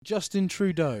Justin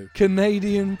Trudeau,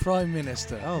 Canadian Prime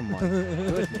Minister. Oh my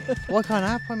goodness. Why can't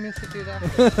our Prime Minister do that?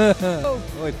 Oh,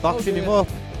 he's boxing him up.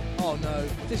 Oh no,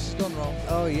 this has gone wrong.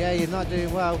 Oh yeah, you're not doing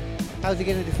well. How's he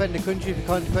going to defend the country if he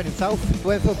can't defend himself?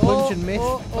 Went for a punch and miss.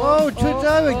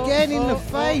 Trudeau again in the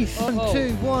face. 1,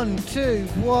 2, 1, 2,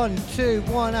 1, 2,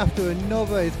 one after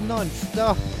another. It's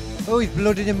non-stop. Oh, he's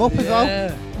blooded him up as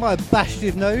well. Might have bashed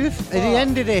his nose. Has he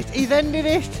ended it? He's ended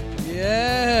it.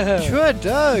 Yeah.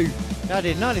 Trudeau. I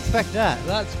did not expect that.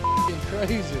 That's f***ing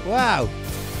crazy. Wow.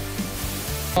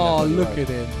 Oh, look at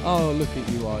him. Oh, look at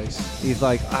you, Ice. He's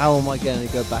like, how am I going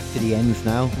to go back to the ends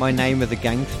now? My name as a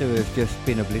gangster has just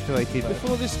been obliterated.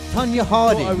 Before this, Tonya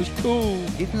Harding. I was cool.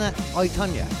 Isn't that I,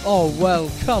 Tonya? Oh, well,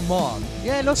 come on.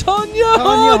 Yeah, look. Tonya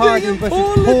Harding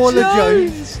versus Paula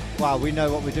Jones. Wow, we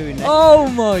know what we're doing next. Oh,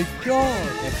 my God.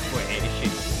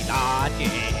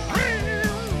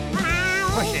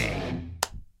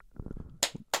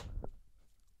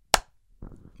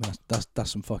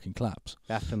 That's some fucking claps.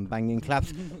 That's some banging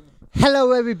claps.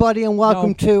 Hello, everybody, and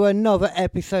welcome to another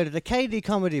episode of the KD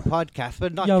Comedy Podcast.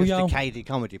 But not just the KD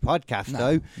Comedy Podcast,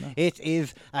 though. No. It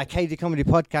is a KD Comedy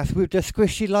Podcast with the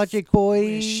Squishy Logic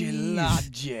boys. Squishy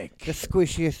Logic. The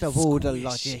squishiest of all the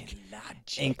logic.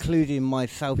 Including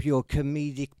myself, your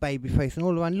comedic babyface and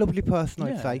all-around lovely person,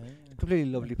 I'd say.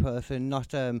 Completely lovely person, not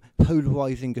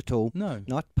polarising at all. No.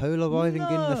 Not polarising in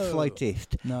the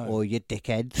slightest. No. Or you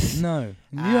dickheads. No.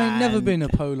 You ain't never been a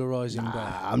polarising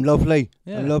guy. I'm lovely.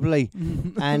 Yeah. I'm lovely.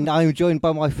 And I'm joined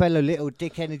by my fellow little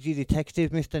dick energy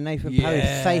detective, Mr. Nathan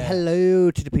Paris. Say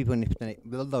hello to the people,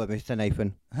 Mr.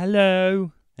 Nathan.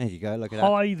 Hello. There you go, look at that.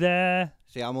 Hi there.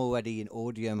 See, I'm already in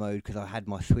audio mode because I had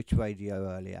my Switch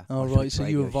radio earlier. Oh, right, so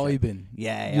you were vibing.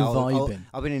 Yeah, you're vibing.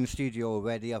 I've been in the studio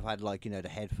already. I've had, the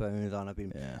headphones on. I've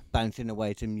been bouncing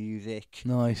away to music.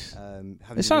 Nice.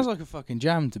 It sounds like a fucking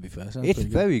jam, to be fair. It's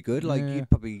very good. You'd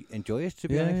probably enjoy it, to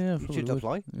be honest. You should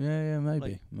apply. Yeah,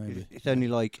 maybe. It's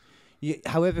only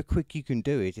however quick you can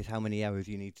do it is how many hours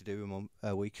you need to do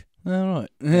a week. All right.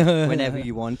 Whenever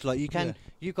you want. You can.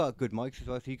 You've got good mics as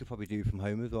well, so you could probably do it from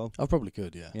home as well. I probably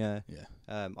could, yeah.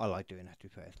 Yeah. I like doing that, to be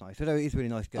fair. It's nice. Although it is really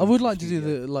nice. I would like to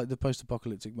do the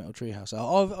post-apocalyptic Metal Treehouse.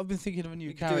 I've been thinking of a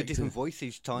new character. Do a different voice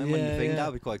each time on your thing. That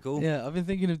would be quite cool. Yeah, I've been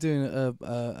thinking of doing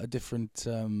a different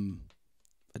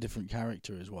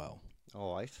character as well.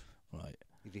 All right. Right.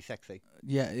 Is he sexy?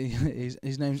 Yeah,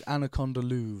 his name's Anaconda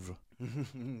Louvre.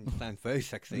 Sounds very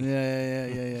sexy. Yeah.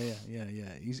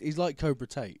 He's like Cobra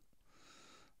Tate.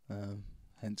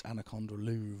 Hence Anaconda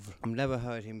Louvre. I've never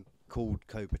heard him called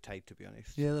Cobra Tate, to be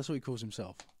honest. Yeah, that's what he calls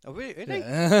himself. Oh, really?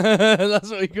 Yeah. That's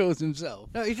what he calls himself.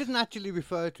 No, he doesn't actually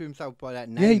refer to himself by that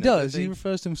name. Yeah, he does. He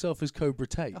refers to himself as Cobra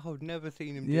Tate. Oh, I've never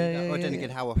seen him do that. Then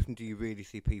again, how often do you really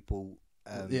see people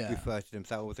refer to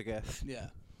themselves, I guess? Yeah.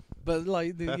 But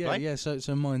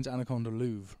so mine's Anaconda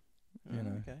Louvre. You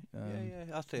know, okay.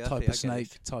 I see. Type of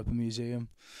snake, type of museum.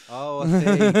 Oh, I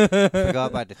see. Forgot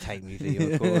about the Tate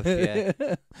Museum, of course.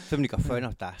 Yeah, somebody got thrown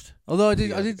off that. Although I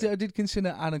did consider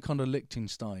Anaconda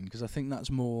Liechtenstein because I think that's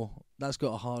got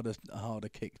a harder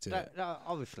kick to it.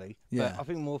 Obviously, yeah. But I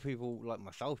think more people like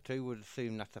myself too would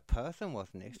assume that's a person,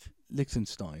 wasn't it?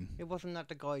 Liechtenstein. It wasn't that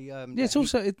the guy. Yeah, it's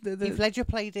also Heath Ledger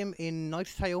played him in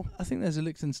Knight's Tale. I think there's a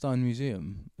Liechtenstein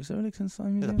museum. Is there a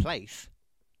Liechtenstein museum? There's a place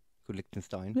called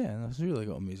Liechtenstein. Yeah, that's really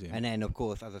got a museum. And then, of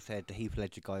course, as I said, the Heath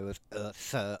Ledger guy was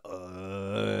Sir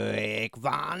Ulrich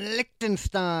von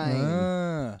Liechtenstein.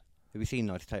 Have you seen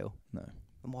Knight's Tale? No.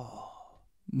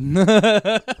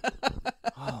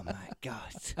 Oh my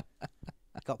God!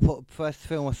 First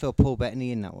film I saw Paul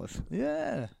Bettany in, that was.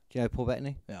 Yeah. Do you know Paul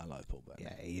Bettany? Yeah, I like Paul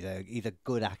Bettany. Yeah, he's a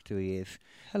good actor. He is.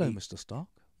 Hello, Mr. Stark.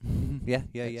 Yeah.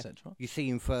 You see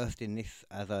him first in this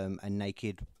as a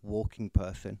naked walking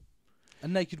person. A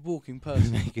naked walking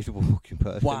person. Naked walking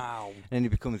person. Wow. And then he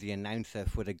becomes the announcer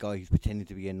for the guy who's pretending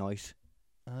to be a knight.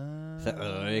 I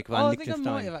think I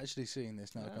might have actually seen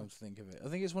this now. Come to think of it, I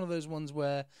think it's one of those ones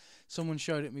where someone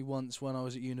showed it me once when I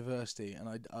was at university, and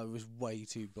I was way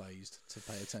too blazed to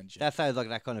pay attention. That sounds like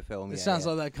that kind of film. It sounds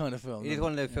like that kind of film. It's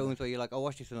one of those films where you're like, I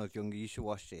watched this when I was younger. You should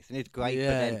watch this, and it's great. But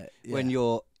then when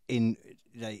you're in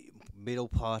the middle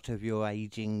part of your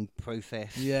aging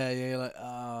process, you're like,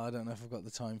 I don't know if I've got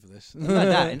the time for this.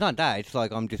 It's not that. It's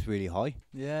like I'm just really high.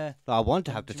 Yeah. I want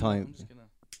to have the time.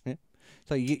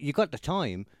 So you got the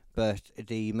time, but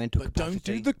the mental capacity. Don't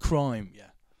do the crime. Yeah.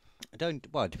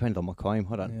 It depends on my crime.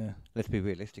 Hold on. Yeah. Let's be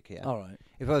realistic here. All right.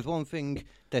 If there was one thing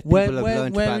that people have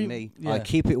learned about me, I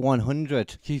keep it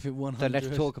 100. Keep it 100. So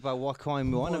let's talk about what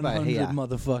crime we're on about here.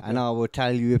 Motherfucker. And I will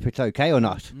tell you if it's okay or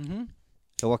not. Mm-hmm.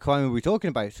 So what crime are we talking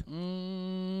about?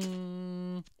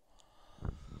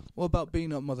 What about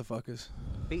beating up motherfuckers?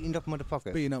 Beating up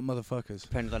motherfuckers? Beating up motherfuckers.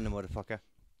 Depends on the motherfucker.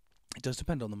 It does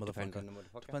depend on the motherfucker. Depends on the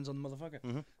motherfucker. Depends on the motherfucker.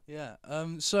 Mm-hmm. Yeah.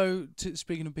 So,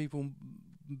 speaking of people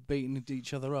beating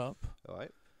each other up. All right.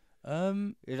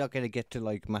 You're not going to get to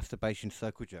like masturbation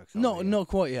circle jerks. Not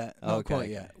quite yet. Not okay. quite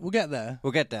yet. We'll get there.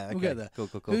 We'll get there. Okay. We'll get there. Cool.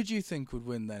 Who do you think would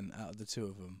win then out of the two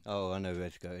of them? Oh, I know where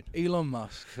it's going. Elon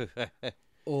Musk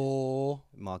or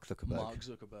Mark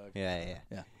Zuckerberg.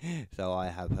 Yeah. So I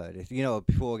have heard it. You know,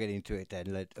 before I get into it,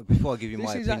 then before I give you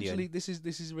my opinion. This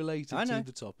is related to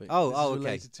the topic. Okay.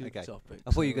 Related to the topic. I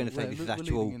thought you were going to say this is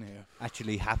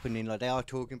actually happening. Like they are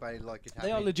talking about it like it's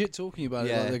happening. They are legit talking about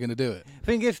it like they're going to do it.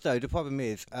 Thing is, though, the problem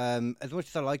is, as much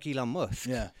as I like Elon Musk,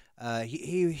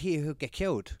 he'll get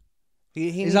killed.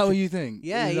 Is that what you think?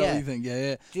 Yeah, Is that what you think?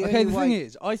 Yeah. Okay, the thing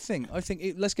is, I think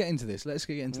let's get into this. Let's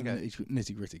get into the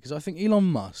nitty gritty because I think Elon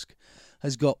Musk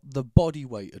has got the body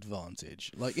weight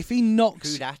advantage. Like if he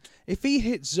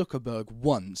hits Zuckerberg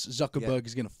once, Zuckerberg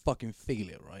is gonna fucking feel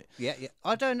it, right? Yeah.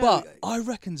 I don't know, but I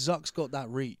reckon Zuck's got that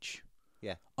reach.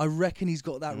 Yeah, I reckon he's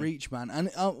got that reach, man.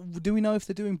 And do we know if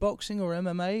they're doing boxing or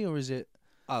MMA or is it?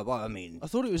 Oh, well, I mean... I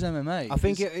thought it was MMA. I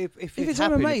think if it's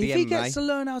MMA, if he gets to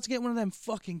learn how to get one of them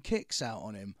fucking kicks out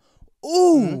on him,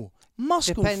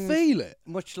 Musk will feel it.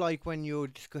 Much like when you're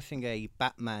discussing a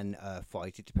Batman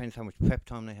fight, it depends how much prep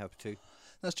time they have too.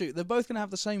 That's true. They're both going to have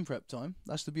the same prep time.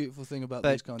 That's the beautiful thing about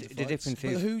these kinds of fights. The difference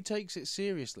is... But who takes it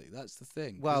seriously? That's the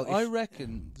thing. Well, I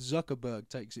reckon Zuckerberg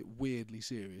takes it weirdly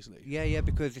seriously. Yeah,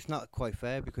 because it's not quite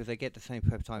fair because they get the same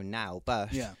prep time now, but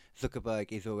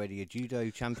Zuckerberg is already a judo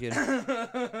champion. What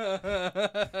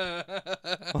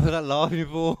was that laughing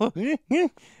for?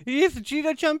 He is a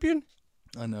judo champion.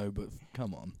 I know, but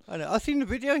come on. I know. I've seen the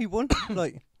video. He won.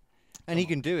 And he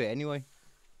can do it anyway.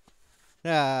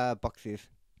 Boxes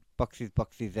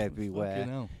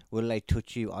everywhere. Will they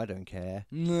touch you? I don't care.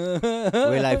 Will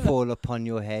they fall upon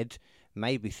your head?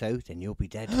 Maybe so, then you'll be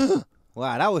dead.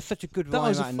 Wow, that was such a good rhyme. That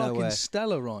was a fucking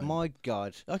stellar rhyme. My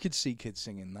God. I could see kids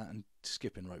singing that and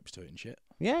skipping ropes to it and shit.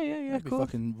 Yeah, That'd be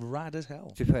fucking rad as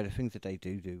hell. To be fair, the things that they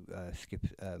do skip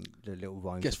the little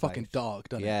rhymes. Gets fucking dark,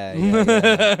 doesn't it?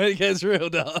 Yeah. It gets real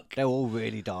dark. They're all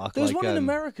really dark. There's one in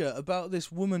America about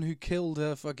this woman who killed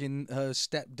her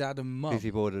stepdad and mum.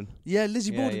 Lizzie Borden. Yeah,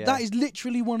 Lizzie Borden. Yeah. That is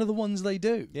literally one of the ones they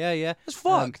do. Yeah. That's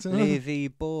fucked. Lizzie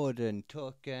Borden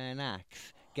took an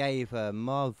axe, gave her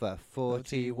mother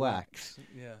 40 whacks.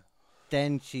 Yeah.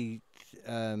 Then she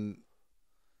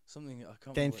something I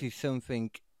can't. Then she something.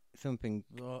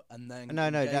 And then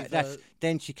that's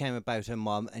then she came about her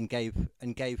mum and gave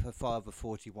her father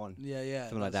 41. Yeah.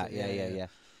 Something like that. Yeah.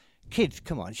 Kids,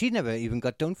 come on. She never even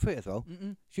got done for it as well.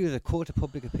 She was a court of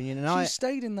public opinion, and she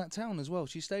stayed in that town as well.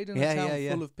 She stayed in a town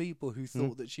full of people who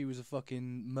thought that she was a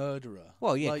fucking murderer.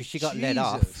 Well, yeah, because she got let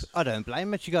off. I don't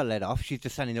blame her. She got let off. She's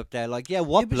just standing up there like,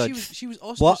 what blood? She was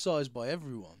ostracised by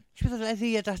everyone. She was a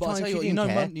lesbian at that time. She didn't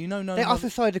care. They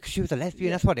ostracised her because she was a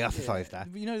lesbian. That's why they ostracised her.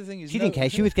 You know the thing is, she didn't care.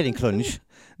 She was getting clunged.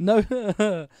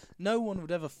 No one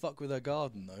would ever fuck with her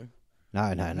garden though.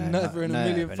 No. Never in a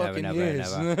million fucking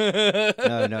years. No.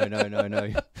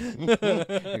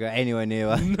 You go anywhere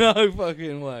near her. No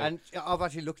fucking way. And I've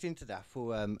actually looked into that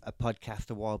for a podcast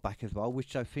a while back as well,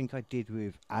 which I think I did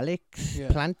with Alex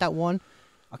Plant, that one.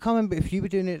 I can't remember if you were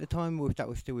doing it at the time or if that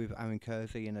was still with Aaron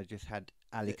Kersey and I just had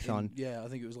Alex on. Yeah, I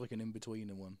think it was like an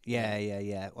in-betweener one.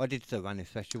 Yeah. I did the Run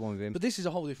Special one with him. But this is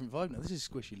a whole different vibe now. This is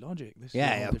Squishy Logic.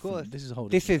 Of course. This is a whole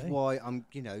different thing. This is why I'm,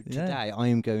 today I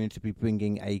am going to be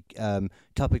bringing a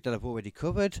topic that I've already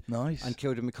covered. Nice. And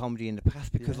killed in the comedy in the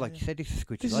past because, like you said, this is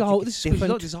Squishy Logic. This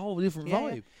is a whole different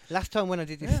vibe. Last time when I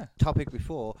did this topic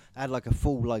before, I had like a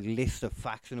full list of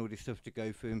facts and all this stuff to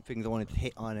go through and things I wanted to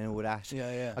hit on and all that.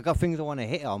 Yeah. I got things I want to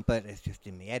hit on, but it's just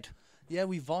in the head. Yeah,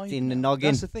 we vibe. It's in the noggin.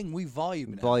 That's the thing, we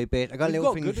vibe now. Vibe it. I got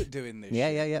little things. Good at doing this. Yeah.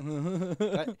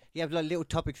 You have like little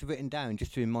topics written down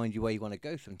just to remind you where you want to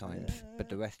go sometimes, but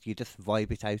the rest you just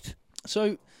vibe it out.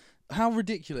 So, how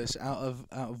ridiculous out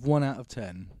of 1 out of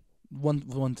 10? 1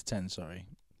 to 10, sorry.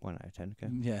 1 out of 10,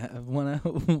 okay. Yeah,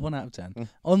 1 out of 10.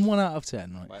 On 1 out of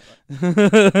 10, right.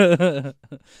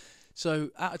 So,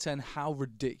 out of 10, how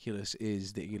ridiculous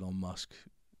is the Elon Musk,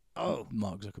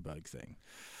 Mark Zuckerberg thing?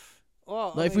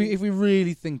 Well, if we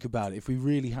really think about it, if we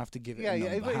really have to give it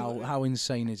a number, how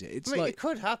insane is it? It's it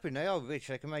could happen. They are rich.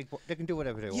 They can do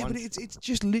whatever they want. Yeah, but it's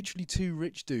just literally two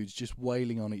rich dudes just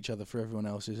wailing on each other for everyone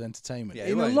else's entertainment. Yeah,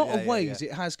 in a lot of ways,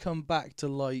 it has come back to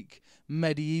like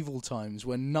medieval times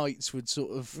when knights would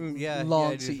sort of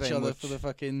lance each other for the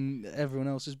fucking everyone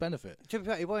else's benefit.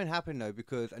 It won't happen though,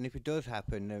 and if it does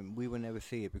happen, we will never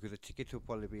see it because the tickets will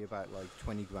probably be about like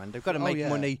 20 grand. They've got to make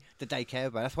money that they care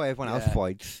about. That's why everyone else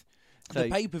fights. The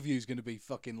pay-per-view is going to be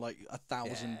fucking like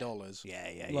 $1,000.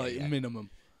 Yeah. Minimum.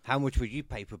 How much would you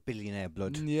pay for Billionaire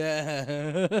Blood?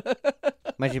 Yeah.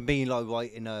 Imagine being like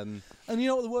right in And you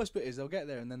know what the worst bit is? They'll get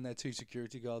there and then their 2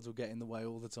 security guards will get in the way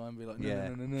all the time. Be like,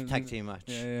 no. Tag team match.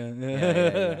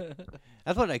 Yeah.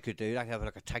 That's what they could do. They could have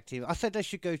like a tag team. I said they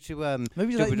should go to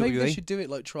maybe WWE. they should do it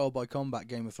like trial by combat,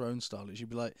 Game of Thrones style. It should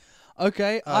be like,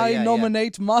 okay, I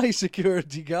nominate my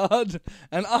security guard,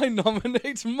 and I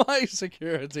nominate my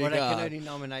security guard. They can only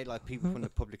nominate like people from the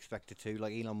public sector too.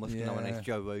 Like Elon Musk nominates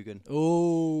Joe Rogan.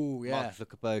 Oh yeah. Mark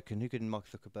Zuckerberg. And who can Mark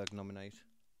Zuckerberg nominate?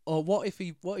 Or what if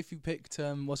he picked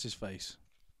what's his face,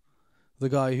 the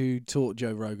guy who taught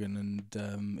Joe Rogan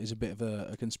and is a bit of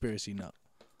a conspiracy nut.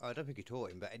 I don't think he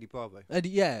taught him, but Eddie Bravo.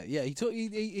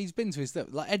 He's been to his stuff.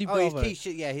 Like Eddie Bravo.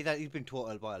 He's been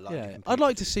taught by a lot. Yeah, I'd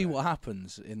like to see what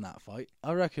happens in that fight.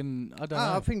 I reckon. I don't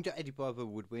know. I think that Eddie Bravo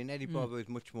would win. Eddie Bravo is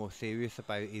much more serious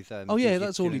about his. That's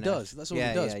all he does. That's all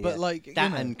he does. But like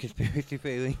that and conspiracy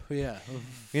theory. Yeah.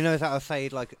 You know, that I say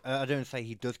like I don't say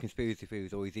he does conspiracy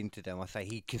theories or he's into them. I say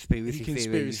he conspiracy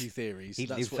theories. He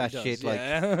lives that shit.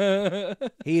 Yeah.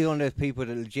 Like he's one of those people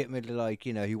that legitimately like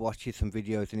he watches some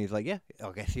videos and he's like, I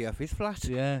guess the Earth is flat.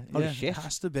 Yeah, shit. It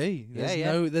has to be.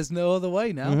 There's no other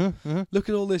way now. Look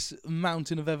at all this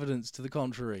mountain of evidence to the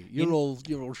contrary. You're all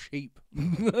sheep.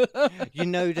 You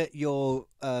know that you're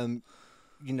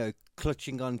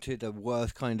clutching onto the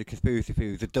worst kind of conspiracy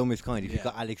theories, the dumbest kind. If you've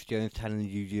got Alex Jones telling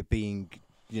you you're being,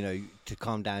 to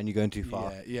calm down, you're going too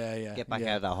far. Yeah. Get back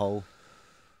out of that hole.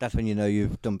 That's when you know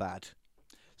you've done bad.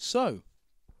 So,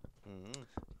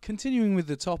 continuing with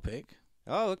the topic.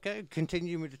 Oh, okay.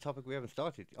 Continuing with the topic we haven't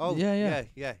started. Oh, yeah.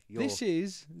 This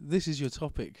is your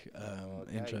topic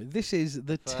intro. This is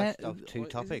the first of 2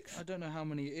 topics. I don't know how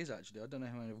many it is actually. I don't know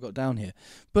how many I've got down here.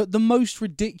 But the most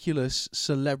ridiculous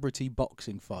celebrity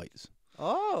boxing fights.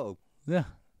 Oh, yeah.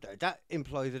 That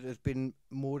implies that there's been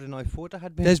more than I thought there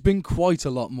had been. There's been quite a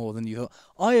lot more than you thought.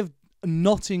 I have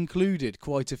not included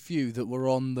quite a few that were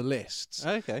on the lists.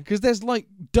 Okay. Because there's like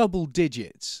double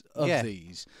digits of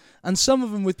these. And some of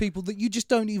them with people that you just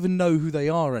don't even know who they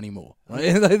are anymore.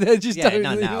 Right? They just don't.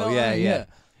 Not now. Yeah.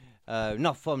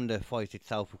 Not from the fight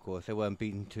itself, of course. They weren't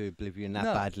beaten to oblivion that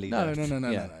badly. No.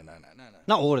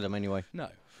 Not all of them, anyway. No.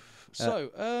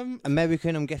 So,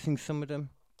 American, I'm guessing some of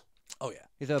them. Oh, yeah.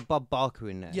 Is there a Bob Barker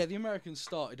in there? Yeah, the Americans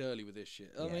started early with this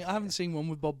shit. I mean, I haven't seen one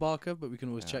with Bob Barker, but we can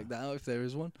always check that out if there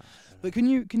is one. But can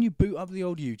you boot up the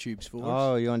old YouTubes for us?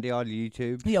 Oh, you're on the old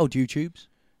YouTube? The old YouTubes.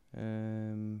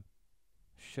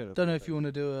 Shut up. Don't know if you want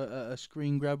to do a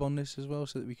screen grab on this as well,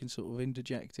 so that we can sort of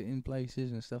interject it in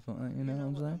places and stuff like that. You know what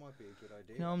I'm saying? That might be a good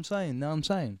idea. You know what I'm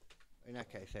saying? In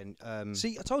that case, then.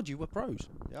 See, I told you we're pros.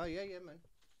 Oh, yeah, man.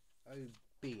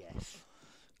 OBS.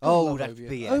 Oh, that's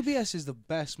OBS. BS. OBS is the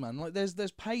best, man. Like,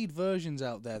 there's paid versions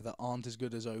out there that aren't as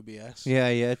good as OBS.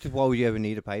 Yeah. Why would you ever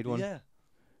need a paid one? Yeah.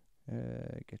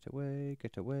 Get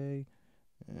away.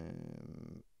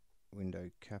 Window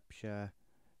capture.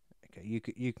 Okay,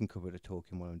 you can cover the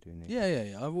talking while I'm doing this.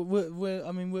 Yeah.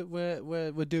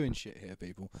 We're doing shit here,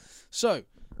 people. So,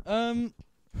 I'm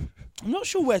not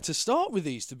sure where to start with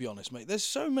these, to be honest, mate. There's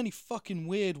so many fucking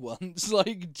weird ones,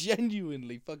 like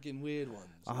genuinely fucking weird ones.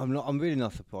 I'm really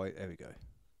not surprised. There we go.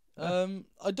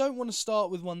 I don't want to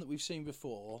start with one that we've seen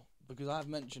before because I have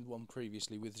mentioned one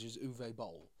previously, which is Uwe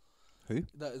Boll. Who?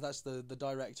 That's the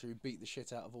director who beat the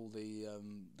shit out of all the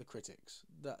critics.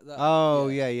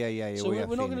 Yeah. So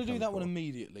we're not going to do that one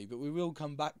immediately, but we will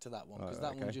come back to that one because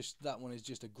that one is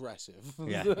just aggressive.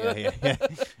 Yeah.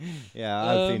 Yeah,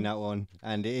 I've seen that one,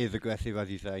 and it is aggressive, as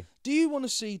you say. Do you want to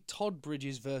see Todd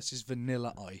Bridges versus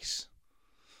Vanilla Ice?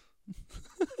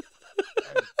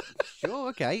 Sure.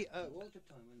 Okay. What was the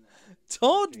time on that?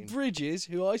 Todd Bridges,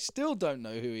 who I still don't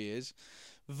know who he is,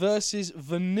 versus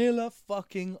Vanilla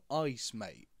fucking Ice,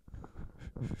 mate.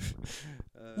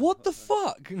 What the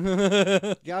fuck?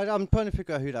 Yeah, I'm trying to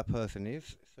figure out who that person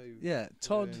is. So yeah,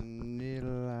 Todd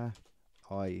Vanilla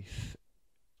Ice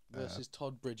versus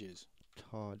Todd Bridges.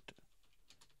 Todd.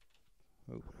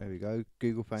 Oh, there we go.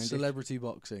 Google found Celebrity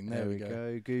boxing. There we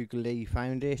go. Google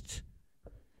found it.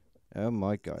 Oh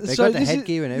my god! They got the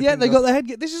headgear and everything. Yeah, they got the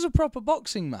headgear. This is a proper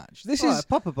boxing match. This is a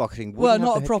proper boxing. Well,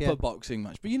 not a proper boxing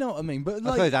match, but you know what I mean. But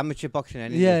like, I suppose amateur boxing.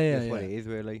 Anyway, that's what it is,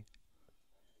 really.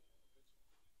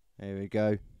 There we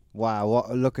go. Wow!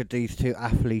 Look at these two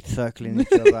athletes circling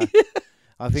each other.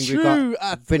 I think we've got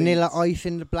athletes. Vanilla Ice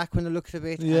in the black when the looks of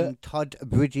it, and Todd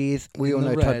Bridges. We all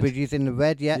know Todd Bridges in the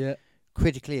red. Yeah.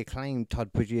 Critically acclaimed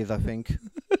Todd Bridges, I think.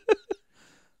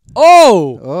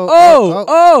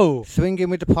 Oh! Swinging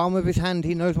with the palm of his hand.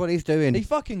 He knows what he's doing. He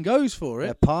fucking goes for it.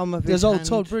 The palm of his There's hand. old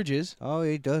Todd Bridges. Oh,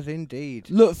 he does indeed.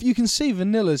 Look, you can see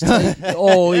Vanilla's take.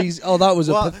 That was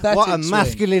a pathetic What a swing.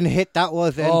 masculine hit that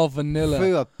was then. Oh, Vanilla.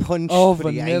 Threw a punch Oh,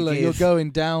 for Vanilla, the you're ages.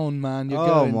 going down, man. You're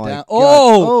going my down.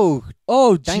 God.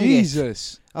 Oh, dang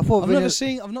Jesus. I thought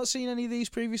I've not seen any of these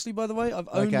previously, by the way. I've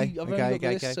only got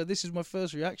this, so this is my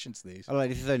first reaction to these. Oh, like,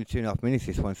 this is only 2.5 minutes,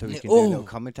 this one, so we can do a little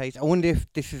commentate. I wonder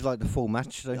if this is like the full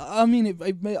match, though. I mean,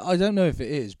 I don't know if it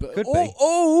is, but Could be.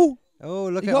 Oh,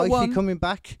 look You at got Icy one. coming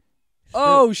back.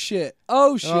 oh shit!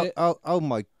 Oh shit! Oh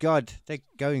my God, they're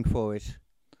going for it.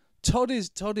 Todd is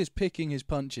picking his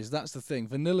punches. That's the thing.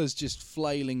 Vanilla's just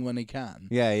flailing when he can.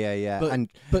 Yeah.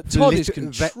 But Todd is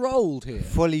controlled here.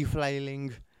 Fully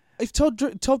flailing. If Todd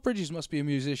Bridges must be a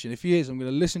musician. If he is, I'm going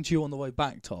to listen to you on the way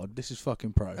back, Todd. This is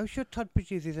fucking pro. Oh, sure, Todd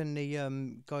Bridges isn't the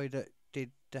guy that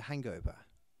did The Hangover.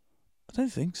 I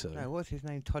don't think so. No, what's his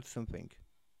name? Todd something.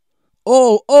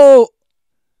 Oh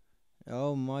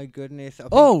my goodness.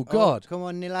 Oh, God. Come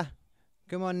on, Nilla.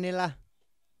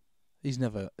 He's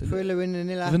never. Thriller in the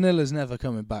Nilla. Vanilla's never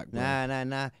coming back, bro.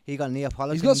 Nah. He got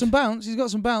Neapolitan. He's got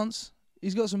some bounce.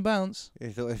 End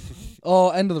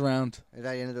of the round. Is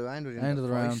that the end of the round? End of the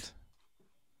round.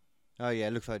 Oh yeah,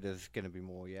 it looks like there's going to be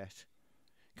more yet.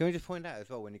 Can we just point out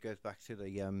as well when he goes back to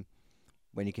the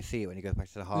when you can see it when he goes back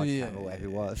to the hard cam or whatever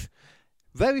it was.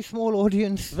 Very small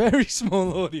audience. Very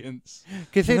small audience.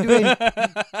 Considering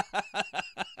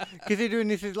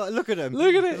this is like, look at them.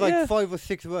 Look at it. It's like 5 or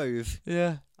 6 rows.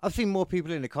 Yeah. I've seen more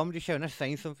people in a comedy show, and that's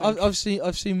saying something. I've seen.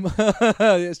 That's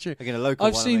true. Like in a local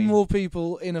I've seen more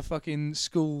people in a fucking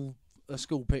school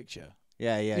picture.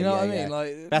 Yeah. You know what I mean?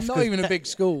 Like, that's not even a big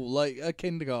school, like a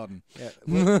kindergarten. Yeah,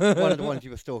 one of the ones you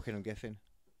were stalking, I'm guessing.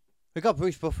 We got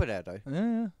Bruce Buffer there, though.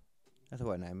 Yeah. That's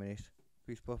what name it is.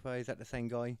 Bruce Buffer, is that the same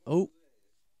guy? Oh,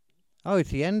 it's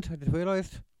the end. I just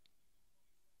realised.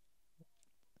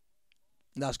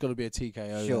 that's got to be a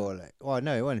TKO. Surely. Well,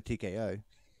 no, it wasn't a TKO.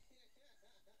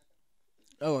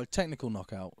 Oh, a technical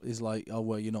knockout is like,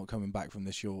 you're not coming back from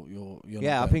this. You're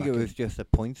Yeah, I think it was just the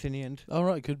points in the end. Oh,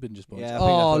 right, it could have been just points. Yeah, I think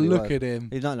that's what it look was. at him.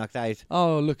 He's not knocked out.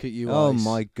 Oh, look at you, Oh, Ice.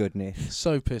 my goodness.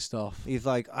 So pissed off. He's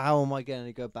like, how am I going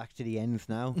to go back to the ends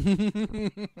now?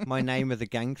 My name as a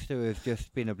gangster has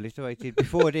just been obliterated.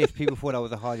 Before this, people thought I was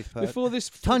the hardest person. Before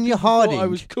this, Tonya Harding. I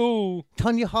was cool.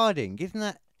 Tonya Harding, isn't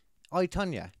that I,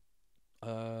 Tonya? I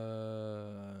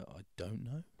don't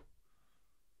know.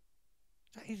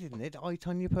 That isn't it? I,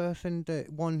 Tonya person, the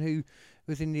one who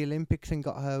was in the Olympics and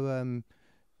got her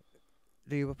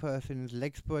the other person's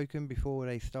legs broken before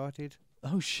they started.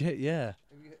 Oh shit! Yeah.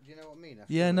 Do you know what I mean?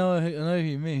 Yeah, no, I know who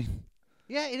you mean.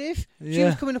 Yeah, it is. Yeah. She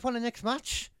was coming up on the next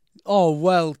match. Oh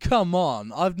well, come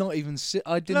on! I've not even.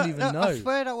 I didn't even know. I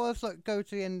swear that was like go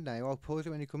to the end now. I'll pause it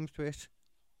when he comes to it.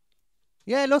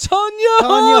 Yeah, look. Tonya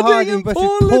Harding and versus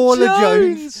Paula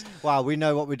Jones. Wow, we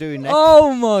know what we're doing next.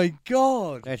 Oh my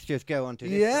god! Let's just go on to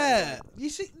this. Yeah, you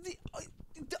see,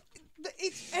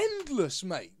 it's endless,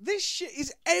 mate. This shit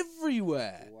is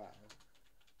everywhere. Wow.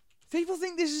 People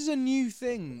think this is a new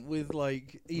thing with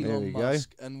like Elon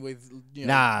Musk and with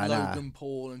Logan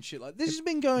Paul and shit like this. Has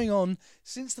been going on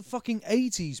since the fucking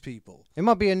 80s, people. It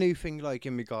might be a new thing, like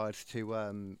in regards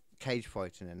to cage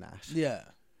fighting and that. Yeah.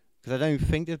 Because I don't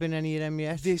think there's been any of them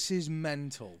yet. This is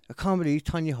mental. I can't believe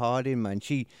Tonya Harding, man.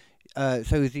 She, so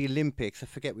it was the Olympics. I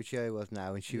forget which year it was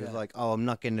now, and she was like, "Oh, I'm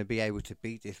not going to be able to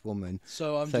beat this woman.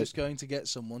 So I'm just going to get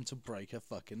someone to break her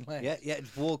fucking leg." Yeah.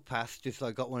 Just walked past, just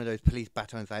like got one of those police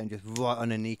batons out and just right on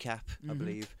her kneecap. I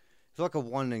believe it's like a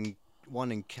one and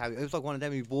carry. It was like one of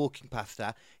them who walking past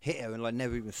her, hit her, and like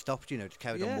never even stopped. Just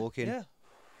carried on walking. Yeah.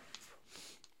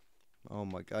 Oh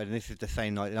my god! And this is the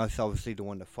same night, and that's obviously the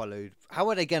one that followed. How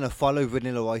are they going to follow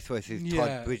Vanilla Ice versus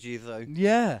Todd Bridges, though?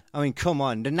 Yeah. I mean, come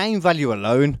on, the name value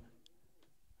alone.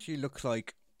 She looks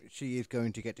like she is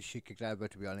going to get the shit kicked out of her,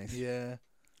 to be honest. Yeah.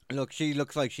 Look, she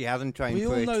looks like she hasn't trained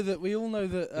for it. We all know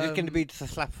that. It's going to be just a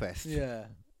slap fest. Yeah.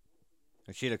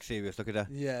 And she looks serious. Look at her.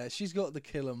 Yeah, she's got the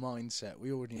killer mindset.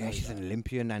 We already know. Yeah, she's that. an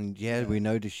Olympian, and we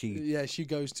know that she. Yeah, she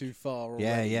goes too far.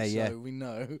 Already, Yeah. So we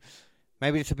know.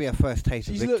 Maybe this will be her first taste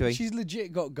of victory. She's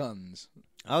legit got guns.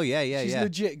 Oh yeah. She's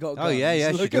legit got guns. Oh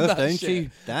yeah. She does, don't she?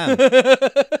 Damn.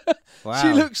 Wow.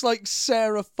 She looks like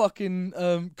Sarah fucking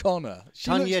Connor.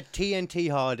 Tonya TNT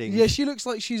Harding. Yeah, she looks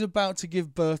like she's about to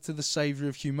give birth to the saviour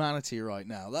of humanity right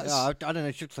now. That's. I don't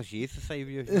know. She looks like she is the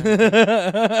saviour of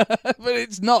humanity. But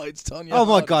it's not. It's Tonya. Oh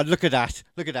my Harding. God! Look at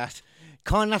that.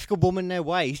 Can't ask a woman their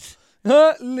weight.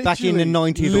 Back in the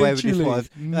 90s, wherever this was,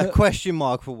 a question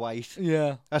mark for weight.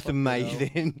 Yeah, that's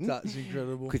amazing. That's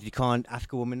incredible. Because you can't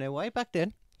ask a woman their weight back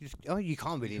then. You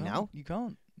can't really now. You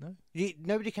can't. No.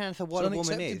 Nobody can answer what a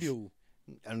woman is.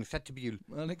 Unacceptable.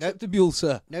 Unacceptable,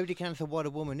 sir. Nobody can answer what a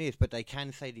woman is, but they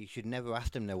can say that you should never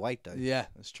ask them their weight, though. Yeah,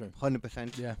 that's true.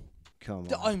 100%. Yeah. Come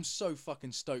on. I'm so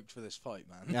fucking stoked for this fight,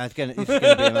 man. Yeah, it's gonna be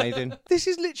amazing. This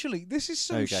is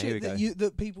some shit that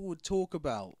that people would talk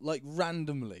about, like,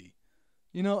 randomly.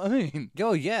 You know what I mean?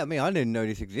 Oh, yeah. I mean, I didn't know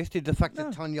this existed. The fact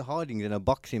that Tonya Harding's in a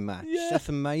boxing match. Yeah. That's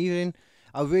amazing.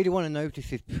 I really want to know if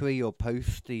this is pre or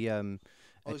post the attack.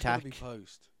 It's gotta be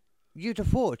post. You'd have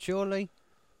thought, surely.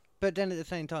 But then at the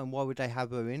same time, why would they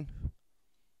have her in?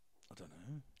 I don't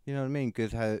know. You know what I mean?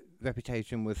 Because her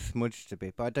reputation was smudged a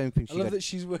bit. But I don't think she I love that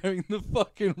she's wearing the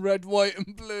fucking red, white,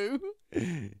 and blue.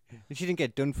 She didn't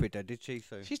get done for it, though, did she?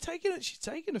 So She's taken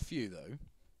a few though.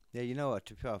 yeah, you know what?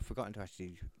 I've forgotten to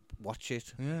actually watch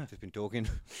it. Yeah. Just been talking.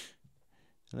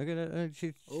 Look at her.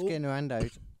 She's getting her hand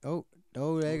out. Oh,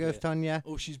 there goes Tonya.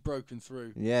 Oh, she's broken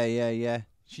through. Yeah.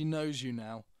 She knows you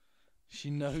now. She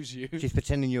knows you. She's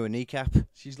pretending you're a kneecap.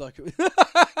 She's like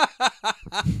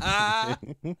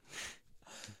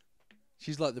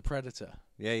she's like the Predator.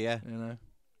 Yeah. You know.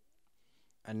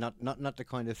 And not the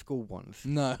kind of school ones.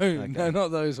 No, Okay. no, not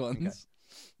those ones. Okay.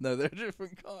 No, they're a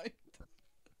different kind.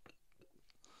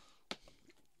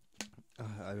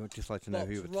 I would just like to know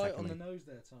who would right on the nose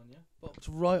there, Tonya. Bopped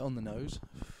right on the nose.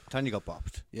 Tonya got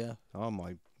bopped. Yeah. Oh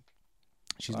my.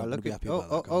 She's not going to be happy about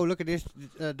that. Oh, look at this.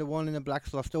 The one in the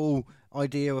black's lost all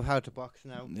idea of how to box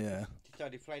now. Yeah. She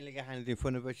started flailing her hands in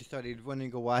front of her. She started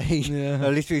running away. Yeah. I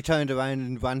literally turned around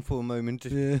and ran for a moment.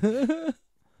 Yeah.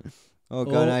 God,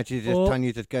 now she's just,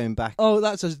 Tonya's just going back. Oh,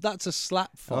 that's a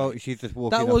slap fight. Oh, she's just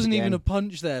walking That up wasn't again. even a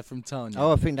punch there from Tonya.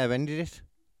 Oh, I think they've ended it.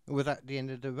 Or was that the end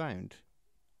of the round?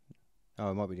 Oh,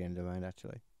 it might be the end of the round,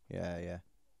 actually. Yeah.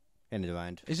 End of the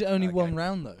round. Is it only one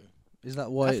round, though? Is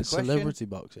that why it's celebrity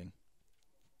boxing?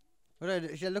 Well,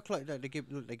 they look like they're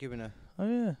giving her... Oh,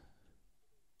 yeah.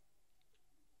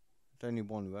 It's only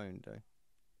one round, though.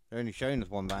 They're only showing us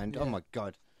one round. Yeah. Oh, my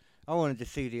God. I wanted to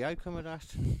see the outcome of that.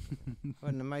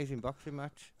 What an amazing boxing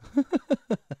match.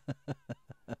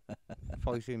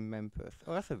 Fighting Memphis.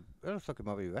 Oh, that looks like it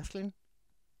might be wrestling.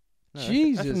 No,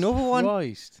 Jesus that's another one.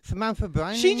 Christ. Samantha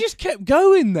Browning. She just kept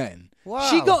going then. Wow.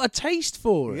 She got a taste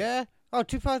for it. Yeah. Oh,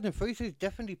 2003, so it's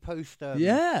definitely post...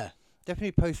 yeah.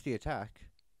 Definitely post the attack.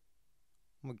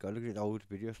 Oh my God, look at the old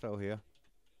video style here.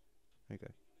 There you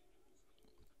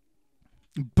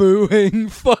go. Booing.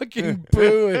 Fucking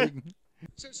booing.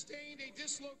 Sustained a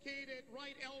dislocated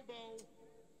right elbow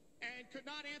and could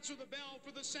not answer the bell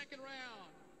for the second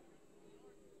round.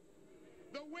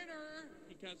 The winner...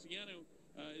 Cassiano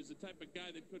is the type of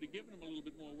guy that could have given him a little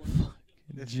bit more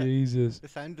work. Jesus. The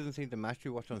sound doesn't seem to match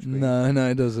you watch on screen. No,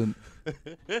 it doesn't.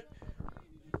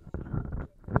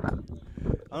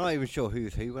 I'm not even sure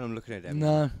who's who when I'm looking at them.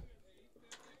 No.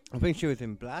 I think she was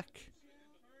in black.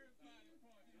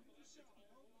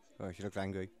 Oh, she looks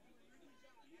angry.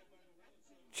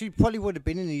 She probably would have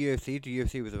been in the UFC if the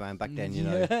UFC was around back then, you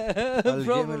know. Yeah,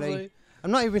 probably.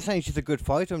 I'm not even saying she's a good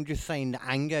fighter. I'm just saying the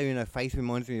anger in her face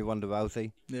reminds me of Ronda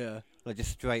Rousey. Yeah. Like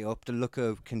just straight up, the look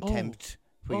of contempt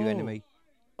for your enemy.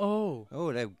 Oh.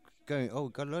 Oh, they're going. Oh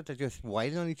God, look, they're just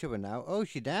wailing on each other now. Oh,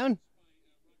 she down.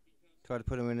 Try to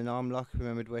put him in an arm lock.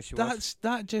 Remembered where she was.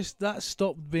 That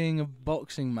stopped being a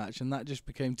boxing match, and that just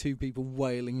became two people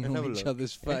wailing on each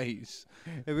other's face.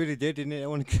 It really did, didn't it? I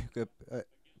want to go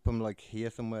from like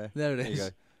here somewhere. There it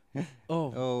is. You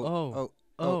go.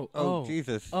 Oh,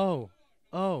 Jesus. Oh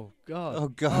God. Oh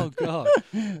God. Oh God.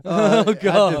 Oh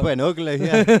God. It just went ugly.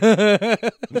 Yeah.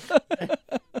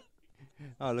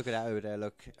 Oh, look at that over there.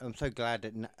 Look, I'm so glad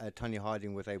that Tonya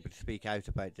Harding was able to speak out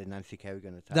about the Nancy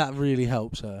Kerrigan attack. That really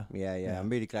helps her. Yeah. I'm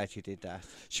really glad she did that.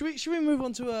 Should we move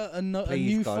on to a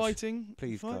new God. fighting?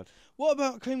 Please, fight? God. What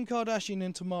about Kim Kardashian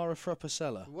and Tamara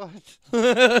Frapasella? What?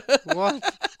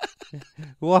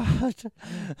 What?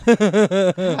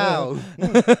 How?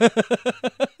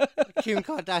 Kim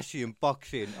Kardashian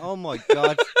boxing. Oh my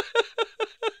God.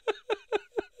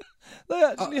 They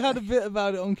actually had a bit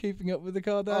about it on Keeping Up with the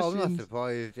Kardashians. Oh, I'm not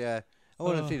surprised, yeah. I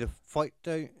want to see the fight,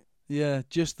 though. Yeah,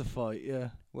 just the fight, yeah.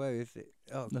 Where is it?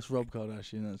 Oh, that's Rob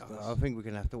Kardashian. That's I think we're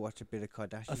going to have to watch a bit of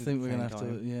Kardashian. I think we're going to have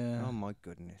to, yeah. Oh, my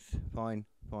goodness. Fine.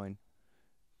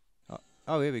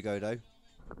 Oh, here we go, though.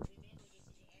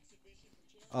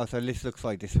 Oh, so this looks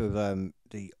like this with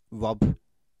the Rob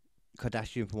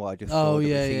Kardashian from what I just saw.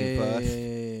 Yeah. First.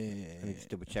 Let me just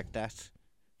double check that.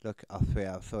 Look, I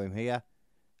saw him here.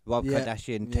 Rob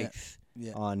Kardashian takes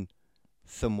on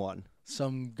someone.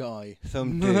 Some guy.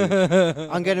 Some dude.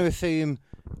 I'm going to assume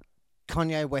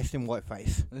Kanye West in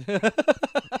whiteface.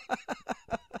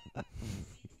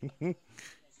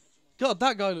 God,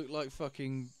 that guy looked like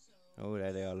fucking Oh,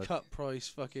 there they are. Look. Cut price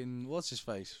fucking what's his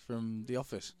face from The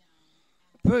Office.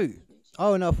 Boo.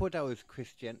 Oh no, I thought that was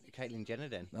Caitlyn Jenner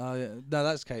then. Oh yeah, no,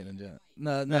 that's Caitlyn Jenner.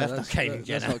 No, that's not Caitlyn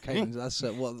Jenner. That's not Caitlyn. That's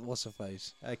what's her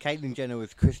face? Caitlyn Jenner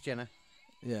was Kris Jenner.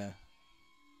 Yeah.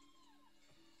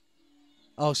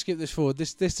 I'll skip this forward.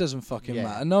 This doesn't fucking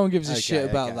matter. No one gives a shit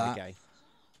about that. Okay.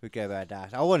 We go about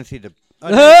that. I want to see the. Oh,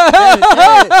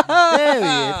 there he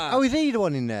is. Oh, is he the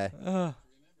one in there?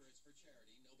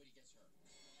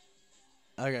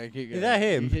 Okay, keep going. Is that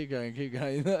him? Keep going.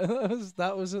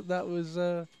 that was.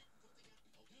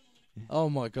 Oh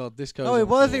my god, this goes. Oh,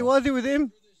 was it with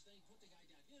him?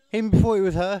 Him before it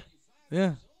was her.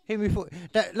 Yeah. Him before.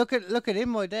 That, look at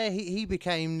him right there. He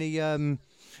became the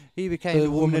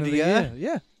woman of the year.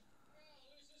 Yeah.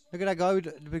 Look at that guy who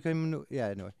became. Yeah.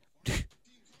 Anyway.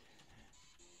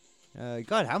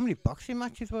 God, how many boxing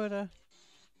matches were there?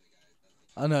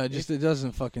 I know, it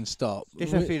doesn't fucking stop.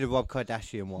 This must be the Rob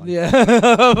Kardashian one. Yeah,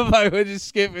 we're just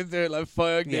skipping through it like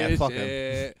fuck this fuck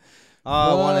shit.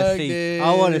 I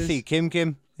want to see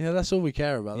Kim. Yeah, that's all we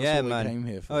care about. That's what we came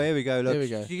here for. Oh, here we go. Look, here we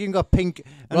go. You can got pink.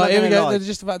 Right, here we go. They're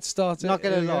just about to start it. Not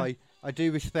gonna lie, I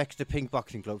do respect the pink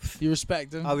boxing gloves. You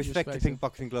respect them? I respect the pink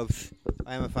boxing gloves.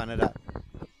 I am a fan of that.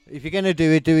 If you're gonna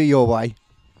do it your way.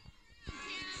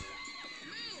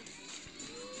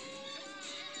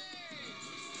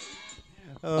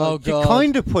 Oh God! She's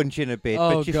kind of punching a bit,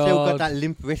 but she's still got that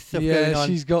limp wrist stuff going on. Yeah,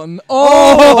 she's gotten.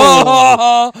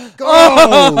 Oh!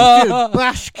 Oh!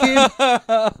 Bash Kim!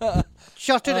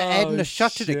 Shot to the head and a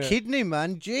shot to the kidney,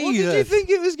 man. Jesus! What did you think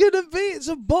it was gonna be? It's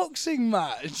a boxing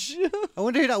match. I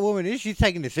wonder who that woman is. She's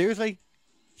taking it seriously.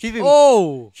 She's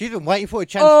been waiting for a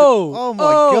chance. Oh my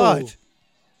God!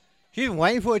 She's been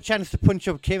waiting for a chance to punch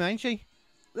up Kim, ain't she?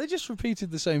 They just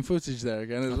repeated the same footage there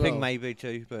again as well. I think maybe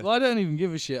too. But well, I don't even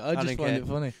give a shit. I just find it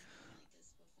funny.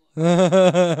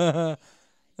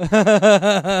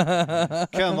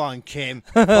 Come on, Kim.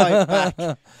 Fight back.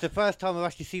 It's the first time I've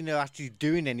actually seen her actually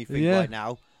doing anything right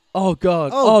now. Oh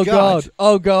God. Oh God.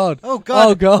 Oh God. Oh God.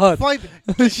 Oh God. Fight.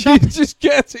 She's just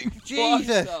getting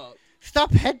Jesus.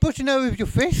 Stop headbutting her with your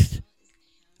fist.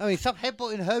 I mean, stop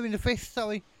headbutting her in the fist,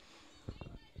 sorry.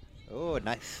 Oh,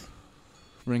 nice.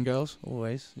 Ring girls,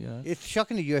 always, yeah. It's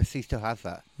shocking the UFC still has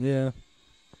that. Yeah.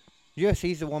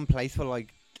 UFC's the one place for,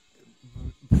 like,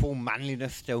 full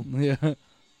manliness still. Yeah.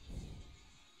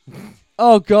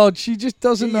 Oh, God, she just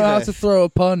doesn't know how to throw a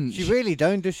punch. She really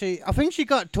don't, does she? I think she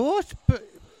got taught, but...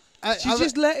 She's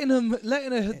just letting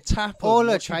her tap all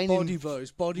her training, body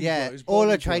blows. All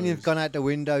her training's gone out the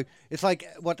window. It's like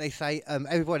what they say,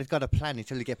 everybody's got a plan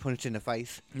until they get punched in the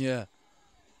face. Yeah.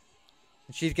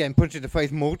 She's getting punched in the face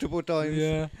multiple times.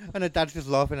 Yeah. And her dad's just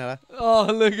laughing at her.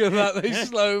 Oh, look at that. They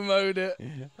slow-moed it.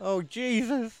 Oh,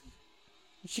 Jesus.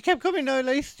 She kept coming, though, at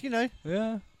least, you know.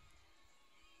 Yeah.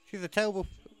 She's a terrible...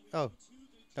 Oh,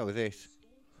 that was it.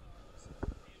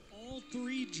 All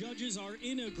three judges are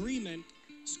in agreement,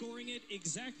 scoring it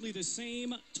exactly the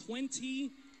same,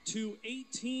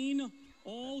 20-18.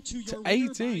 All to your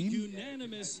winner by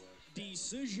unanimous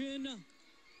decision.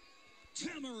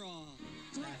 Tamara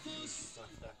Breakfast.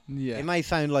 Yeah. It may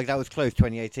sound like that was close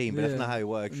 2018, but that's not how it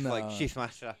works. No. Like, she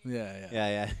smashed her.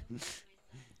 Yeah.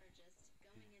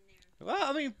 Well,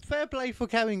 I mean, fair play for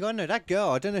carrying on. That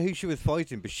girl, I don't know who she was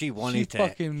fighting, but she wanted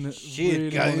it. She really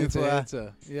going for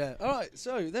her. Yeah. All right,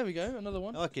 so there we go. Another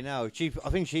one. Okay, now, I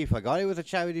think she forgot it was a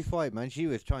charity fight, man. She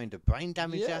was trying to brain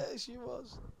damage her. Yeah, she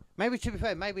was. Maybe, to be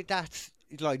fair, maybe that's...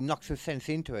 like knocks her sense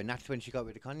into her, and that's when she got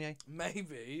rid of Kanye.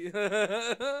 Maybe.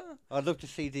 I'd love to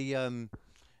see the,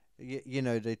 you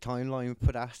know, the timeline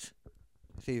for that.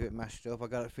 See if it matched up. I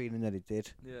got a feeling that it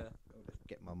did. Yeah. I'll just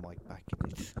get my mic back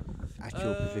in its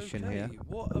actual position here.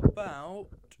 What about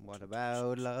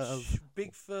love?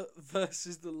 Bigfoot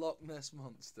versus the Loch Ness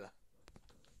Monster.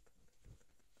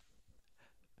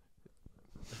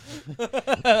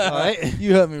 Right.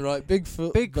 You heard me right.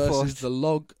 Bigfoot versus the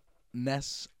Loch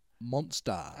Ness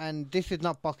Monster. And this is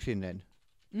not boxing then?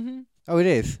 Mm-hmm. Oh, it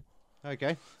is?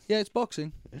 Okay. Yeah, it's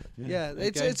boxing. Yeah,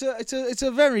 it's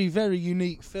a very, very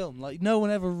unique film. Like, no one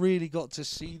ever really got to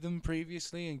see them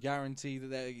previously and guarantee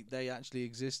that they actually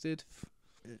existed.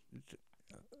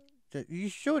 Are you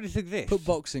sure this exists? Put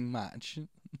boxing match.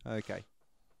 Okay.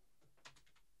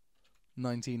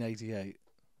 1988.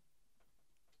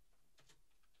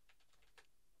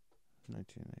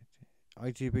 1980.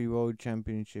 ITB World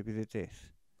Championship, is it this?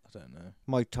 I don't know.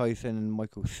 Mike Tyson and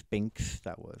Michael Spinks,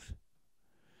 that was.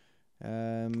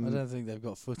 I don't think they've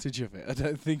got footage of it. I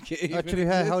don't think it even to be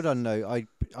fair, hold on, though.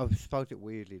 I've spelled it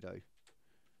weirdly, though.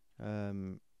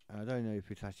 I don't know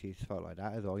if it's actually spelled like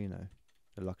that as well, you know.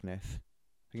 The Loch Ness.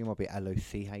 I think it might be Loch.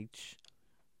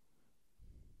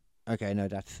 Okay, no,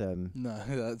 that's No,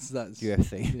 that's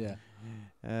UFC. Yeah.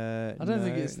 I don't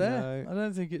think it's there. I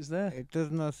don't think it's there. It does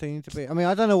not seem to be. I mean,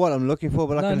 I don't know what I'm looking for,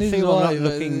 but I can neither see do I'm I, not but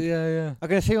looking. Yeah. I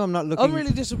can see I'm not looking. I'm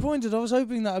really disappointed. I was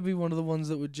hoping that would be one of the ones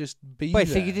that would just be Wait,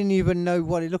 there. so you didn't even know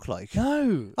what it looked like?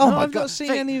 No. Oh No, my I've God. not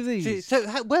seen any of these. So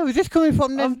where was this coming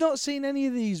from then? I've not seen any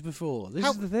of these before. This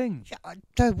is the thing.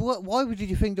 Why did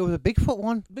you think there was a Bigfoot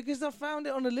one? Because I found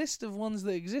it on a list of ones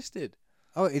that existed.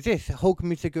 Oh, is this Hulk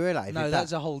meets a gorilla? No,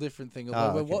 that's a whole different thing.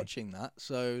 Although we're okay. watching that,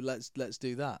 so let's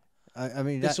do that. I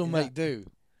mean, this will make do.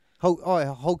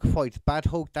 Hulk fights Bad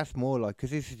Hulk. That's more like,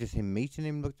 because this is just him meeting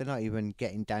him. Look, they're not even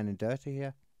getting down and dirty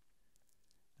here.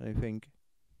 I don't think.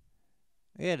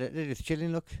 Yeah, they're just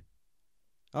chilling. Look.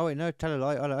 Oh wait, no, tell a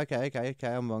lie. Oh, okay,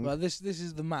 I'm wrong. Well, this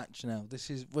is the match now.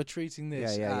 We're treating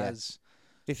this as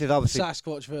this is obviously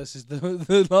Sasquatch versus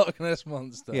the Loch Ness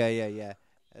monster. Yeah.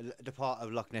 The part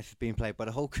of Loch Ness is being played by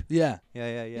the Hulk. Yeah.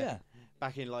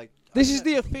 Back in like. This is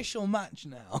the official match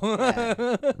now.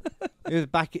 It was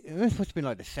back. It must have been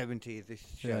like the 70s. This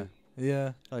show.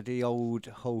 Yeah. Like the old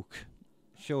Hulk.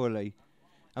 Surely.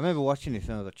 I remember watching this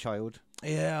when I was a child.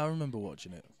 Yeah, I remember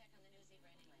watching it.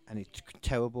 And it's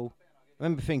terrible. I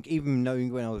remember thinking, even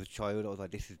knowing when I was a child, I was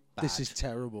like, "This is bad. This is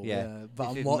terrible." Yeah, but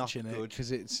I'm watching it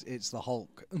because it's the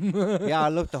Hulk. Yeah, I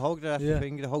love the Hulk. That's the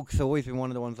thing. The Hulk's always been one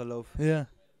of the ones I love. Yeah.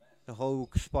 The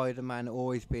Hulk, Spider-Man,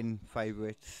 always been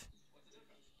favourites.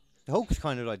 The Hulk's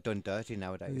kind of like done dirty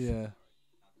nowadays. Yeah.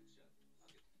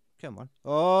 Come on.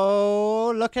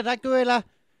 Oh, look at that gorilla.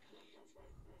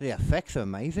 The effects are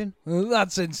amazing.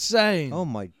 That's insane. Oh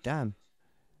my damn.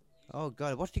 Oh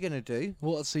god, what's he gonna do?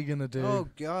 What's he gonna do? Oh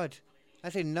god.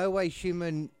 That's in no way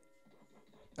human.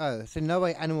 Oh, it's in no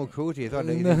way animal cruelty as well.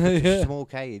 It's a small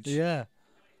cage. Yeah.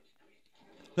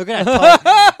 Look at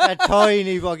that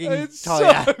tiny fucking It's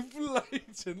tire. so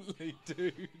blatantly,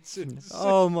 dude.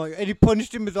 Oh my! And he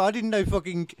punched him as well. I didn't know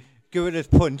fucking gorillas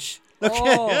punch. Look,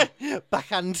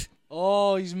 backhand.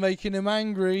 Oh, he's making him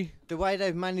angry. The way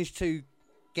they've managed to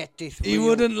get this. He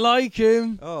wouldn't like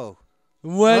him. Oh.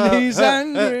 When he's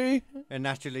angry. And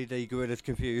naturally, the gorilla's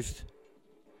confused.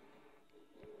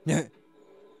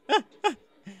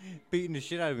 Beating the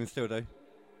shit out of him still, though.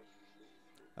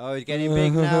 Oh, he's getting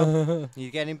big now.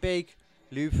 He's getting big.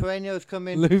 Lou Ferrigno's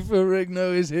coming. Lou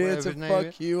Ferrigno is here to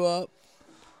fuck you up.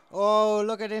 Oh,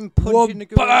 look at him punching the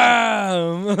gorilla.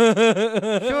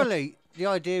 Bam! Surely, the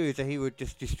idea is that he would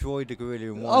just destroy the gorilla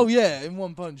in one. Oh, yeah, in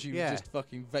one punch you would just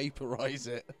fucking vaporize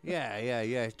it.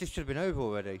 Yeah. This should have been over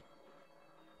already.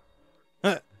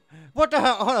 What the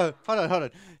hell? Hold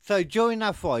on. So during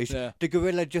that fight, the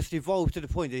gorilla just evolved to the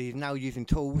point that he's now using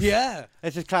tools. Yeah.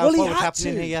 Let's just clarify what's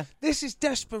happening here. This is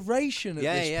desperation at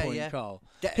this point, Carl.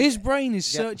 His brain is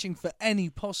searching for any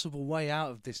possible way out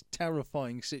of this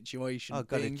terrifying situation of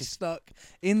being stuck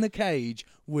in the cage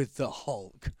with the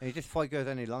Hulk. And if this fight goes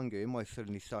any longer, it might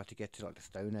suddenly start to get to like the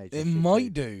Stone Age. It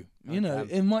might do. You know,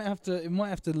 it might have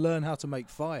to learn how to make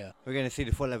fire. We're going to see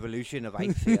the full evolution of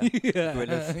apes here.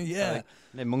 Gorillas. Yeah.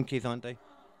 They're monkeys, aren't they?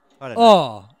 I don't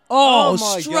know. Oh,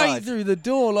 my straight God. through the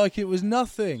door like it was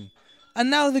nothing. And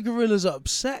now the gorilla's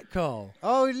upset, Carl.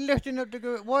 Oh, he's lifting up the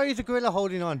gorilla. Why is the gorilla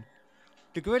holding on?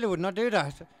 The gorilla would not do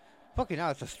that. Fucking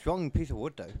hell, it's a strong piece of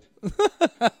wood, though.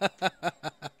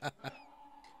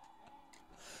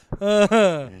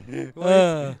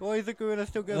 Why is the gorilla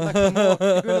still going back for more?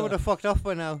 The gorilla would have fucked off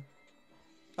by now.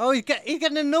 Oh, he's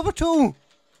getting another tool.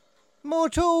 More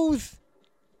tools.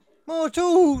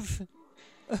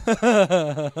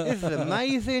 This is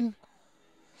amazing.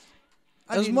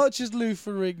 As much as Lou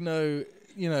Ferrigno,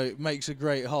 makes a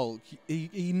great Hulk,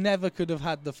 he never could have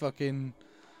had the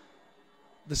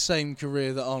same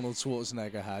career that Arnold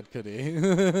Schwarzenegger had, could he?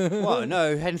 Well,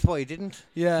 no, hence why he didn't.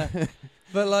 Yeah.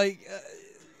 But,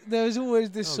 there was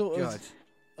always this sort of...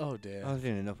 Oh, dear. I was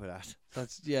doing enough of that.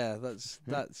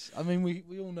 That's... I mean,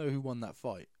 we all know who won that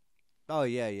fight. Oh,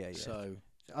 yeah. So...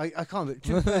 I can't...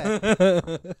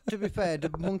 To be fair, the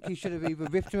monkey should have either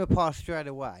ripped him apart straight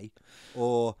away,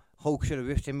 or Hulk should have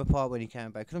ripped him apart when he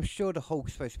came back. Because I'm sure the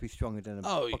Hulk's supposed to be stronger than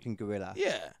a fucking gorilla.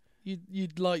 Yeah.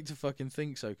 You'd like to fucking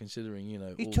think so, considering, he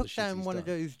all took the shit down he's one done. of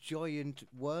those giant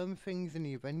worm things in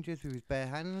the Avengers with his bare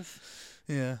hands.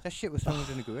 Yeah. That shit was stronger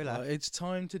than a gorilla. It's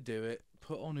time to do it.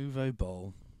 Put on Uwe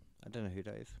Boll. I don't know who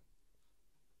that is.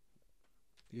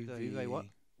 Uwe what?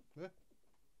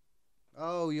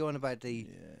 Oh, you're on about the...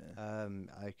 Yeah.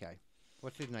 Okay.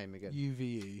 What's his name again?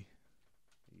 UVE.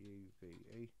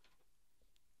 UVE.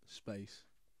 Space.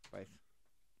 Space.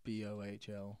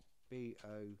 BOHL.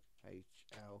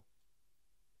 BOHL.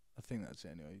 I think that's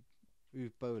it anyway.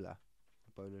 Who's Bola?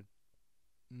 Bolan?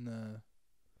 No.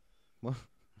 What?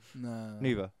 No.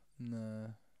 Neither?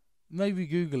 No. Maybe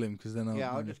Google him because then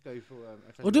I'll just go for.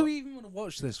 Or do we even want to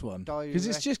watch this one? Because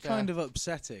it's just kind of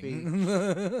upsetting.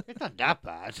 It's not that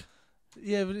bad.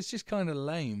 Yeah, but it's just kind of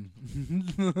lame.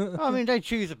 I mean, they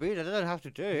choose a beat. They don't have to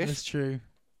do it. That's true.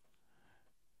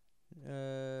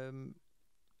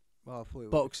 Well, I thought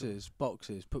it Boxes.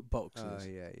 Put boxes. Oh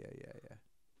yeah.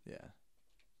 Yeah.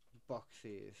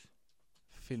 Boxes.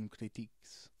 Film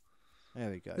critiques. There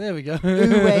we go.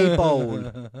 Uwe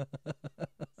Bowl.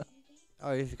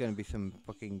 Oh, this is going to be some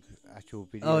fucking actual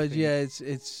video. Oh thing. yeah,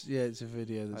 it's a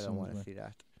video. I don't want to see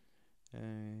that.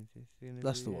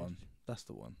 That's the one. That's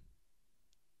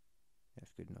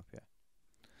good enough, yeah.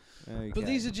 Okay. But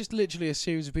these are just literally a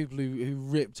series of people who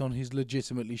ripped on his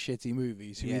legitimately shitty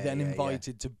movies, who he then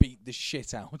invited to beat the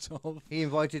shit out of. He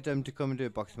invited them to come and do a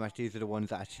boxing match. These are the ones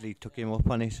that actually took him up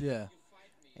on it. Yeah.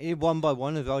 He won by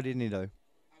one as well, didn't he, though?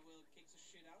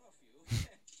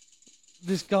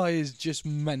 This guy is just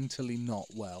mentally not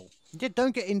well. Yeah,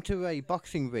 don't get into a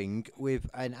boxing ring with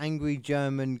an angry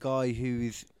German guy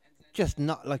who's just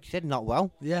not, like you said, not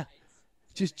well. Yeah.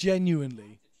 Just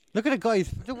genuinely. Look at the guys.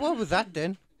 What was that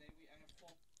then?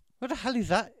 What the hell is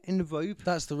that in the robe?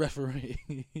 That's the referee.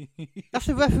 That's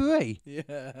the referee?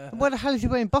 Yeah. What the hell is he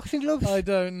wearing, boxing gloves? I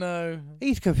don't know.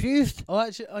 He's confused. Oh,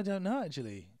 actually, I don't know,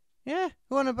 actually. Yeah.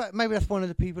 Maybe that's one of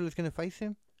the people who's going to face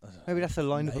him. Maybe that's a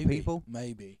line of people.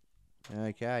 Maybe.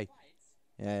 Okay.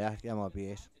 Yeah, that might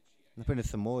be it. I think there's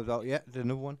some more as well. Yeah, there's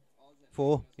another one.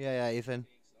 4. Yeah, it is then.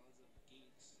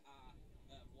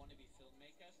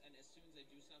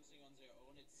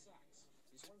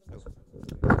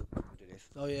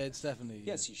 Oh yeah, it's definitely.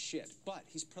 Yes, he's shit, but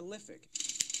he's prolific.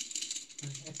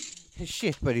 He's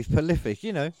shit, but he's prolific,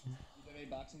 you know. Have you made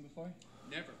boxing before?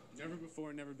 Never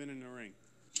before, never been in a ring.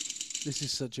 This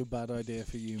is such a bad idea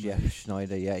for you, Jeff man.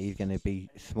 Schneider, yeah, he's going to be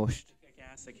smushed.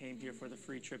 I came here for the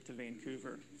free trip to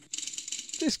Vancouver.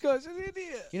 This guy's an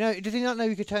idiot. You know, does he not know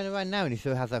he could turn around now and he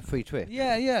still has that free trip?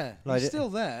 Yeah. Like He's still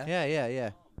there.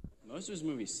 Yeah. Most of his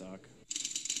movies suck.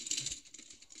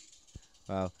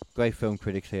 Wow, great film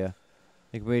critics here.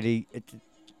 They're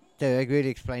really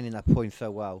explaining that point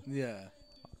so well. Yeah.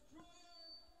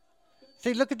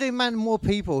 See, look at the amount more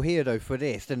people here though for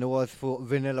this than there was for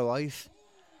Vanilla Ice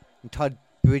and Todd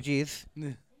Bridges.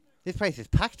 Yeah. This place is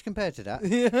packed compared to that.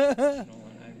 Yeah. Nolan,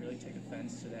 I really take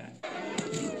offense to that.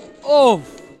 Oh!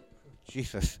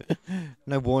 Jesus.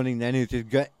 No warning then, he just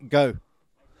go.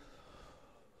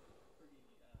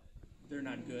 They're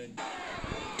not good.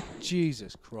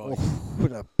 Jesus Christ. Oh,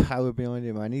 put a power behind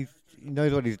him, man. He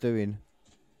knows what he's doing.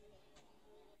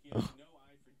 He has no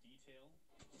eye for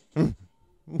detail.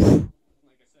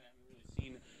 Like I said, I haven't really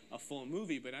seen a full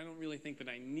movie, but I don't really think that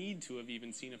I need to have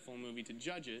even seen a full movie to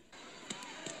judge it.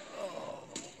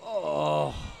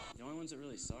 Oh. The only ones that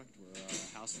really sucked were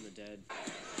House of the Dead,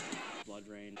 Blood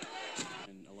Rain,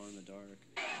 and Alone in the Dark.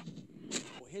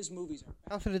 Well, his movies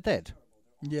are House of the Dead?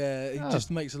 Yeah, he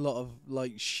just makes a lot of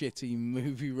like shitty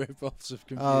movie rip-offs of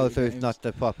computer Oh, so games. it's not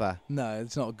the proper... No,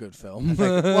 it's not a good film.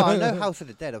 Well, I know House of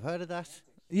the Dead. I've heard of that.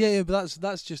 Yeah, but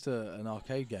that's just an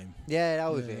arcade game. Yeah,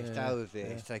 that was Yeah, it. That was it.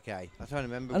 It's okay. I'm trying to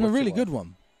remember. And a what really it good was.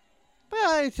 one.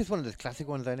 Well, it's just one of those classic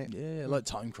ones, ain't it? Yeah, like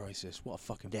Time Crisis. What a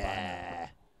fucking banger. Yeah.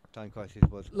 Time Crisis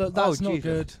was. Look, that's not Jesus.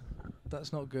 good.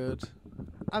 That's not good.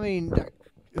 I mean,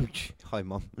 hi,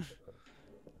 Mum.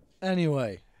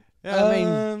 Anyway. Yeah, I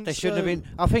mean, they shouldn't have been.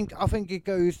 I think it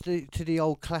goes to the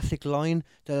old classic line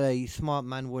that a smart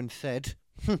man once said.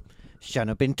 Shouldn't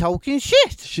have been talking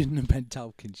shit. Shouldn't have been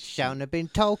talking shit. Shouldn't have been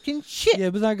talking shit. Yeah,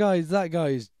 but that guy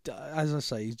is, as I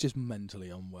say, he's just mentally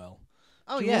unwell.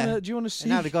 Oh, do you yeah. do you want to see?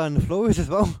 And now the guy on the floor is as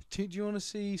well. Do you want to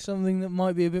see something that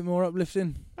might be a bit more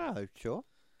uplifting? Oh, sure.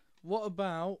 What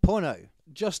about Porno.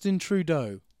 Justin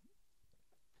Trudeau,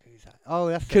 Who's that? Oh,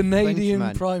 that's the Canadian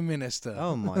Frenchman. Prime Minister?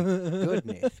 Oh, my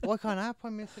goodness. Why can't our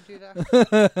Prime Minister do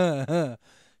that?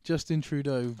 Justin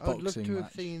Trudeau I would love boxing to have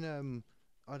match. seen,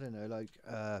 I don't know, like,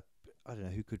 I don't know,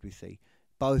 who could we see?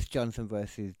 Boris Johnson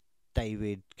versus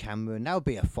David Cameron. That would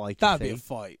be a fight. That'd to be a see.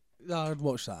 fight. I'd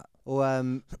watch that. Or,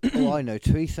 oh, I know,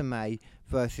 Theresa May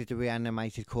versus the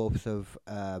reanimated corpse of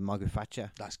Margaret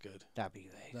Thatcher. That's good. That'd be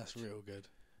great. That's real good.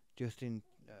 Justin,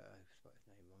 I spelled his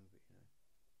name wrong, but you know.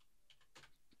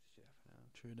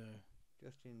 Trudeau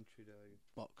Justin Trudeau.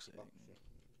 boxing.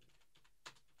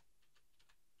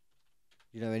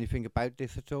 You know anything about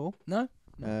this at all? No.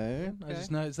 Okay. I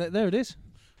just know it's there. It is.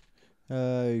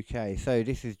 Okay, so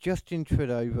this is Justin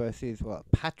Trudeau versus what?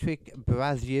 Patrick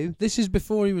Brazieu. This is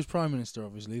before he was Prime Minister,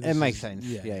 obviously. It This makes is- sense.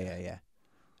 Yeah.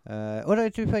 Although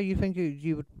to be fair, you think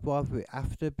you would rather it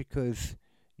after because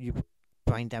you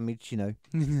brain damage, you know.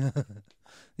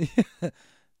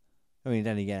 I mean,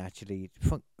 then again, actually,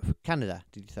 from Canada,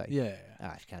 did you say? Yeah.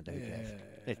 Ah, it's Canada. Yeah.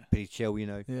 It's pretty chill, you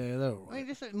know. Yeah, they're all I right. mean,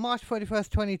 this is March 31st,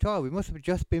 2012. It must have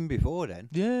just been before then.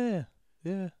 Yeah.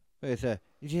 Yeah. But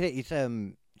it's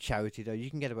charity though.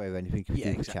 You can get away with anything if you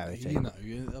do for charity. You know,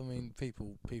 I mean,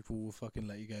 people will fucking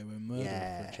let you go and murder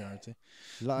for charity.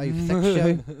 Live sex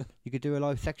show. You could do a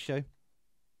live sex show.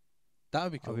 That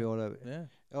would be cool. I'll be all over. Yeah.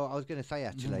 Oh, I was going to say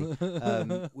actually,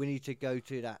 we need to go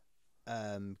to that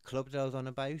club that I was on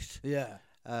about. Yeah.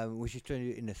 Which is doing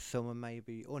it in the summer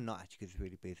maybe, or not actually because it's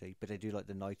really busy. But they do like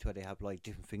the nights where they have like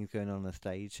different things going on the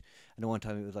stage. And the one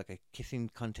time it was like a kissing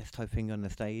contest type thing on the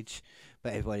stage,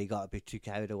 but everybody got a bit too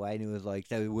carried away, and it was like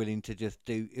they were willing to just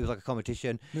do. It was like a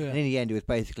competition, and in the end it was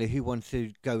basically who wants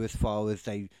to go as far as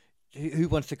they. Who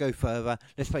wants to go further?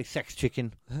 Let's play sex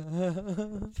chicken.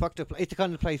 It's fucked up. It's the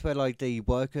kind of place where like the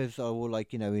workers are all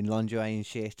like, you know, in lingerie and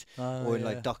shit, or in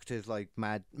like doctors, like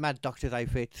mad doctors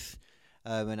outfits.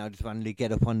 And I'll just randomly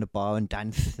get up on the bar and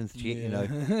dance and shit, you know.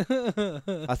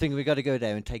 I think we got to go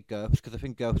there and take GURPS, because I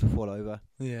think GURPS will fall over.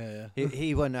 Yeah.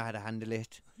 He won't know how to handle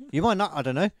it. You might not, I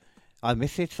don't know. I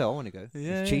miss it, so I want to go.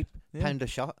 Yeah, it's cheap, yeah. pound a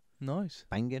shot. Nice.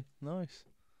 Banging. Nice.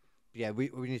 Yeah, we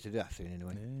need to do that soon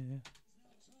anyway. Yeah.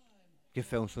 You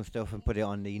film some stuff and put it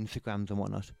on the Instagrams and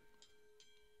whatnot.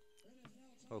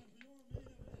 Oh.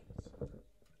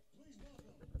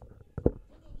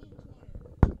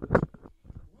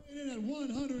 Weighing in at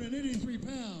 183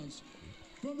 pounds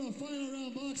from the Final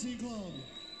Round Boxing Club,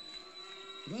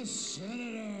 the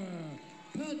Senator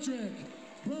Patrick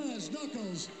Brass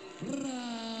Knuckles Brazo.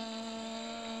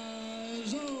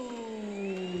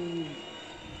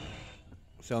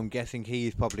 So I'm guessing he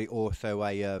is probably also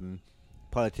a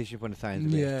politician from the sounds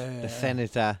of it. Yeah. The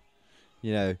senator,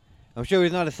 you know. I'm sure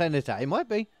he's not a senator. He might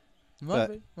be. Might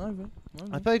be. I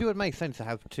suppose it would make sense to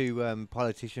have two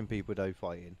politician people though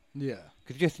fighting. Yeah.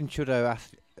 Because Justin Trudeau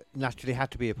naturally had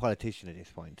to be a politician at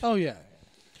this point. Oh yeah.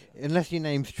 Unless your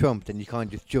name's Trump, then you can't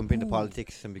just jump into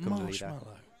politics and become the leader.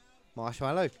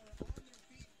 Marshmallow.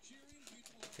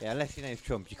 Yeah, unless your name's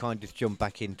Trump, you can't just jump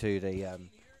back into the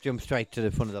jump straight to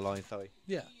the front of the line. Sorry.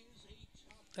 Yeah.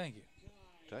 Thank you.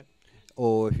 Sorry.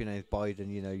 Or if your name's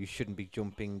Biden, you know, you shouldn't be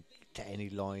jumping to any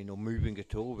line or moving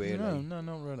at all, really. No,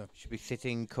 not really. You should be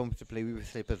sitting comfortably with your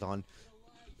slippers on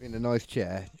in a nice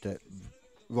chair that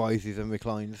rises and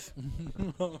reclines.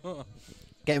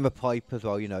 Get him a pipe as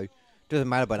well, you know. Doesn't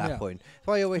matter by that point.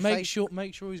 So I always make sure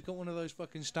he's got one of those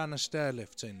fucking standard stair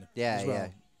lifts in. Yeah, as well. yeah.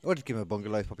 Or just give him a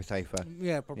bungalow, it's probably safer.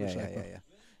 Yeah, probably safer. Yeah.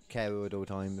 Care at all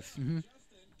times.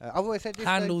 I've always said this.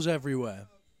 Handles everywhere.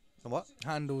 What?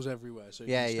 Handles everywhere, so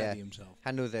he can steady himself.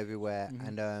 Handles everywhere,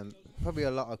 and probably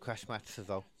a lot of crash mats as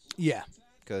well. Yeah.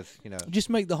 Because, you know.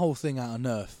 Just make the whole thing out of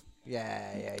Nerf.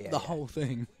 Yeah. The whole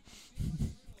thing.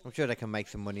 I'm sure they can make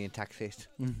some money and tax it.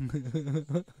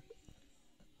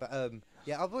 But,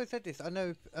 yeah, I've always said this. I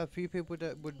know a few people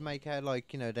that would make out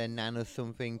like, you know, their nan or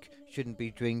something shouldn't be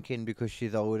drinking because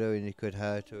she's older and it could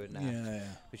hurt her and that. Yeah.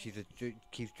 But she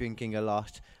keeps drinking a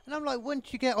lot. And I'm like,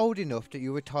 once you get old enough that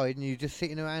you're retired and you're just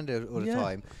sitting around all the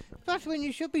time, that's when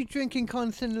you should be drinking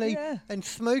constantly and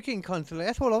smoking constantly.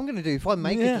 That's what I'm going to do if I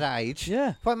make it to that age.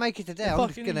 Yeah. If I make it to there, I'm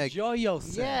just going to enjoy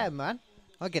yourself. Yeah, man.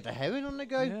 I'll get the heroin on the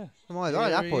go. Yeah. Am I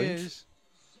right at that point? It's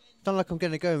not like I'm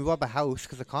going to go and rob a house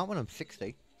because I can't when I'm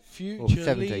 60.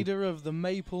 Future leader of the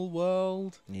maple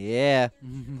world. Yeah.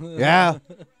 Yeah.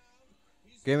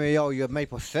 Give me all your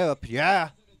maple syrup. Yeah.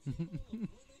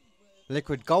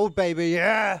 Liquid gold, baby.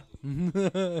 Yeah.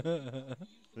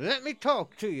 Let me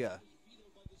talk to you.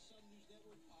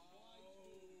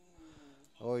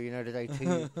 Oh, you know, today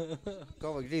too.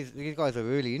 God, these guys are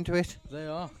really into it. They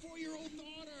are. 4-year-old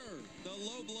daughter. The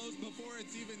low blows before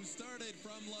it's even started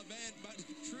from Levant, but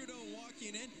Trudeau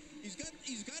walking in. He's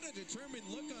got a determined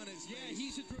look on his face. Yeah,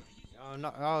 he's a.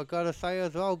 I gotta say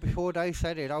as well, before they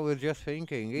said it, I was just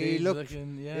thinking. He looks.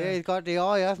 Yeah, he's got the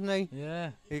eye, hasn't he?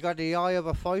 Yeah. He's got the eye of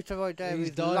a fighter right there.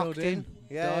 He's dialed locked in.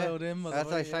 Yeah. Dialed in. As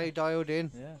they say, dialed in.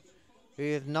 Yeah.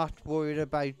 He is not worried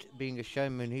about being a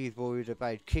showman. He's worried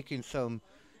about kicking some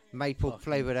maple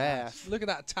flavoured ass. Look at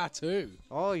that tattoo.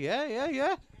 Oh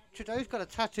yeah. Trudeau's got a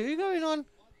tattoo going on.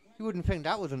 You wouldn't think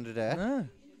that was under there. No.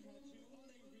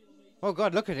 Oh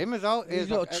God, look at him as well. He's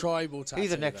got a tribal tattoo.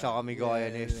 He's an ex-army guy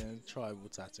in this. Yeah, tribal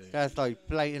tattoo. That's like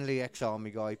blatantly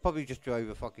ex-army guy. Probably just drove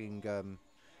a fucking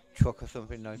truck or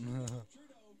something though.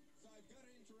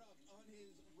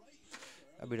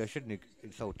 I mean, I shouldn't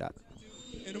insult that.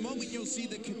 In a moment, you'll see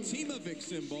the Katimavik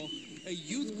symbol, a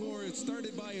youth corps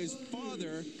started by his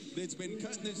father that's been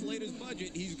cut in this latest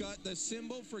budget. He's got the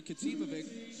symbol for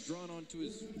Katimavik drawn onto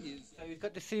his... So he's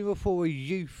got the symbol for a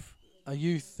youth A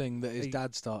youth thing that his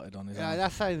dad started on his own.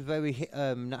 That sounds very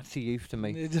Nazi youth to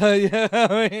me.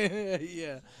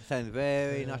 Yeah. Sounds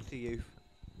very Nazi youth.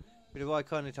 With the right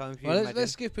kind of time for you. Well,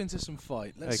 let's skip into some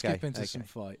fight. Let's skip into some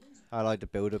fight. I like the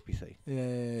build-up, you see.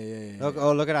 Yeah.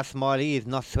 Look at that smile. He is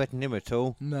not sweating him at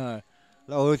all. No.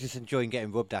 Oh, he's just enjoying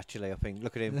getting rubbed, actually, I think.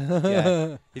 Look at him.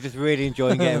 Yeah. He's just really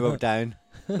enjoying getting rubbed down.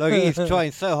 Look, he's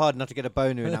trying so hard not to get a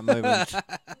boner in that moment.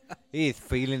 He is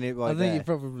feeling it right there. I think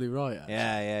you're probably right, actually.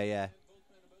 Yeah.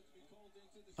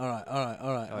 All right.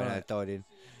 I died in.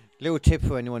 Little tip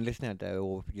for anyone listening out there,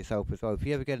 or yourself as well. If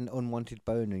you ever get an unwanted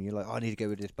boner and you're like, I need to go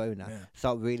with this boner,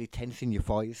 start really tensing your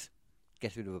thighs.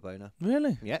 Get rid of a boner.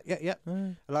 Really? Yeah.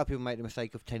 A lot of people make the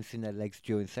mistake of tensing their legs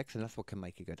during sex, and that's what can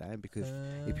make it go down. Because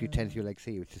if you tense your legs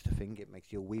here, it's just a thing. It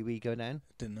makes your wee go down.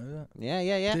 Didn't know that.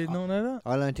 Yeah. Did not know that.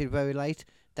 I learned it very late.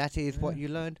 That is what you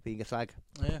learned, being a slag.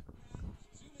 Yeah.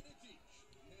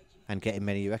 And getting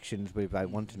many erections without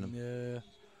wanting them. Yeah.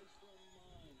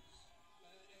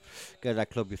 Go to that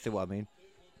club, you see what I mean.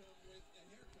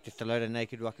 Just a load of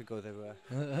naked rocker girls everywhere.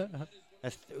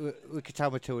 We could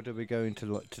tell Matilda we're going to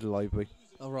the library.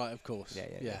 Oh, right, of course.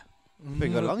 Yeah.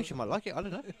 Bring her along, she might like it, I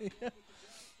don't know.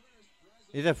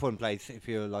 It's a fun place if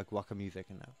you like rocker music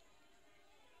and that.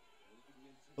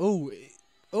 Oh!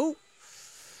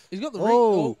 He's got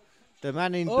the the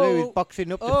man in blue is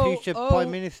boxing up the future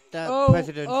Prime Minister,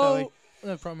 President, sorry.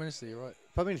 No, Prime Minister, you're right.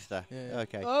 Prime Minister? Yeah.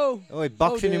 Okay. Oh, he's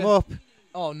boxing him up.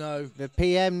 Oh, no. The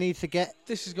PM needs to get...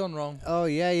 This has gone wrong. Oh,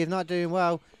 yeah, he's not doing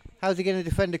well. How's he going to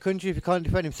defend the country if he can't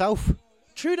defend himself?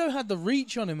 Trudeau had the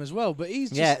reach on him as well, but he's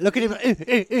just... Yeah, look at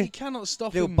him. He cannot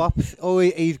stop him. Little bops. Oh,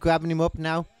 he's grabbing him up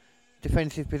now.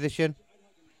 Defensive position.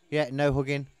 Yeah, no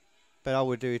hugging. But I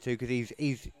would do it too, because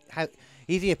he's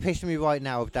the epitome right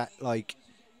now of that, like,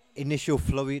 initial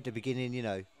flurry at the beginning, you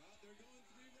know.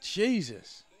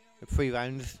 Jesus. 3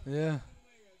 rounds. Yeah.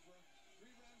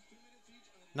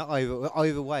 Not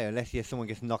either way, unless someone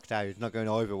gets knocked out. It's not going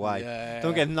either way. Yeah.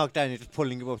 Someone gets knocked down, it's just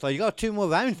pulling him up. So you got 2 more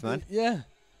rounds, man. Yeah.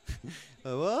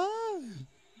 What?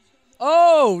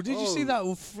 Oh, did you see that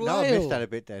flail? No, I missed that a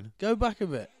bit then. Go back a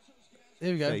bit.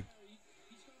 Here we go. See.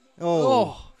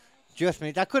 Oh. Just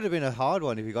me. That could have been a hard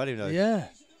one if you got him, though. Yeah.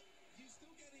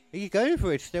 He's going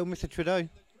for it still, Mr. Trudeau.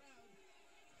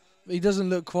 He doesn't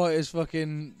look quite as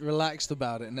fucking relaxed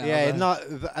about it now. Yeah, he's not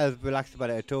as relaxed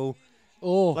about it at all.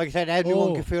 Oh. Like I said,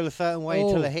 everyone can feel a certain way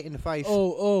until they're hit in the face.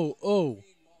 Oh.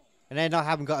 And they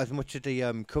haven't got as much of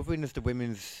the covering as the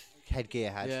women's headgear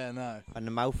had. Yeah, no. And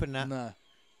the mouth and that. No.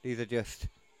 These are just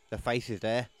the faces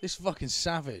there. This fucking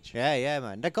savage. Yeah,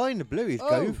 man. That guy in the blue, he's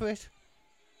going for it.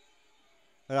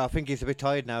 But I think he's a bit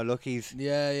tired now. Look, he's...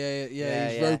 Yeah.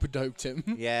 He's rope-a-doped him.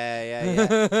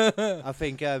 Yeah. I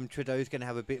think Trudeau's going to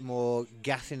have a bit more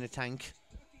gas in the tank.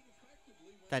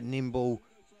 That nimble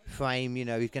frame, you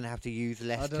know, he's going to have to use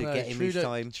less to get him each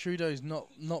time. Trudeau's not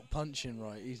punching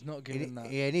right. He's not giving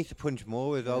that. Yeah, he needs to punch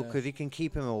more as well, because he can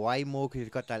keep him away more, because he's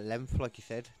got that length, like you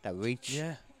said, that reach.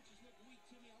 Yeah.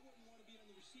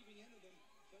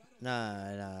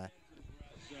 Nah.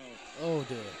 Oh,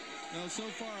 dear. Now, so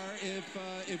far,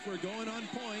 if we're going on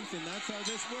points, and that's how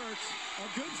this works, a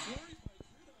good flurry.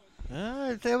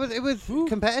 It was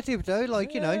competitive, though,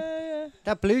 like, you know.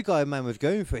 That blue guy, man, was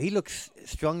going for it. He looks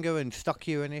stronger and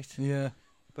stockier in it. Yeah.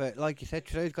 But like you said,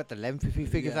 Trudeau's got the length. If he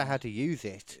figures out how to use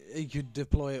it, he could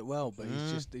deploy it well, but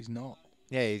he's not.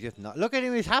 Yeah, he's just not. Look at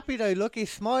him, he's happy though. Look, he's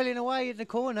smiling away in the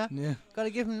corner. Yeah. Got to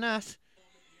give him that.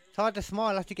 It's hard to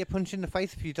smile after you get punched in the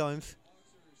face a few times.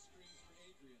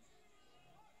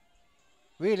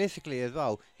 Realistically as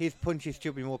well, his punches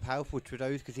should be more powerful,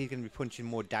 Trudeau's, because he's going to be punching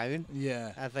more down.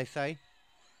 Yeah. As they say.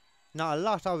 Not a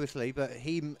lot, obviously, but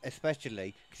him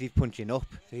especially, because he's punching up,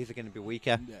 so he's going to be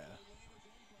weaker. Yeah.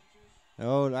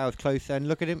 Oh, that was close then.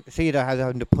 Look at him. See how he's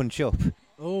having to punch up.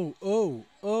 Oh.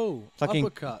 Like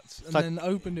uppercuts. And then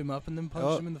opened him up and then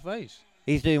punched him in the face.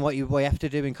 He's doing what you have to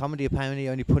do in comedy, apparently.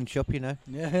 Only punch up, you know.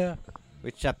 Yeah.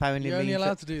 Which apparently You're means... only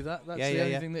allowed to do that. That's the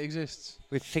only thing that exists.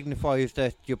 Which signifies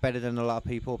that you're better than a lot of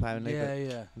people, apparently.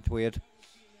 Yeah. It's weird.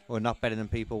 Or not better than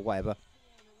people, whatever.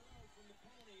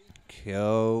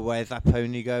 Cool. Where's that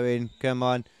pony going? Come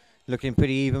on. Looking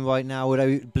pretty even right now,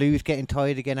 although Blue's getting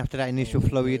tired again after that initial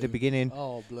flurry at the beginning.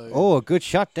 Oh, Blue. Oh, a good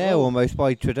shot there almost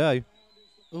by Trudeau.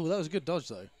 Oh, that was a good dodge,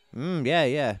 though.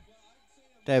 Yeah.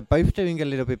 They're both doing a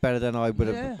little bit better than I would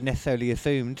have necessarily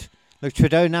assumed. Look,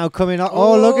 Trudeau now coming up.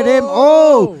 Oh, look at him.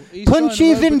 Oh,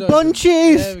 punches in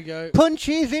bunches. There we go.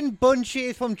 Punches in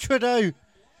bunches from Trudeau.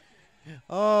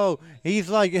 Oh, he's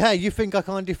like, hey, you think I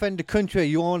can't defend the country?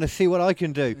 You want to see what I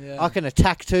can do? Yeah. I can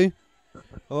attack too.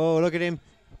 Oh, look at him.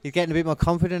 He's getting a bit more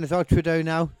confident as well, Trudeau,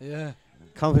 now. Yeah.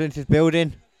 Confidence is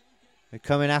building. They're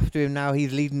coming after him now.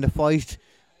 He's leading the fight,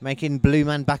 making Blue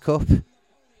Man back up.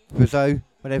 Rizzo,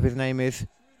 whatever his name is.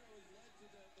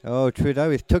 Oh,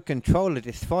 Trudeau has took control of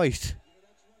this fight.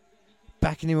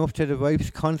 Backing him up to the ropes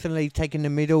constantly, taking the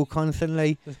middle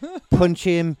constantly,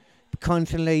 punching him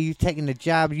constantly, taking the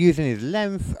jab, using his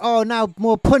length. Oh, now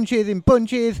more punches and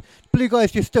bunches. Blue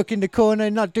guy's just stuck in the corner,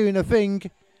 not doing a thing.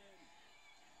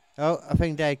 Oh, I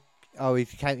think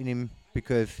he's counting him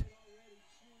because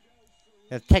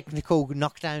a technical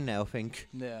knockdown now, I think.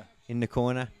 Yeah. In the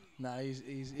corner. No,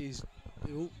 he's.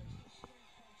 Ooh.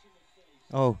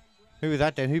 Oh, who was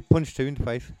that then? Who punched who in the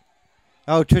face?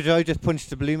 Oh, Trudeau just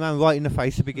punched the Blue Man right in the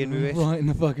face to begin with. Right in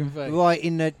the fucking face. Right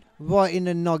in the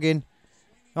noggin.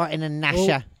 Right in the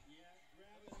nasher.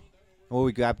 Oh,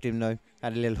 we grabbed him though.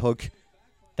 Had a little hug.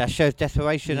 That shows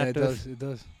desperation. Yeah, that it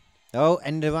does. Oh,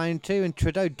 end of round 2, and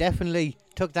Trudeau definitely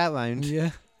took that round.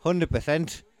 Yeah.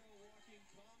 100%.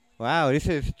 Wow, this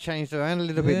has changed around a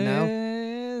little bit now.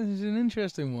 Yeah, this is an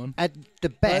interesting one. At the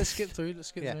best. Let's skip through.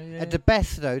 Yeah. At the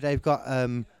best, though, they've got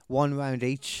 1 round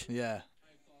each. Yeah.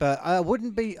 But I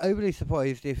wouldn't be overly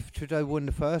surprised if Trudeau won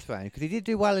the first round, because he did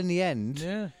do well in the end.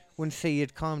 Yeah. Once he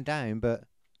had calmed down, but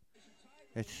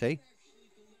let's see.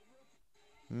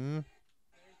 You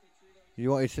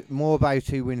wanted more about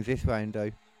who wins this round,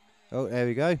 though. Oh, there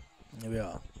we go. Here we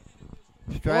are.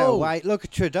 Straight away. Look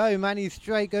at Trudeau, man. He's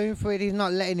straight going for it. He's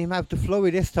not letting him have the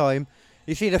flurry this time.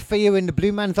 You see the fear in the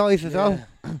Blue Man's eyes as well.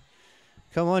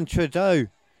 Come on, Trudeau.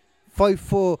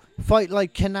 Fight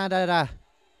like Canada.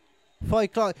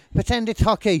 Fight like... Pretend it's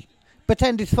hockey.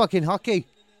 Pretend it's fucking hockey.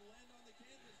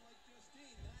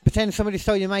 Pretend somebody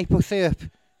stole your maple syrup.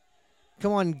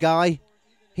 Come on, guy.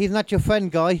 He's not your friend,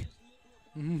 guy.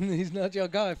 He's not your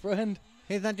guy, friend.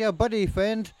 He's not your buddy,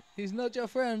 friend. He's not your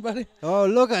friend, buddy. Oh,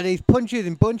 look at these punches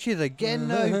and bunches again,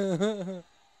 though.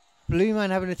 Blue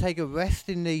Man having to take a rest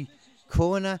in the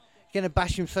corner. Going to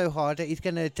bash him so hard that he's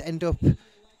going to end up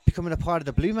becoming a part of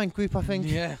the Blue Man group, I think.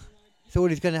 Yeah. That's all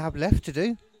he's going to have left to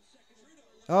do.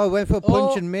 Oh, went for a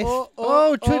punch and missed.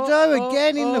 Trudeau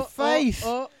again in the face.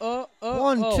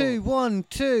 1, 2, 1,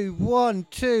 2, 1,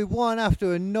 2, 1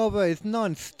 after another. It's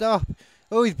non-stop.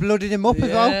 Oh, he's blooded him up as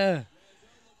well.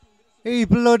 He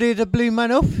blooded the Blue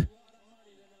Man up.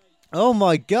 Oh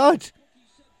my God.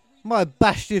 Might have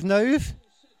bashed his nose.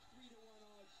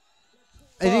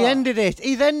 Has he ended it?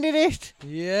 He's ended it.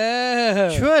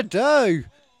 Yeah. Trudeau.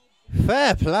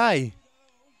 Fair play.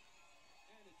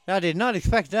 I did not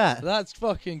expect that. That's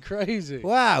fucking crazy.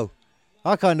 Wow.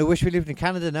 I kind of wish we lived in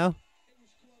Canada now.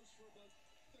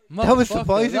 That was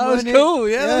surprising. That was cool.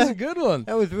 Yeah, that was a good one.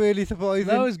 That was really surprising.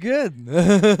 That was good.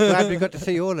 Glad we got to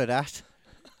see all of that.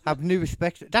 Have new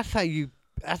respect. That's how you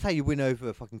win over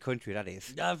a fucking country, that is.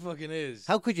 That fucking is.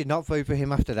 How could you not vote for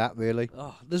him after that, really?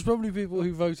 Oh, there's probably people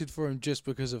who voted for him just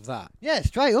because of that. Yeah,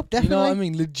 straight up, definitely. You know what I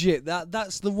mean? Legit.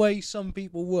 That's the way some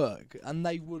people work, and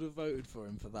they would have voted for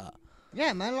him for that.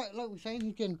 Yeah, man. Like we're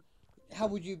saying, how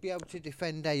would you be able to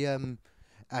defend a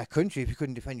country if you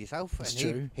couldn't defend yourself? That's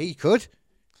true. He could.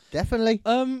 Definitely.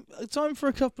 Time for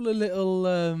a couple of little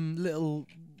That's not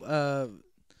what I was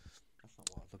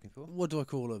looking for. what do I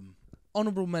call them?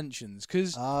 Honourable mentions,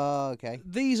 because okay.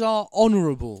 these are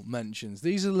honourable mentions.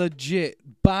 These are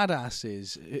legit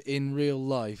badasses in real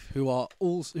life who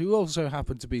also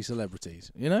happen to be celebrities.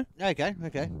 You know? Okay.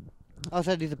 I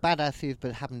said these are badasses,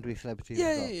 but happen to be celebrities.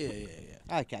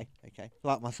 Yeah. Okay.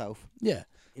 Like myself. Yeah.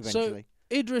 Eventually.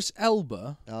 So Idris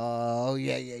Elba. Oh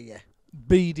yeah.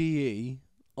 BDE,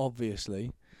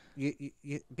 obviously.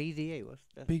 BDE was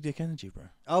Big Dick Energy, bro.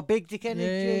 Oh, Big Dick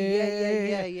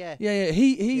Energy. Yeah.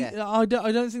 He. I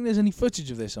don't think there's any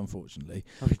footage of this, unfortunately.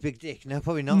 Oh, his big dick. No,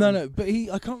 probably not. No. But I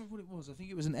can't remember what it was. I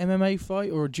think it was an MMA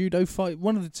fight or a judo fight,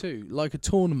 one of the two, like a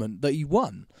tournament that he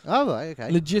won. Oh right, okay.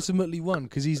 Legitimately won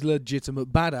because he's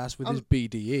legitimate badass with his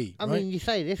BDE. I mean, you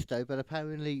say this though, but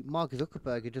apparently Mark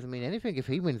Zuckerberg, it doesn't mean anything if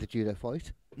he wins a judo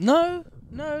fight. No.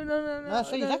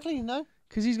 Exactly, no.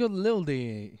 Because he's got little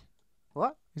DE.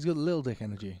 What? He's got little dick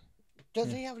energy. Does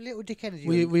he have little dick energy?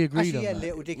 We agreed on that.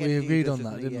 Little dick we energy agreed on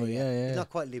that, didn't we? Yeah. He's not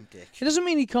quite limp dick. It doesn't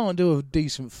mean he can't do a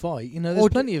decent fight. You know, there's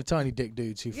plenty of tiny dick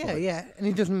dudes who fight. Yeah. And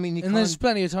it doesn't mean he can't. And there's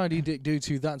plenty of tiny dick dudes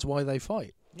who that's why they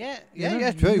fight. Yeah,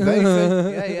 true, very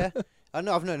true. Yeah.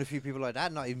 I've known a few people like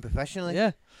that, not even professionally.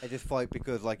 Yeah. They just fight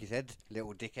because, like you said,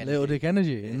 little dick energy. Little dick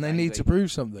energy, and they need to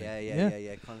prove something.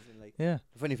 Yeah, constantly. Yeah.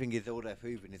 The funny thing is, all they're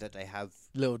proving is that they have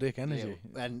little dick energy,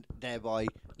 and thereby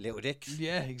little dicks.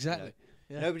 Yeah, exactly.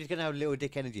 You know? Yeah. Nobody's gonna have little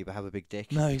dick energy but have a big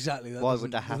dick. No, exactly. Why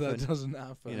would that happen? That doesn't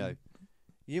happen. You know,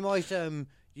 you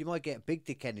might get big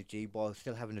dick energy while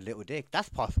still having a little dick. That's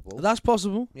possible. That's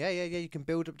possible. Yeah. You can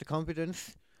build up the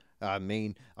confidence. I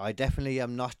mean, I definitely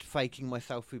am not faking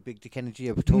myself with big dick energy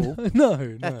at all.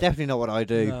 No, That's definitely not what I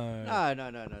do. No.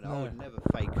 No. I would never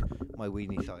fake my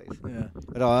weenie size. Yeah.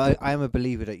 But I am a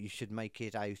believer that you should make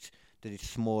it out that it's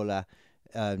smaller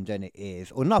than it is,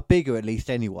 or not bigger at least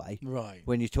anyway. Right.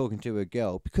 When you're talking to a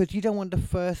girl, because you don't want the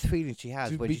first feeling she has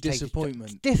To when be she takes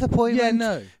disappointment. Disappointment. Yeah,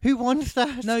 no. Who wants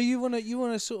that? No, you want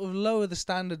to sort of lower the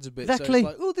standards a bit. Exactly. So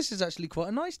it's like, oh, this is actually quite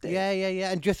a nice day.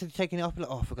 Yeah. And just taking it off, like,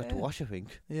 I forgot to Yeah. wash. I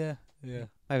think. Yeah.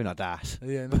 Maybe not that.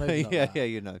 Yeah, no, maybe not that. Yeah,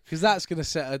 you know. Because that's gonna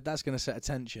set a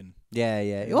tension. Yeah.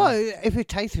 Yeah. Well, if it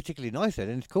tastes particularly nice, then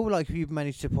it's cool. Like if you've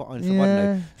managed to put on some, I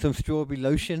don't know, some strawberry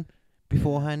lotion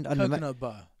beforehand. And Coconut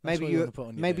butter. That's maybe what you want to put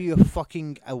on your maybe dick. you're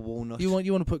fucking a walnut. You want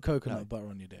to put coconut butter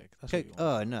on your dick. That's what you want.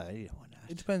 Oh no, you don't want that.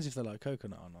 It depends if they like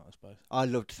coconut or not, I suppose. I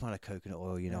love to smell of coconut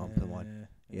oil. You know, I'm someone.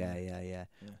 Yeah.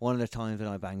 One of the times when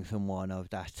I banged someone of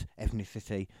that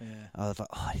ethnicity, I was like,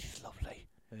 oh, this is lovely.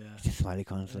 Yeah. Just smell it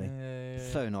constantly.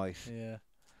 So nice. Yeah.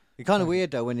 It's kind of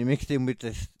weird though when you mixed in with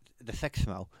the sex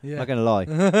smell. Yeah. Not gonna lie,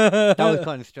 that was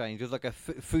kind of strange. It was like a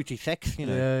fruity sex, you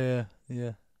know.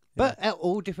 Yeah. But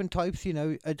all different types, you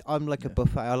know. I'm like a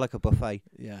buffet. I like a buffet.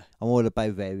 Yeah. I'm all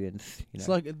about variance. You It's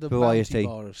know, like the variety. bounty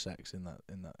bar of sex in that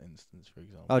instance, for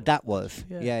example. Oh, that was.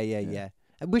 Yeah. Yeah.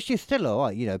 Which is still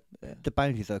alright, you know. The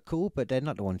bounties are cool, but they're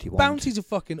not the ones you want. Bounties are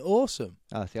fucking awesome.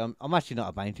 Oh, see, I'm actually not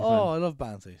a bounty fan. Oh, I love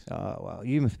bounties. Oh, well,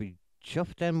 you must be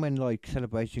chuffed then when like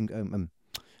celebration,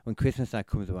 when Christmas now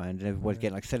comes around and everybody's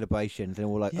getting like celebrations and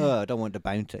we're like, oh, I don't want the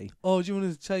bounty. Oh, do you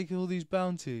want to take all these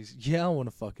bounties? Yeah, I want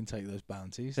to fucking take those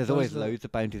bounties. There's always loads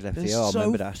of bounties left They're here. I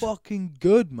remember that. so fucking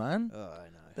good, man. Oh, I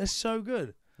know. They're so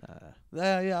good.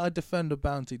 Yeah, I defend a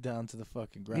bounty down to the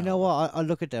fucking ground. You know what? I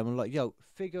look at them and I'm like, yo,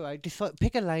 figure out, decide,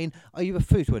 pick a lane. Are you a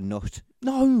fruit or a nut?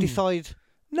 No. Decide.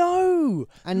 No.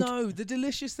 And no, the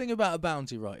delicious thing about a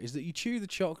bounty, right, is that you chew the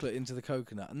chocolate into the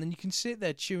coconut and then you can sit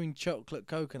there chewing chocolate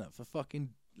coconut for fucking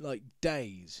like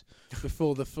days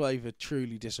before the flavour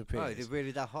truly disappears. Oh, is it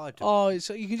really that hard?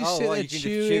 So you can just sit there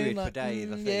chewing chew it like, for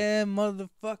days. I think. yeah,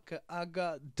 motherfucker, I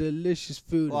got delicious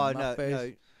food in my face.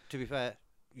 No. To be fair,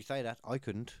 you say that I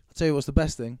couldn't. I'll tell you what's the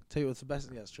best thing.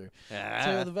 That's true. Yeah. I'll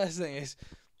tell you what the best thing is.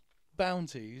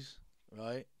 Bounties,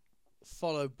 right,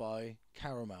 followed by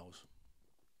caramels.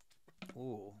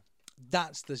 Ooh.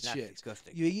 That's the shit.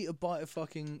 Disgusting. You eat a bite of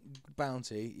fucking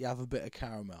bounty, you have a bit of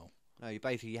caramel. No,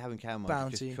 you're having caramel.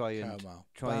 Bounty, just try caramel.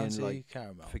 and like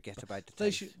caramel. forget about the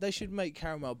taste. They should make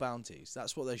caramel bounties.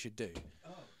 That's what they should do.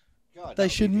 God, they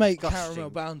should make disgusting. caramel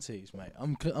bounties, mate.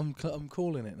 I'm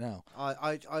calling it now.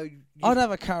 I'd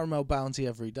have a caramel bounty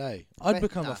every day. I'd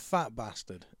become a fat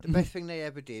bastard. The best thing they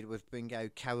ever did was bring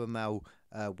out caramel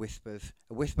Whispers.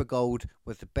 A Whisper Gold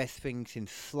was the best thing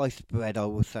since sliced bread, I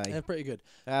will say. They're pretty good.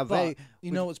 But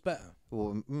you know what's better?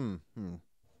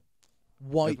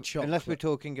 White chocolate. Unless we're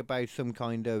talking about some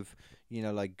kind of, you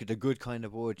know, like the good kind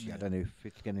of orgy. Yeah. I don't know if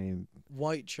it's going to...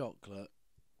 White chocolate,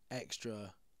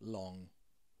 extra long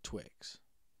Twix.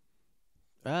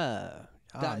 I'm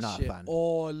not a fan.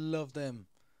 Oh, I love them.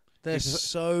 They're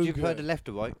so good. You've heard the left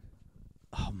or right?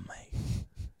 Oh, mate.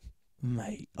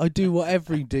 I do what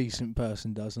every decent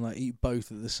person does, and I eat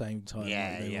both at the same time.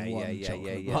 Yeah.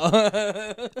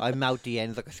 I melt the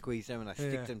ends, like I squeeze them and I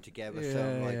stick them together. So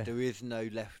I'm like, there is no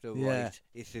left or right.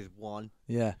 It's just one.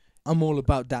 Yeah. I'm all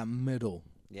about that middle.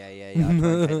 Yeah. I try and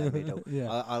take that middle.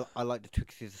 Yeah. I like the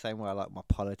Twixes the same way I like my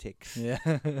politics. Yeah.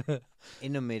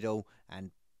 In the middle and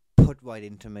put right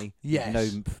into me.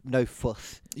 Yes. No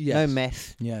fuss. Yes. No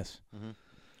mess. Yes. Mm-hmm.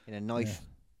 In a nice.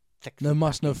 No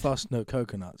muss, no fuss, no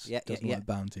coconuts. Yeah. Like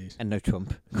bounties. And no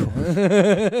Trump.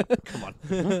 Come on.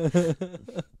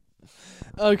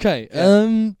 Okay.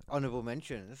 Honourable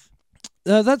mentions.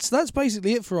 That's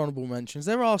basically it for honourable mentions.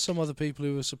 There are some other people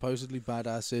who are supposedly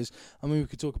badasses. I mean, we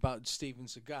could talk about Steven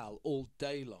Seagal all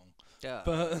day long. Yeah.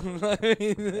 But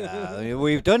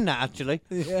we've done that actually.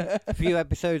 Yeah. A few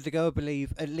episodes ago, I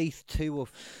believe, at least 2 or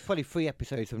probably 3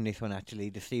 episodes from this one actually.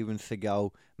 The Steven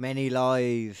Seagal Many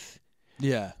Lies.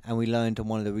 Yeah. And we learned on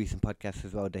one of the recent podcasts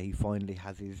as well that he finally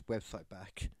has his website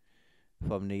back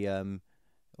from the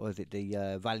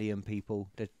the Valiant people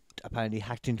that apparently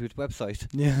hacked into his website.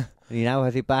 Yeah. And he now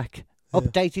has it back. Yeah.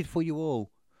 Updated for you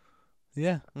all.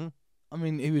 Yeah. I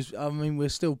mean, we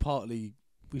still partly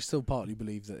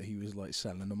believe that he was like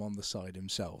selling them on the side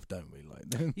himself, don't we?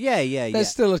 Like, yeah. There's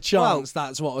still a chance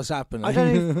that's what was happening.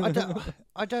 I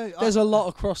don't. There's a lot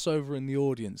of crossover in the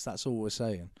audience. That's all we're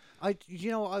saying. You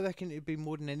know what I reckon it'd be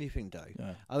more than anything though.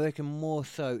 Yeah. I reckon more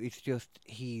so it's just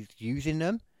he's using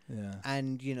them. Yeah.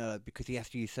 And because he has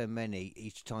to use so many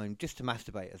each time just to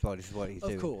masturbate as well. This is what he's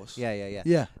doing. Of course. Yeah.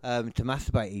 Yeah. To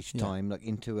masturbate each time, like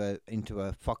into a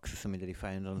fox or something that he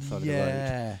found on the side of the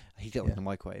road. He dealt with the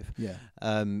microwave. Yeah.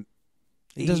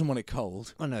 He doesn't want it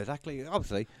cold. Oh no, exactly.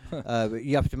 Obviously, but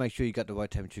you have to make sure you got the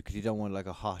right temperature because you don't want like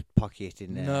a hot pocket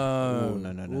in there. No.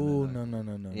 No.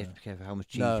 You have to be careful how much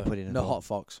cheese you put in. No hot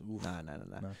fox. No.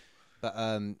 But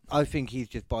I think he's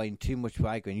just buying too much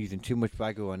Viagra and using too much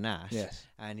Viagra on that. Yes.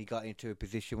 And he got into a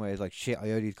position where he's like, shit,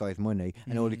 I owe these guys money.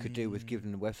 And all he could do was give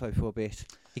them the website for a bit.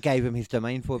 He gave him his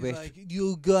domain for a bit. Like,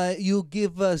 you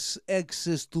give us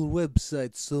access to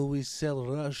websites, so we sell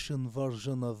Russian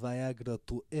version of Viagra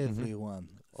to everyone.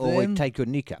 Or we take your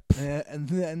kneecaps.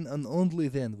 And only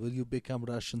then will you become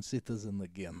Russian citizen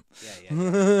again.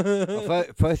 Yeah. Well,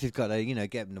 first he's got to,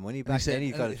 get him the money back. Then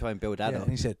he's got to try and build that up.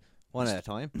 And he said, one at a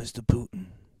time. Mr. Putin,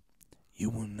 you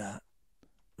will not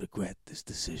regret this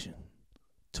decision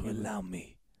to allow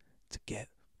me to get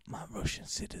my Russian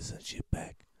citizenship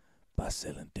back by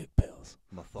selling dick pills.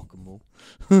 My fucking move.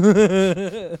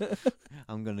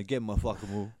 I'm gonna get my fucking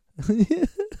move.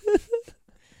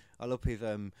 I love his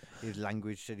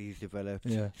language that he's developed.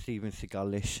 Yeah. Steven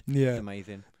Seagal-ish. Yeah. It's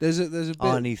amazing. There's a bit.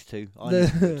 Arnie's too.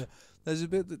 Arnie's good. There's a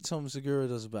bit that Tom Segura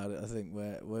does about it, I think,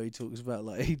 where he talks about,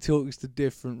 like, he talks to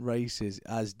different races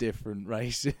as different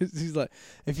races. He's like,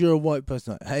 if you're a white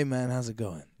person, like, hey man, how's it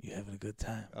going? You having a good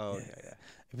time? Oh yeah.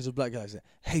 If it's a black guy, he's like,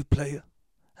 hey player,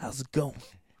 how's it going?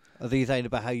 Are these saying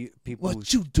about how people?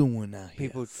 What you doing out here?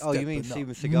 People. Oh, you mean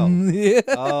Steven Seagal? Yeah.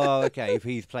 Oh, okay. If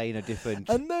he's playing a different.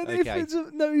 And no difference.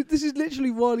 No, this is literally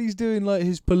while he's doing like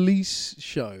his police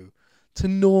show to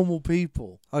normal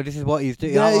people. Oh, this is what he's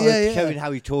doing. Yeah. Showing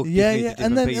how he talks. Yeah. To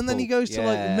And then he goes to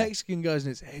like the Mexican guys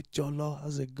and it's, hey Jolo,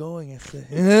 how's it going? I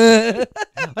don't know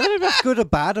if that's good or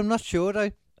bad. I'm not sure though.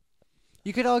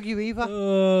 You could argue either.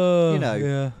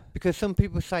 Yeah. Because some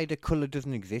people say the colour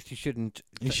doesn't exist. You shouldn't.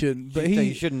 You shouldn't. But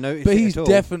you shouldn't notice. But it he's at all.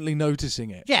 definitely noticing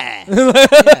it. Yeah. But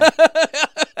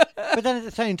then at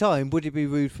the same time, would it be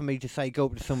rude for me to say go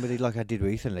up to somebody like I did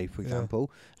recently, for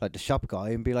example, like the shop guy,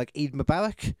 and be like Eid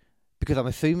Mubarak? Because I'm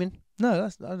assuming. No, I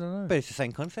don't know. But it's the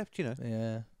same concept,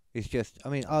 Yeah. It's just,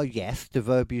 yes, the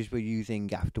verbiage we're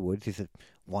using afterwards is that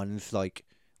one's like,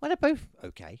 well, they're both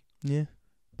okay. Yeah.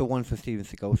 But one's for Steven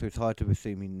Seagal, so it's hard to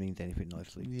assume he means anything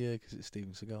nicely. Yeah, because it's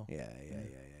Steven Seagal. Yeah.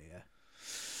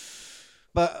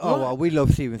 But, we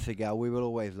love Steven Seagal. We will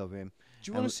always love him.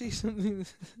 Do you want to see something?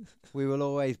 We will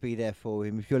always be there for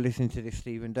him. If you're listening to this,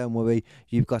 Stephen, don't worry.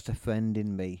 You've got a friend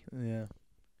in me. Yeah.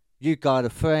 You got a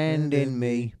friend in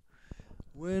me.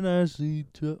 When I see...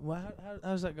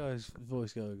 how's that guy's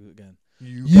voice go again?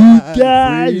 You got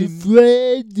a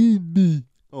friend in me.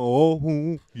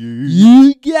 Oh,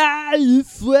 you got a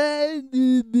friend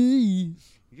in me.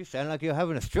 You sound like you're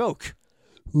having a stroke.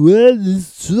 When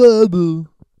there's trouble,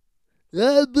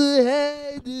 I'm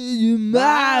behind you,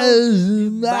 miles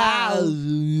and miles of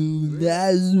you.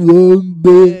 That's one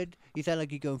bed. You sound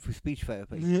like you're going through speech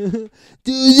therapy. Do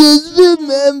you just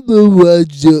remember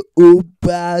what your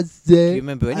opa said? Do you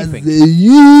remember anything? I said,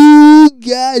 you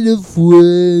got a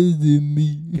friend in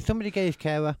me. Can somebody get his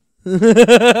carer? Do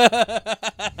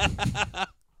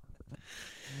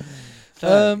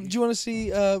you want to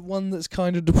see one that's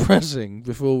kind of depressing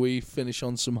before we finish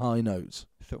on some high notes?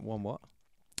 One what?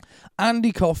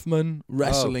 Andy Kaufman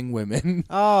wrestling women.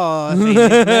 Oh, I've seen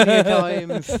this many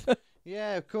times.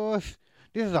 Yeah, of course.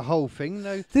 This is a whole thing,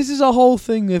 though. This is a whole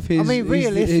thing of his. I mean,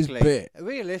 his bit.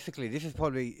 Realistically, this is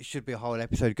should be a whole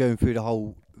episode going through the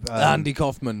whole Andy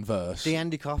Kaufman verse. The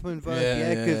Andy Kaufman verse,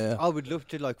 because I would love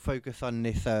to focus on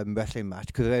this wrestling match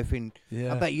because everything.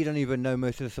 I bet you don't even know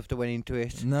most of the stuff that went into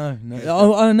it. No.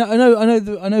 I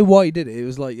know why he did it. It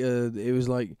was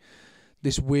like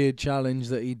this weird challenge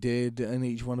that he did in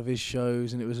each one of his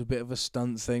shows, and it was a bit of a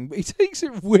stunt thing. But he takes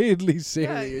it weirdly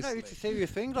seriously. Yeah, it's a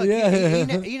serious thing. Like,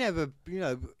 he never,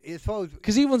 as far as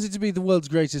because he wanted to be the world's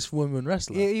greatest woman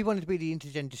wrestler. Yeah, he wanted to be the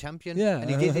intergender champion. Yeah, and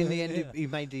he did in the end. He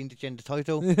made the intergender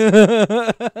title.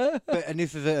 And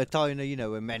this was at a time,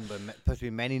 when men were supposed to be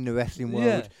men in the wrestling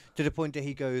world, to the point that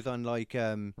he goes on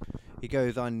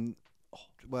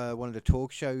one of the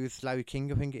talk shows, Larry King,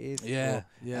 I think it is.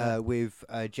 With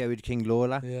Jerry King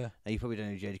Lawler. Yeah. Now, you probably don't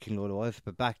know who Jerry King Lawler was,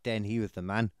 but back then he was the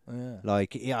man. Yeah.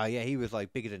 He was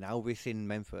bigger than Elvis in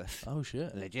Memphis. Oh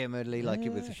shit. Legitimately,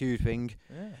 it was a huge thing.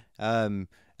 Yeah.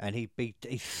 And he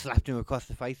slapped him across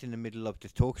the face in the middle of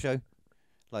this talk show,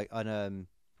 on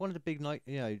one of the big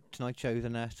Tonight shows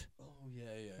and that. Oh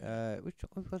yeah. Which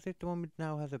was it? The one that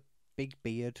now has a big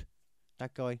beard.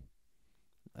 That guy.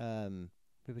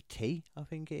 With a T, I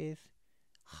think it is.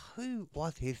 Who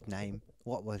was his name?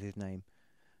 What was his name?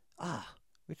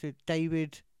 What's it?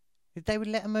 David? Is David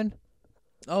Letterman?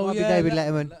 Oh, Might be yeah, David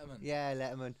Letterman. Letterman. Yeah,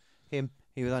 Letterman. Him.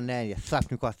 He was on there. You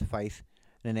slapped him across the face,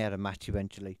 and then they had a match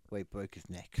eventually where he broke his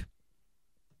neck.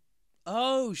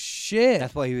 Oh shit!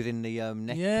 That's why he was in the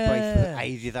neck Yeah. brace for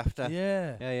ages after.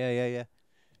 Yeah. Yeah.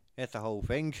 That's the whole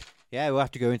thing. Yeah, we'll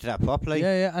have to go into that properly.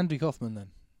 Yeah. Andy Kaufman then.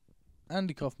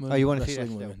 Andy Kaufman. Oh, you want to see that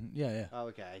wrestling still? women. Yeah. Oh,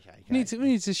 okay. We need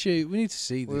to shoot. We need to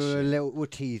see this. We'll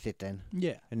tease it then.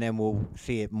 Yeah. And then we'll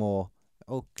see it more.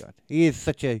 Oh God, he is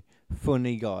such a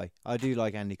funny guy. I do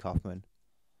like Andy Kaufman.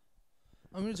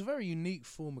 I mean, it's a very unique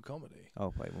form of comedy.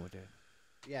 Oh, wait, we'll do it.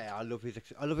 Yeah, I love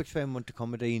I love experimental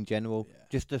comedy in general. Yeah.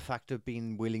 Just the fact of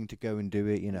being willing to go and do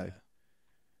it, you know.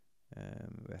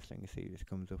 Wrestling, see, this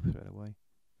comes up straight away.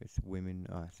 It's women.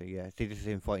 Oh, I see. Yeah, see, this is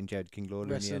him fighting Jared King Lawler in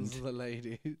the Wrestles end. the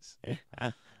ladies. Yeah.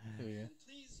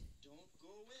 Please don't go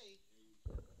away.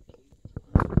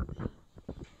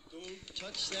 Don't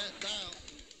touch that dial.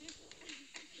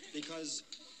 Because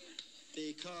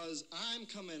I'm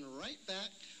coming right back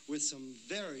with some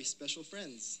very special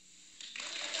friends.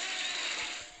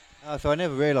 Oh, so I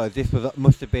never realised this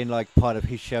must have been like part of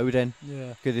his show then.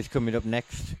 Yeah. Because it's coming up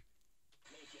next.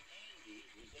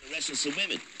 Wrestle some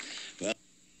women. Well,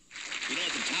 you know,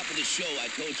 at the top of the show, I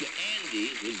told you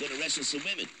Andy was going to wrestle some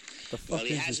women. Well,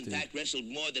 he has, in fact, wrestled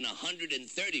more than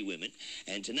 130 women,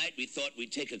 and tonight we thought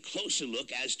we'd take a closer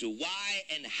look as to why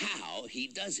and how he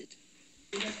does it.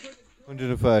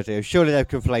 130. Surely they've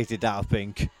conflated that, I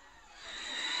think.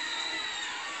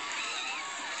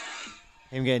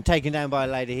 Him getting taken down by a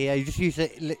lady here. You just used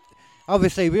to.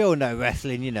 Obviously, we all know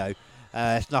wrestling, you know.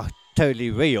 It's not totally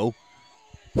real,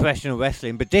 professional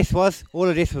wrestling, but all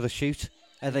of this was a shoot,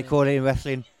 as they call it in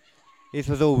wrestling. This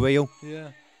was all real. Yeah.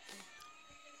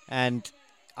 And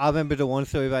I remember the one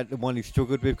story about the one he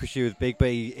struggled with because she was big, but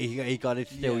he got it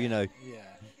still, you know. Yeah.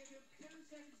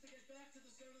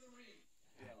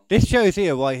 This shows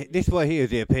here why this right here is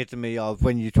the epitome of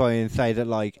when you try and say that,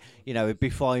 like, you know, it'd be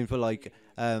fine for like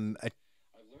a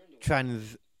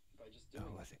trans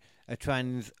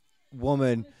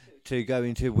woman to go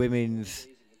into women's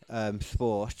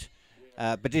sport,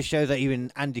 but this shows that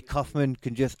even Andy Kaufman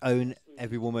can just own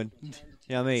every woman. You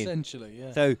know what I mean? Essentially,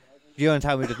 yeah. So you want to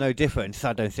tell me there's no difference?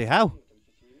 I don't see how.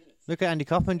 Look at Andy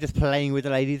Kaufman just playing with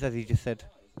the ladies, as he just said.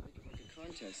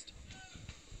 Contest.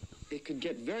 It could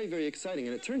get very, very exciting,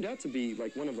 and it turned out to be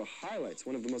like one of the highlights,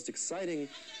 one of the most exciting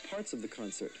parts of the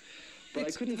concert. But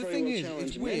I couldn't very well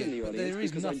challenge men in the audience there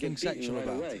is because I'd nothing get beaten sexual right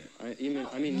about away. it.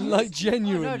 I mean, Like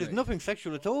genuinely. No, there's nothing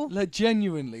sexual at all. Like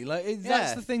genuinely,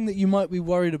 that's the thing that you might be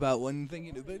worried about when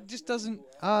thinking it, but it just doesn't.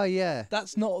 Oh yeah.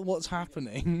 That's not what's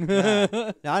happening.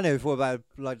 No, I never thought about it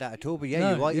like that at all. But yeah, No,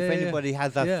 you're right. yeah, if yeah. anybody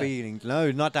has that Yeah. feeling,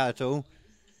 no, not that at all.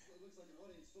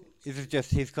 This is just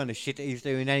his kind of shit that he's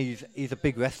doing, and he's a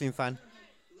big wrestling fan.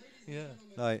 Yeah.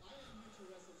 Like.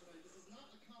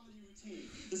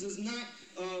 This is not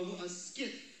a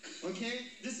skit, okay?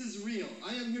 This is real.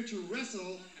 I am here to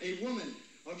wrestle a woman,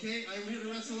 okay? I am here to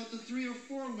wrestle up to 3 or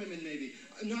 4 women, maybe.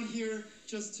 I'm not here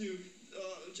just to,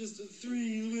 just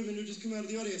 3 women who just come out of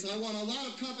the audience. I want a lot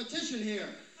of competition here.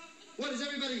 What, is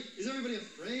everybody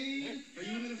afraid? Are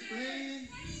you women afraid?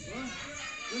 Huh?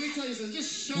 Let me tell you something,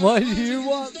 just shut Why up. do you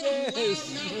want this?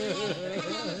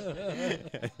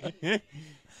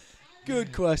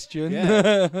 Good question. Yeah.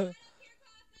 I'm not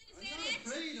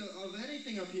afraid of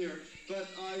anything up here, but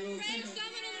I will take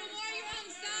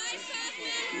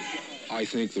I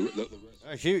think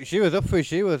the She was up for it.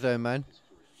 She was man.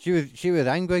 She was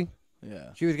angry.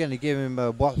 Yeah. She was going to give him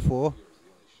a what for?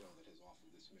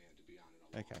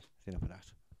 Okay, enough of that.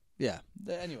 Yeah.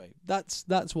 Anyway, that's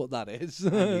what that is.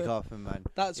 Andy Kaufman, man.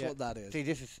 That's Yeah. what that is. See,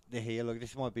 this is the here. Look,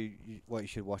 this might be what you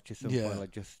should watch at some Yeah. point.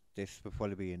 Like just this would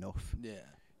probably be enough. Yeah.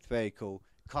 It's very cool.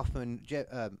 Kaufman,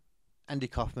 Andy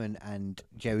Kaufman and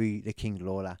Jerry the King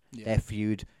Lawler. Yeah. Their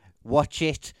feud. Watch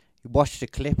it. Watch the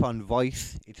clip on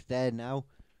Vice. It's there now.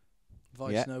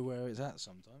 Vice Yeah. know where it's at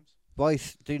sometimes.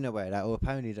 Vice do know where that. Or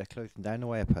apparently they're closing down the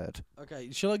way I've heard. Okay,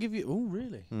 shall I give you? Oh,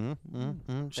 really?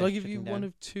 Shall I give you one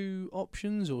of 2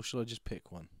 options, or shall I just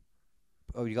pick one?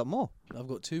 Oh, you got more? I've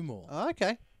got 2 more. Oh,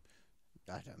 okay.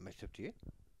 I don't know. It's up to you.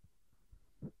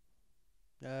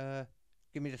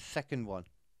 Give me the second one.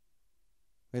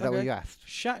 Is that what Okay. you asked?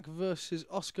 Shaq versus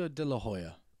Oscar De La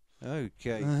Hoya.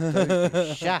 Okay.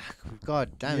 Shaq.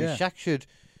 God damn it. Yeah. Shaq should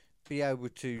be able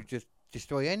to just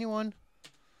destroy anyone.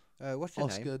 What's the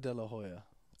Oscar name? De La Hoya.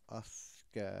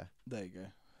 Oscar There you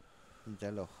go.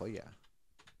 De La Hoya.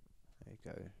 There you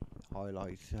go.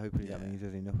 Highlights. Hopefully that Yeah. means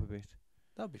there's enough of it.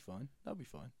 That'll be fine. That'll be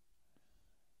fine.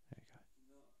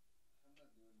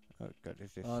 Oh, God,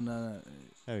 is this? Oh, no.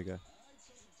 There we go.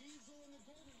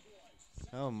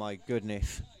 Oh my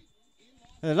goodness.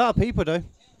 And a lot of people though.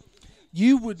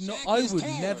 You would not. I would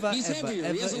never, ever in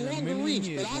a million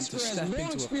years want to step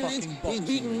into a fucking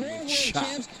boxing ring with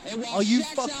Shaq. Are you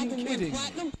fucking kidding me?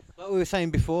 Like we were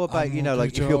saying before about,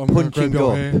 like if you're punching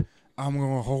up. I'm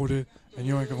gonna hold it, and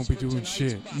you ain't gonna be doing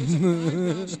shit.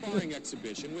 Sparring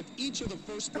exhibition with each of the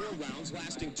first 4 rounds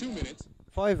lasting 2 minutes.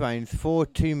 5 rounds, 4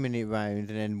 2-minute rounds,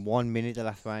 and then 1 minute the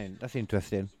last round. That's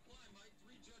interesting.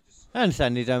 I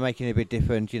understand they're making it a bit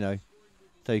different,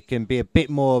 So it can be a bit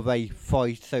more of a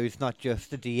fight, so it's not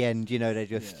just at the end, they're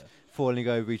just falling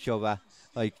over each other,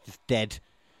 like just dead.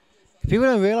 People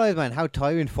don't realise, man, how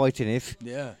tiring fighting is.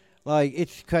 Yeah. Like,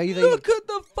 it's crazy. Look at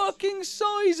the fucking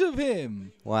size of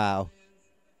him. Wow.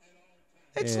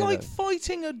 It's like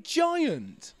fighting a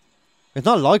giant. It's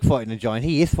not like fighting a giant.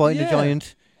 He is fighting a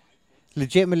giant.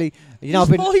 Legitimately. He's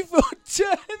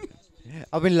 5'10".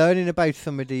 I've been learning about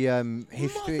some of the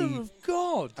history. Mother of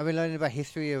God. I've been learning about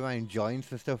history around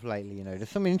giants and stuff lately, There's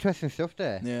some interesting stuff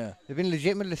there. Yeah. There've been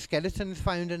legitimately skeletons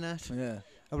found in that. Yeah.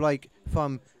 Of like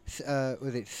from,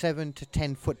 7 to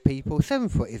 10 foot people. 7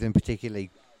 foot isn't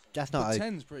particularly, that's not but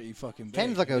 10's pretty fucking big.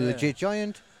 10's like a legit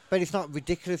giant, but it's not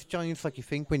ridiculous giants like you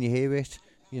think when you hear it,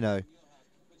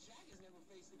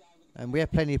 And we have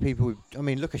plenty of people,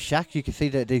 look at Shaq, you can see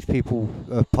that these people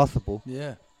are possible.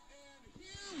 Yeah.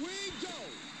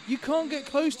 You can't get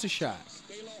close to Shaq.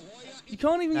 You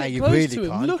can't even get close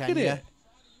to him. Look at it.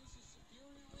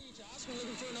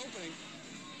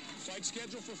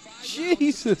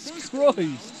 Jesus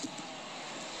Christ.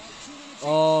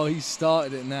 Oh, he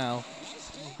started it now.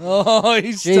 Oh,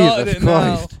 he started it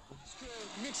now.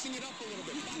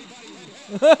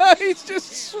 He's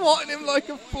just swatting him like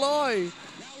a fly.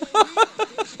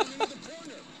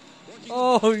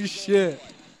 Oh, shit.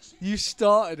 You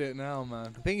started it now,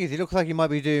 man. The thing is, it looks like he might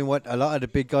be doing what a lot of the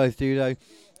big guys do, though.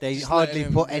 They just hardly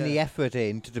put any effort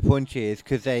into the punches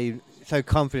because they're so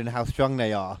confident how strong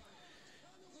they are.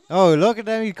 Oh, look at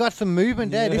them. He's got some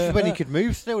movement there. This is when he could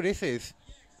move still, this is.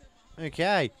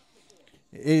 Okay.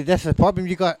 That's the problem.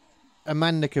 You got a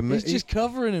man that can move. He's just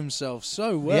covering himself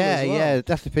so well as well. Yeah,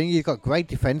 that's the thing. He's got great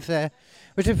defence there.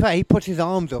 Which, in fact, he puts his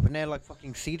arms up and they're like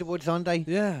fucking cedar woods, aren't they?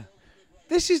 Yeah.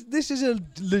 This is a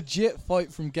legit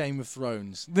fight from Game of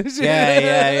Thrones.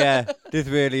 Yeah. This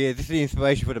really is. This is the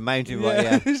inspiration for the mountain right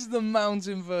here. This is the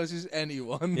mountain versus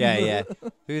anyone. Yeah.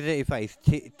 Who did he face?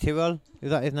 Tyrell? Is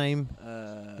that his name?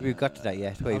 We've got to that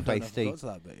yet. Where he faced Steve. Got to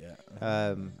that bit yet.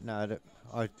 No,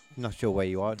 I'm not sure where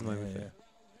you are at the moment. Yeah.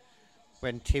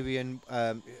 When Tyrion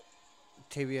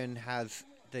has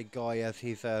the guy as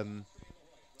his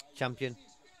champion.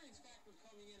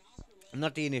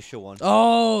 Not the initial one.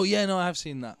 Oh, yeah, no, I have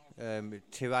seen that.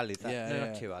 Tyrell, is that? Yeah, no, yeah.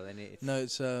 not Tyrell. It's no,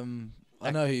 it's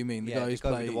I know who you mean. The guy who's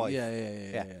playing.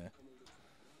 Yeah.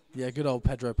 Yeah, good old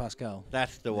Pedro Pascal.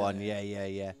 That's the one.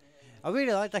 Yeah. I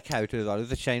really like that character as well. It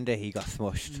was a shame that he got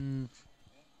smushed.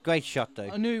 Great shot though.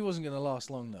 I knew he wasn't going to last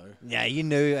long though. Yeah, you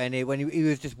knew, and when he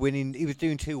was just winning, he was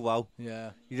doing too well.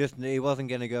 Yeah. You just knew he wasn't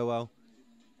going to go well.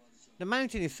 The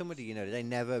Mountain is somebody, they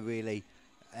never really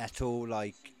at all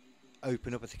like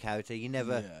open up as a character. You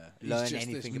never learn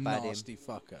anything about him. Nasty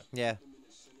fucker. Yeah.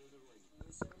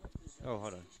 Oh,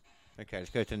 hold on. Okay, let's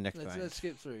go to the next round. Let's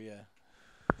skip through, yeah.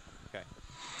 Okay.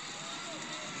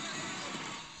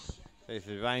 This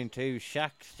is round 2.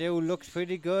 Shaq still looks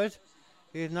pretty good.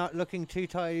 He's not looking too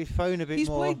tired. He's thrown a bit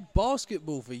more. He's played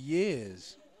basketball for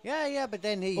years. Yeah, but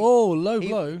then he... Oh, low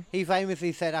blow. He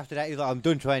famously said after that, he's like, I'm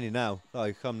done training now.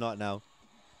 Like, I'm not now.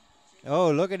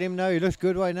 Oh, look at him now. He looks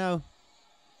good right now.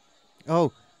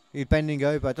 Oh, he's bending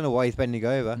over. I don't know why he's bending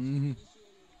over. Mm-hmm.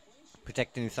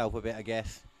 Protecting himself a bit, I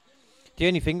guess. The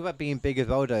only thing about being big as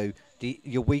well, though,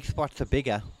 your weak spots are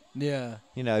bigger. Yeah.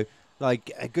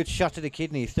 Like a good shot to the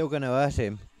kidney is still going to hurt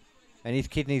him. And his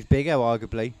kidney's bigger,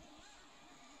 arguably.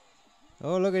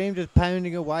 Oh, look at him just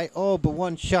pounding away. Oh, but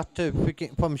one shot from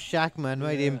Shaq, man,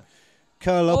 made him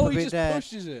curl up a bit there. Oh, he just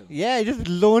pushes him. Yeah, he just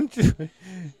launched.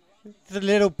 It's a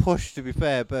little push, to be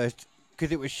fair, but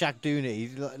because it was Shaq doing it,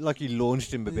 he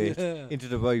launched him a bit into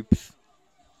the ropes.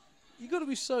 You got to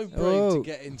be so brave to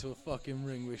get into a fucking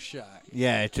ring with Shaq.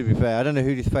 Yeah, to be fair, I don't know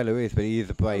who this fellow is, but he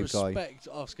is a brave guy. Respect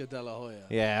Oscar De La Hoya.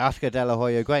 Yeah, Oscar De La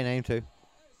Hoya, great name too.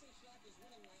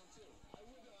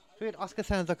 Weird, Oscar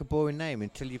sounds like a boring name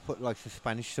until you put like some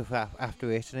Spanish stuff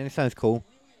after it, and then it sounds cool.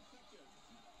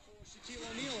 Shaquille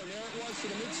O'Neal, and there it was to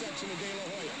the midsection of De La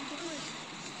Hoya.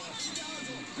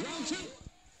 Round 2.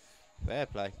 Fair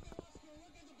play.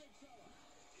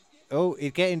 Oh,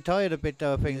 he's getting tired a bit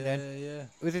though, I think then. Yeah.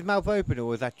 Was his mouth open or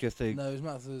was that just a... No, his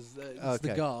mouth was... it's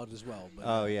the guard as well. But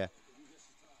oh, yeah.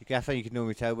 That's how you can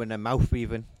normally tell when their mouth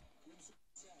breathing.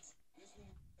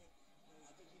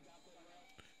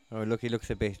 Oh, look, he looks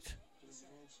a bit...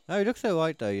 No, he looks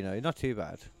alright though, you know, not too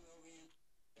bad.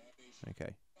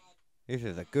 Okay. This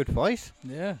is a good fight.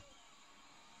 Yeah.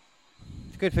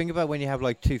 It's a good thing about when you have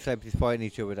like two celebrities fighting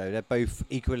each other though. They're both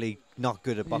equally not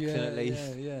good at boxing at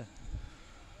least. Yeah.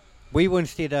 We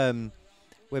once did, when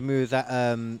we was at,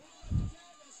 when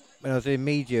I was in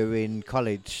media in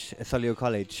college, at Solihull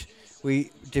College,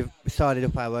 we started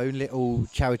up our own little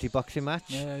charity boxing match.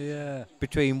 Yeah.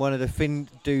 Between one of the Finn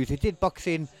dudes who did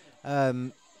boxing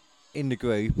in the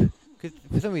group. Because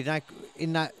for some reason,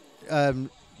 in that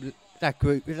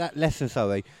lesson,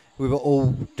 sorry, we were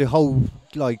all, the whole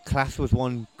like class was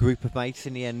one group of mates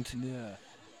in the end.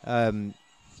 Yeah.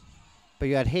 But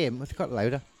you had him, what's it got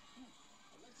louder?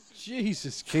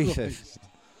 Jesus Christ.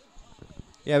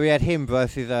 Yeah, we had him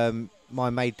versus my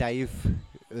mate Dave,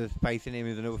 who was facing him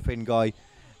with another Finn guy,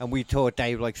 and we taught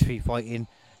Dave like street fighting,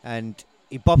 and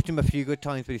he bopped him a few good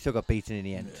times, but he still got beaten in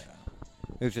the end. Yeah.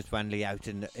 It was just randomly out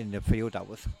in the field, that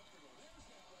was.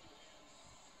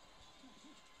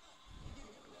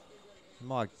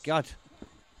 My God.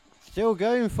 Still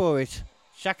going for it.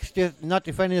 Shaq's just not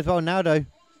defending as well now, though.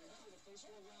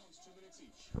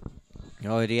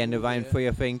 Oh, the end of round 3,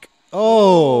 I think.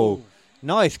 Oh!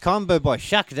 Nice combo by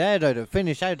Shaq there, though, to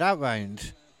finish out that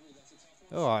round.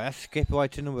 Oh, let's skip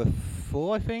right to number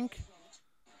 4, I think.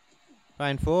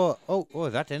 Round 4. Oh, what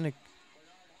was that then?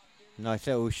 Nice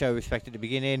little show respect at the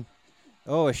beginning.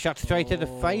 Oh, a shot straight to the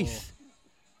face.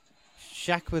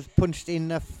 Shaq was punched in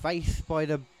the face by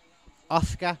the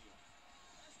Oscar.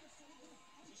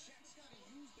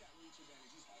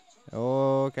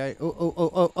 Okay.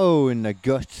 Oh, in the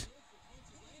gut.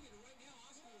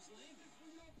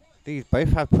 These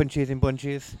both have punches in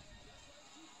bunches.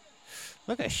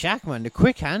 Look at Shaq, man. The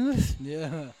quick hands.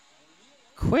 Yeah.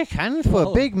 Quick hands for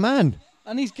a big man.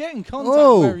 And he's getting contact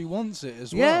where he wants it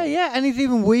as well. Yeah. And he's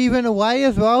even weaving away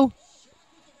as well.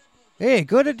 Yeah,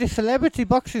 good at the celebrity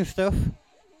boxing stuff.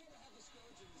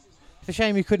 It's a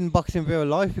shame he couldn't box in real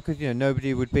life because, you know,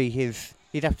 nobody would be his...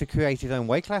 He'd have to create his own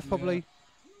weight class, probably. Yeah.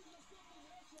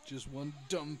 Just one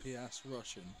dumpy-ass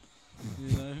Russian,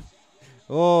 you know?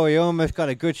 Oh, he almost got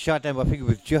a good shot then, but I think it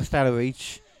was just out of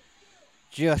reach.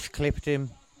 Just clipped him.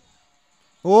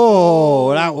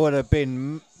 Oh, that would have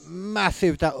been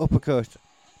massive, that uppercut.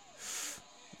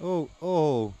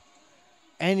 Oh.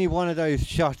 Any one of those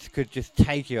shots could just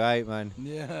take you out, man.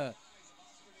 Yeah.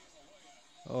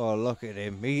 Oh, look at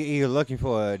him. He's looking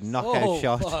for a knockout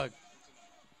shot. Fuck.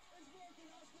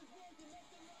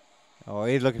 Oh,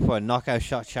 he's looking for a knockout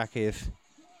shot, Shaq is.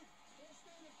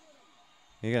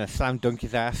 You're going to slam dunk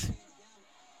his ass.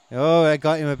 Oh, I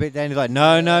got him a bit then. He's like,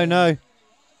 no. They're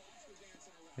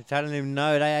telling him,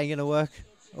 no, that ain't going to work.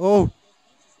 Oh,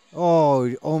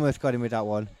 almost got him with that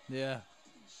one. Yeah.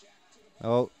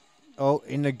 Oh,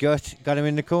 in the gut. Got him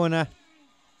in the corner.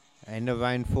 End of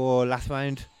round 4, last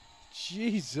round.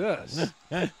 Jesus.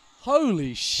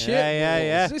 Holy shit.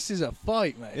 Yeah. This is a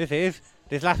fight, mate. This is.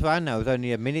 This last round now was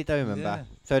only a minute, though, remember? Yeah.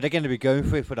 So they're going to be going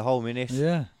for it for the whole minute.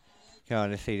 Yeah. Come on,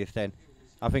 let's see this then.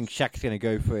 I think Shaq's going to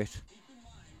go for it.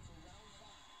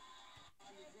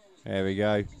 There we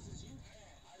go.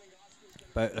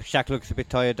 But Shaq looks a bit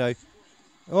tired, though.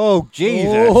 Oh,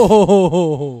 Jesus.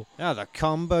 Oh. That was a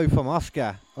combo from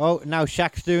Oscar. Oh, now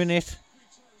Shaq's doing it.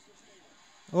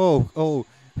 Oh.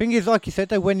 Thing is, like you said,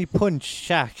 though, when you punch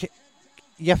Shaq,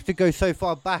 you have to go so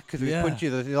far back because his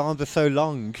punches, his arms are so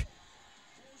long.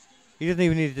 He doesn't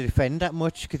even need to defend that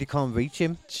much because he can't reach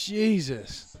him.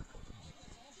 Jesus.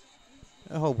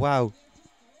 Oh, wow.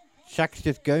 Shaq's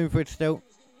just going for it still.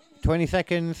 20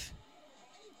 seconds.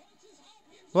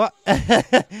 What? He's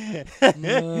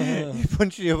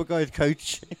punching the other guy's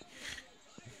coach.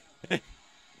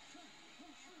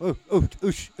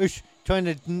 Oosh. Trying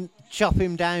to chop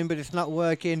him down, but it's not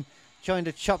working. Trying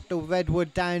to chop the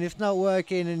redwood down, it's not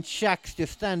working. And Shaq's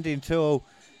just standing tall.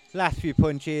 Last few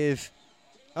punches.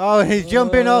 Oh, he's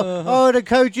jumping up. Oh, the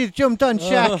coach has jumped on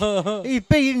Shaq. He's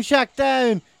beating Shaq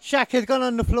down. Shaq has gone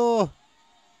on the floor.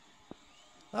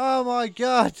 Oh, my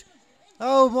God.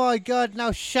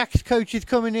 Now Shaq's coach is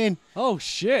coming in. Oh,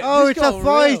 shit. Oh, it's a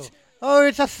fight. Real. Oh,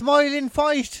 it's a smiling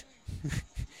fight.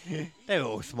 They were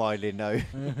all smiling, though.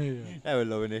 They were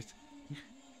loving it.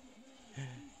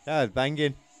 That was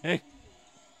banging. Oh,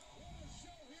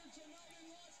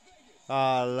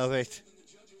 I love it.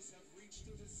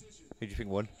 Who do you think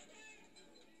won?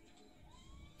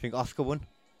 Think Oscar won?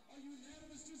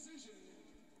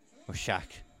 Or Shaq?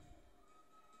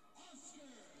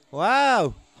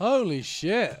 Wow! Holy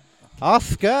shit.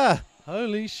 Oscar!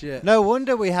 Holy shit. No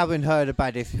wonder we haven't heard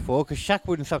about this before, because Shaq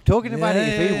wouldn't stop talking about it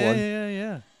if he won.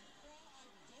 Yeah.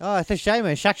 Oh, it's a shame,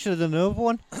 man. Shaq should have done another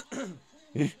one.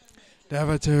 Did I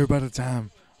ever tell you about the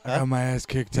time I got my ass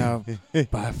kicked out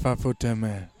by a 5'10"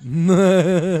 man?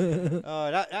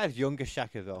 Oh, that's younger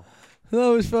Shaq as well. That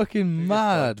was fucking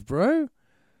mad, bro.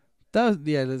 That was,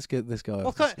 yeah, let's get this guy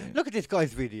off. Look at this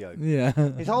guy's video. Yeah.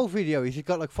 His whole video, he's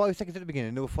got like 5 seconds at the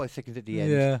beginning, another 5 seconds at the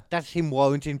end. Yeah. That's him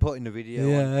warranting putting the video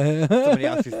Yeah. on somebody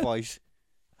else's voice.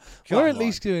 We're at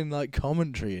least doing like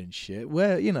commentary and shit.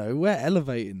 We're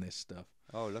elevating this stuff.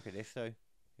 Oh, look at this though.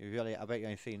 I bet you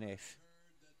ain't seen this.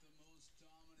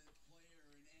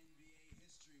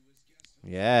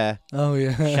 Yeah. Oh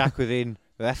yeah. Shaq was in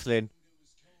wrestling.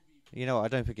 You know what? I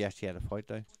don't think he actually had a fight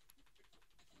though.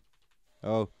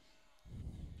 Oh.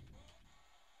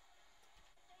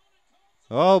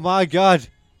 Oh my God.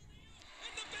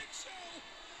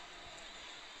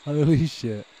 Holy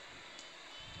shit.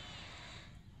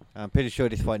 I'm pretty sure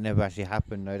this fight never actually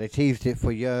happened though. They teased it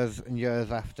for years and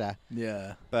years after.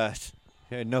 Yeah. But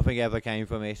nothing ever came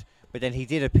from it. But then he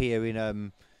did appear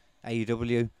in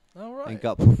AEW. Oh, right. And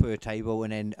got put through a table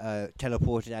and then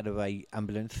teleported out of a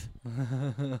ambulance.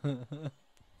 Because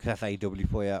that's AEW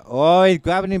for you. Oh, he's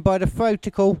grabbing him by the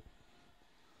throaticle.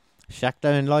 Shaq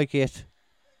don't like it.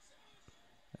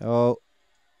 Oh.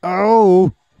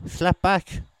 Oh! Slap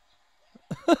back.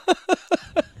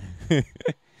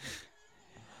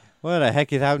 What the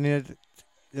heck is happening?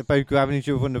 They're both grabbing each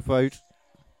other on the throat.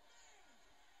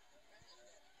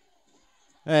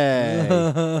 Hey.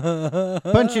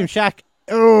 Punch him, Shaq.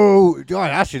 Oh, God,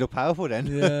 that actually looked powerful then.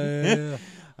 Yeah.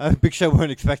 Big Show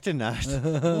weren't expecting that.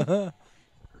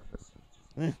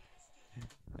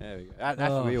 There we go.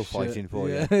 That's real fighting for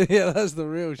you. Yeah, that's the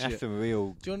real shit. That's the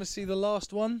real. Do you want to see the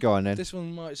last one? Go on then. This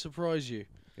one might surprise you.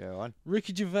 Go on.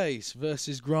 Ricky Gervais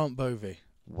versus Grant Bovey.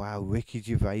 Wow, Ricky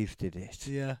Gervais did it.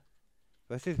 Yeah.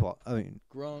 Versus what? I mean,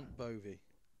 Grant Bovey.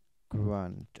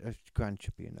 Grant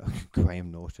should be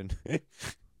Graham Norton. There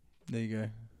you go.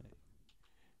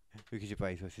 Ricky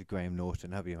Gervais versus Graham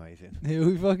Norton. That'd be amazing. Here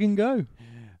we fucking go.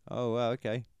 Oh, wow,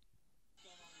 okay.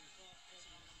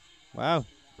 Wow.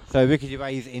 So Ricky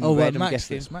Gervais in red, I'm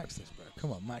guessing. Max this, bro.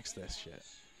 Come on, max this shit.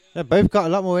 They've both got a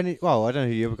lot more energy. Well, I don't know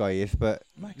who the other guy is, but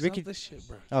Max Ricky this shit,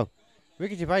 bro. Oh,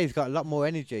 Ricky Gervais got a lot more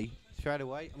energy straight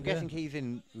away. I'm guessing he's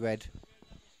in red.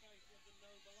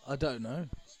 I don't know.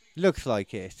 Looks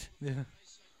like it. Yeah.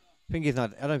 I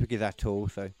don't think he's that tall,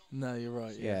 so. No, you're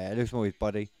right. Yeah, it looks more his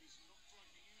body.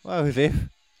 Well, as if.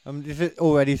 This is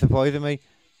already surprising me.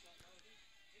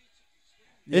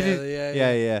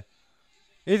 Yeah.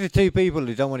 These are two people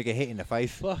who don't want to get hit in the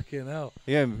face. Fucking hell.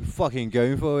 Yeah, fucking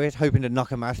going for it, hoping to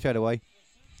knock him out straight away.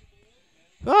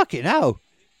 Fucking hell.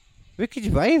 Ricky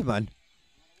Gervais, man.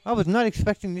 I was not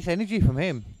expecting this energy from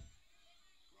him.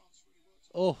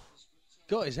 Oh,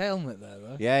 got his helmet there,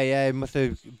 though. Yeah, he must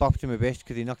have bopped him a bit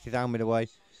because he knocked his helmet away.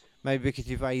 Maybe Ricky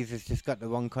Gervais has just got the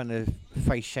wrong kind of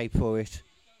face shape for it.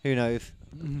 Who knows?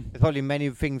 There's probably many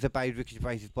things about Ricky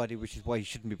Gervais' body, which is why he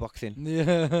shouldn't be boxing.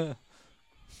 Yeah.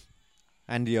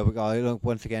 And the other guy,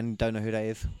 once again, don't know who that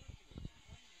is.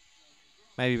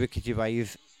 Maybe Ricky Gervais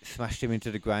smashed him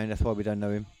into the ground, that's why we don't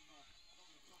know him.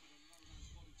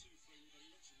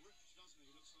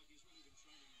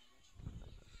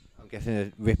 I'm guessing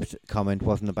a ripped comment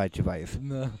wasn't about Gervais.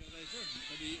 No.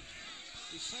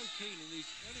 He's so keen in these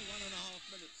only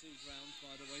 1.5 minutes these rounds,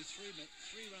 by the way. 3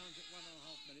 rounds at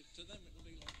 1.5 minutes. To them it'll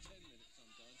be like 10 minutes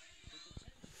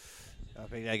sometimes. I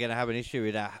think they're going to have an issue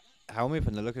with that helmet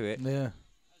from the look of it. Yeah.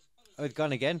 Oh, it's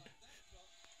gone again.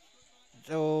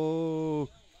 Oh.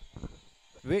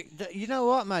 You know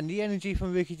what, man? The energy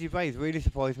from Ricky Gervais really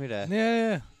surprised me there.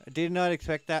 Yeah. I did not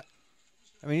expect that.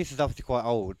 I mean, this is obviously quite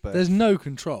old, but... There's no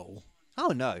control. Oh,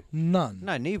 no. None.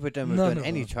 No, neither of them have done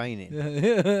any training. Yeah.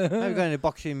 They've gone in a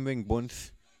boxing ring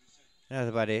once. That's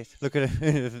about it. Look at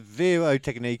it. Zero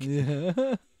technique.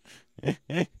 Yeah.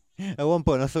 At one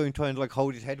point, I saw him trying to like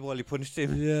hold his head while he punched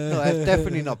him. Yeah. No, that's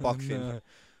definitely not boxing. No.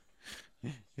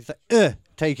 He's like,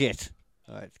 take it.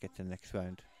 All right, let's get to the next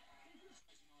round.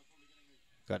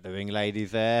 Got the ring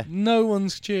ladies there. No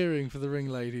one's cheering for the ring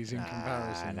ladies in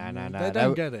comparison. No. They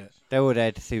don't get it. They were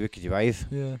there to see Ricky Gervais.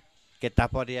 Yeah. Get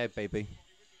that body out, baby.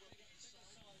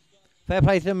 Fair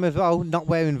play to them as well, not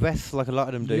wearing vests like a lot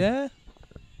of them do. Yeah.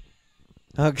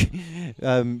 Okay.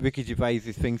 Ricky Gervais'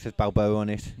 thing says Balboa on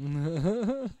it.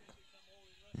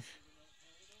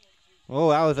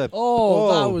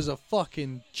 That was a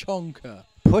fucking chonker.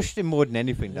 Pushed him more than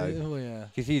anything, though. Oh, yeah.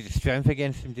 Because he used strength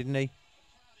against him, didn't he?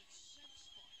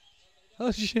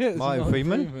 Oh, shit. Martin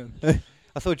Freeman.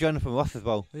 I saw Jonathan Ross as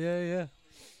well. Yeah.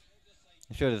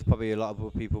 I'm sure there's probably a lot of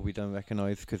other people we don't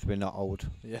recognise because we're not old.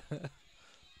 Yeah.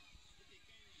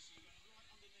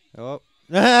 Oh.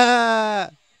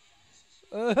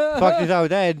 Fucked his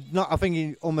old head. I think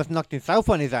he almost knocked himself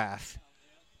on his ass.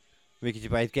 Ricky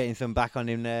Gervais getting some back on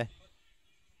him there.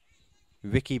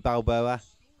 Ricky Balboa.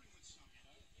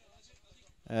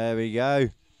 There we go.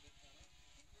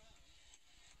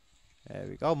 There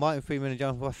we go. Martin Freeman and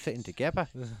John Ross sitting together.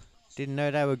 Didn't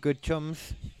know they were good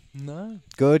chums. No.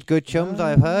 Good chums, No,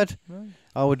 I've heard. no.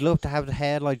 I would love to have the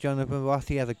hair like Jonathan Ross.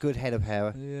 He has a good head of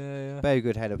hair. Yeah. Very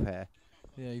good head of hair.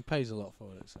 Yeah, he pays a lot for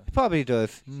it. So. He probably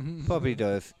does. Probably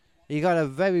does. He got a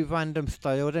very random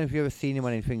style. I don't know if you've ever seen him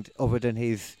on anything other than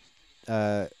his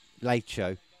Late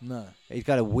Show. No. He's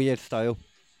got a weird style.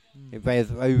 It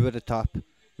wears over the top.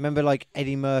 Remember like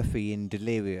Eddie Murphy in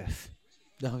Delirious?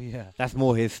 Oh, yeah. That's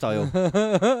more his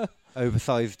style.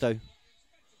 Oversized though.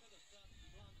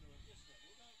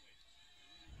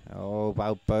 Oh,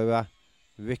 Balboa.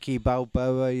 Ricky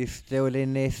Balboa is still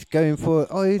in this. Going for...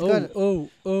 Oh, he's got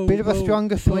a bit of a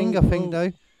stronger swing, I think,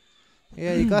 though.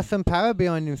 Yeah, he got some power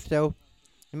behind him still.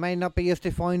 He may not be as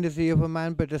defined as the other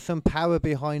man, but there's some power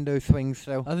behind those swings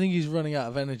still. I think he's running out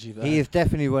of energy, though. He is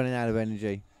definitely running out of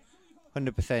energy.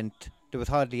 100%. There was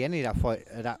hardly any of that fight,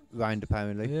 that round,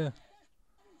 apparently. Yeah.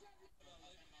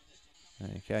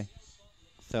 Okay.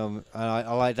 So,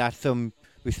 I like that. Some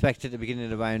respect at the beginning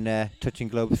of the round there. Touching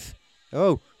gloves.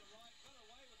 Oh,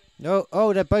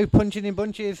 they're both punching in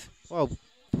bunches. Well,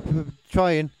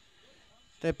 trying.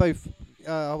 They're both...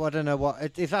 I don't know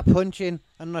what... Is that punching?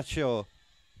 I'm not sure.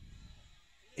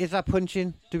 Is that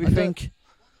punching, do we think?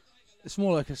 It's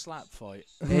more like a slap fight.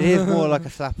 It is more like a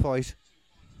slap fight.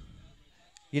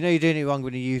 You know you're doing it wrong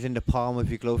when you're using the palm of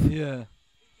your glove. Yeah.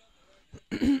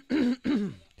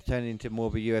 It's turning into more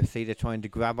of a UFC. They're trying to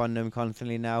grab on them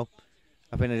constantly now.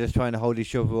 I think they're just trying to hold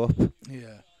each other up.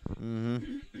 Yeah.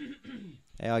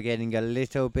 They are getting a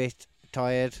little bit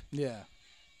tired. Yeah.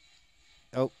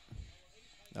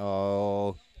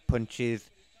 Oh, punches.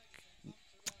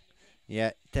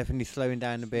 Yeah, definitely slowing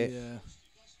down a bit. Yeah.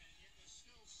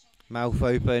 Mouth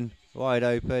open, wide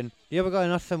open. The other guy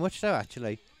not so much though,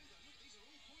 actually.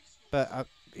 But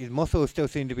his muscles still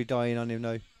seem to be dying on him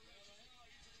though.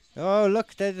 Oh,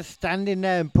 look, they're just standing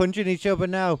there and punching each other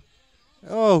now.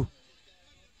 Oh,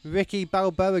 Ricky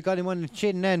Balboa got him on the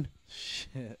chin then.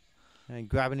 Shit. And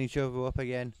grabbing each other up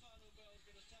again.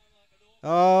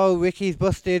 Oh, Ricky's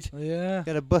busted. Yeah.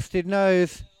 Got a busted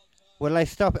nose. Will they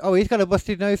stop it? Oh, he's got a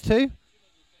busted nose too.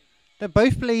 They're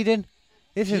both bleeding.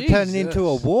 This is turning into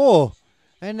a war.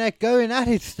 And they're going at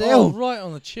it still. Oh, right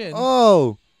on the chin.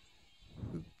 Oh.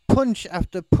 Punch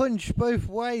after punch both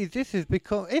ways. This is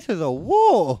a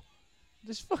war.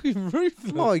 This fucking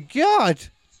ruthless. My God.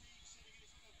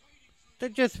 They're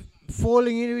just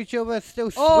falling into each other,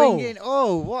 still swinging.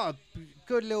 Oh, what a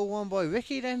good little one by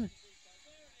Ricky then.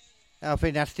 I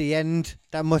think that's the end.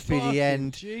 That must be the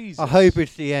end. Jesus. I hope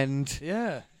it's the end.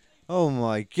 Yeah. Oh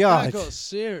my God. That got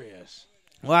serious.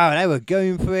 Wow, they were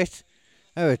going for it.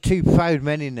 There were two proud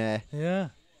men in there. Yeah.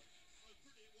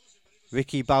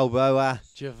 Ricky Balboa.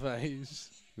 Gervais.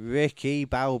 Ricky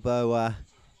Balboa.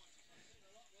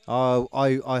 Oh,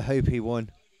 I hope he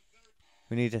won.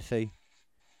 We need to see.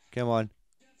 Come on.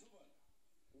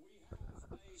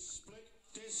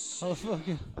 Oh,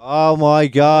 fucking. Oh my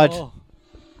God. Oh.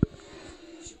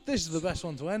 This is the best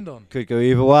one to end on. Could go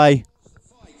either way.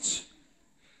 Fight.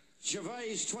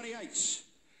 Gervais 28,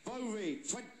 Bovey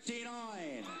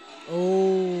 29.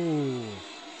 Oh.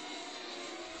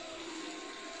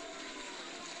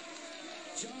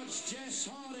 Judge Jess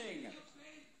Harding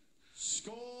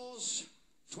scores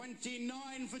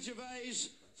 29 for Gervais,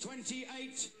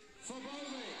 28 for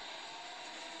Bovey.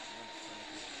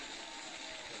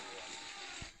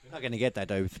 Not going to get that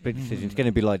though. Split decision. It's going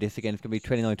to be like this again. It's going to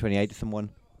be 29-28 to someone.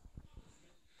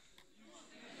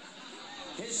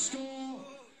 His score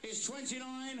is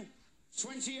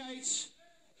 29-28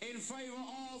 in favour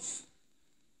of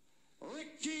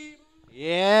Ricky.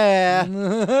 Yeah.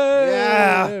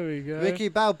 Yeah. There we go. Ricky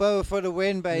Balboa for the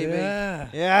win, baby. Yeah.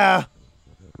 Yeah.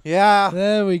 Yeah.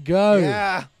 There we go.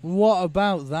 Yeah. What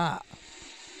about that?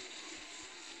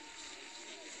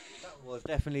 That was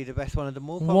definitely the best one of them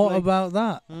all. What about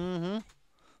that? Well,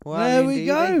 there we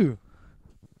go.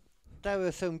 There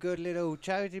were some good little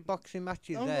charity boxing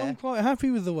matches there. I'm quite happy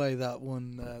with the way that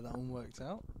one worked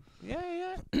out.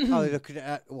 Yeah. Oh, look at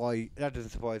that. Why? That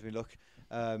doesn't surprise me. Look.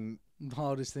 The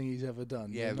hardest thing he's ever done.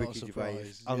 Yeah, I'm Ricky not Gervais.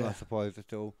 surprised. I'm not surprised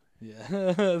at all. Yeah,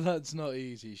 that's not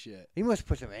easy shit. He must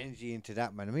put some energy into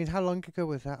that, man. I mean, how long ago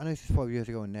was that? I know this is 5 years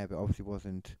ago in there, but obviously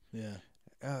wasn't. Yeah.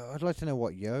 I'd like to know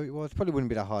what year it was. Probably wouldn't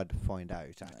be that hard to find out,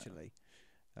 actually.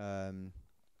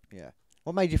 Yeah.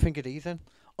 What made you think of these then?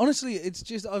 Honestly, it's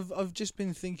just I've just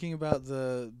been thinking about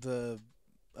the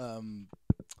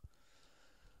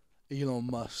Elon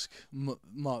Musk,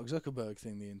 Mark Zuckerberg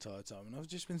thing the entire time, and I've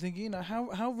just been thinking, you know,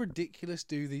 how ridiculous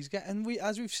do these get? And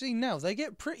as we've seen now, they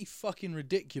get pretty fucking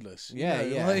ridiculous. Yeah,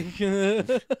 you know?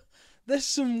 Like, there's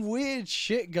some weird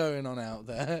shit going on out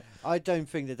there. I don't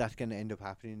think that's going to end up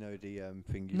happening, though. The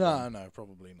thing. No,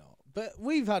 probably not. But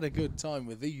we've had a good time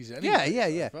with these anyway.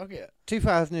 Yeah. Fuck it.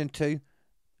 2002.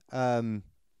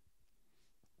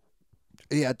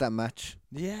 He had that match.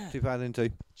 Yeah.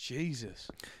 2002. Jesus.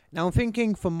 Now I'm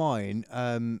thinking for mine,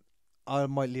 I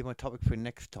might leave my topic for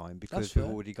next time because we've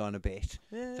already gone a bit.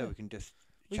 Yeah. So we can just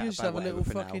We chat can just about have a little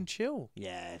whatever for fucking now. chill.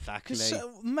 Yeah, exactly.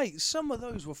 Mate, some of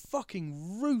those were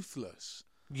fucking ruthless.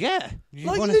 Yeah.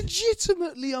 Like,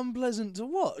 legitimately unpleasant to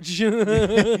watch.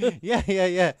 yeah.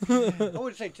 I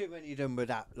wouldn't say too many of them were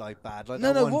that bad. Like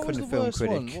No, that one what from was the the worst Film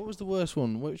one? Critic. What was the worst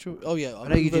one? I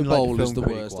know you didn't like Bowl the is Film the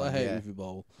Critic worst. one, I hate yeah. Uwe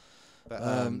Boll.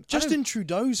 But, Justin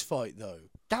Trudeau's fight, though.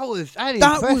 That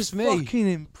was me. Fucking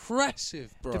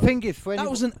impressive, bro. The thing is, that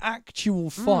was an actual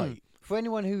fight. For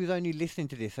anyone who's only listening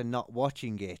to this and not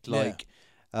watching it,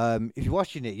 if you're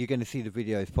watching it, you're going to see the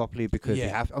videos properly because you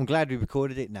have. I'm glad we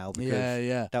recorded it now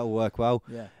because that will work well.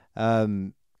 Yeah.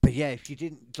 But yeah, if you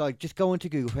didn't just go onto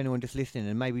Google for anyone just listening,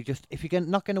 and maybe just if you're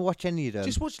not going to watch any of them,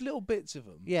 Just watch little bits of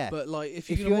them. Yeah. But like,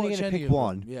 if if you're you're gonna only watch going to any pick of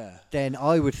one, them, then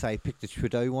I would say pick the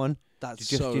Trudeau one. That's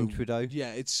Justin Trudeau.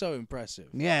 Yeah, it's so impressive.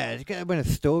 Yeah, it's got a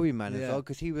story, man, as Yeah. well,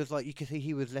 because he was you could see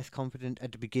he was less confident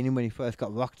at the beginning when he first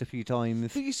got rocked a few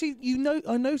times. But you see,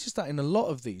 I noticed that in a lot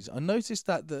of these. I noticed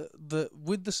that the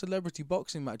with the celebrity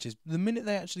boxing matches, the minute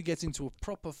they actually get into a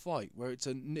proper fight where it's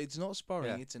not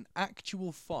sparring, it's an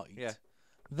actual fight. Yeah.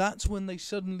 That's when they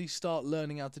suddenly start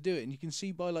learning how to do it, and you can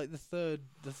see by like the third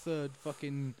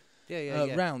fucking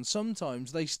round.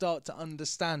 Sometimes they start to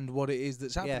understand what it is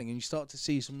that's happening, and you start to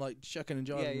see some like shucking and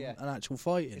jiving and actual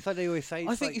fighting. It's like they always say.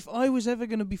 I think if I was ever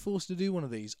going to be forced to do one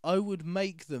of these, I would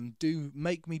make me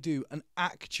do an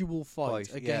actual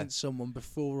fight against someone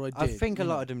before I did. I think a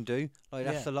lot of them do.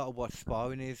 That's a lot of what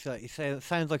sparring is. It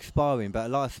sounds like sparring, but a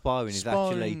lot of sparring is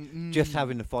actually just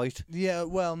having the fight. Yeah,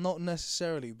 well, not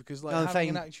necessarily because like having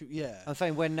an actual. Yeah. I'm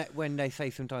saying when they say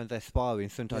sometimes they're sparring,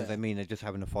 sometimes they mean they're just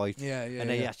having a fight. Yeah. And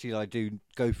they actually do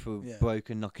go for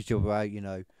broke and knock each other out. You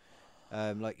know.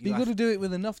 You got to do it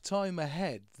with enough time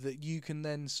ahead that you can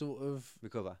then sort of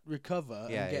recover and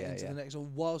get into the next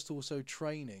one whilst also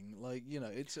training. Like, you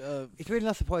know, it's really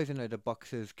not surprising though that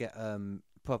boxers get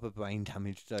proper brain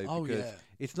damage though, because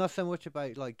it's not so much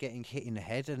about like getting hit in the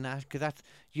head and that, because that's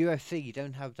UFC. You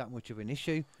don't have that much of an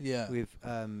issue with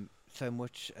so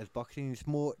much as boxing. It's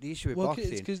more the issue with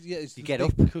boxing. It's because you get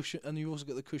up, cushion, and you also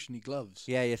get the cushiony gloves.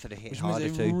 Yeah, so they hit which harder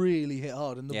means they too. really hit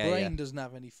hard, and the brain doesn't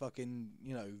have any fucking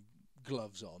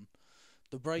gloves on.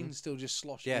 The brain's still just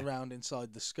sloshing around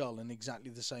inside the skull in exactly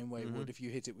the same way it would if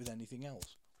you hit it with anything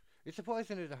else. It's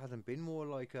surprising that there hasn't been more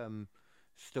like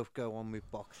stuff go on with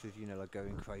boxers, like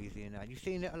going crazy and that. You've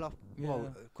seen it a lot,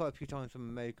 quite a few times from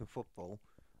American football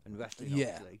and wrestling,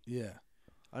 obviously. Yeah.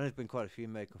 And there's been quite a few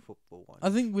American football ones. I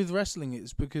think with wrestling,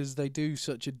 it's because they do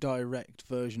such a direct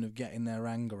version of getting their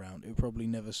anger out. It probably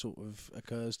never sort of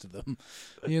occurs to them.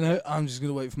 I'm just going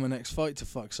to wait for my next fight to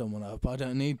fuck someone up. I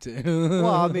don't need to. Well,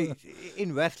 I mean,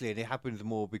 in wrestling, it happens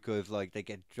more because, like, they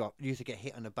get dropped. Used to get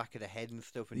hit on the back of the head and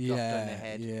stuff and dropped on their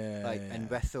head. And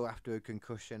wrestle after a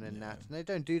concussion and that. And they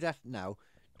don't do that now.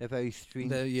 They're very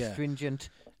stringent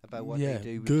about what they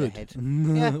do with their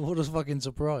head. What a fucking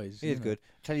surprise. It is good.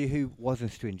 Tell you who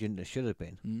wasn't stringent that should have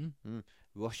been.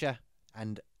 Russia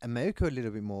and America a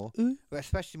little bit more. But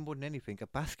especially more than anything, a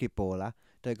basketballer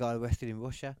that got arrested in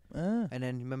Russia. And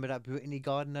then remember that Brittany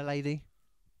Gardner lady?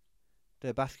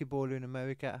 The basketballer in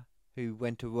America who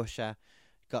went to Russia,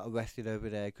 got arrested over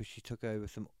there because she took over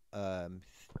some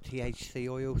THC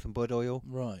oil, some bud oil.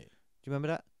 Right. Do you remember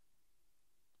that?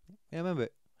 Yeah, I remember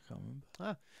it. I can't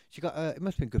remember. She got. It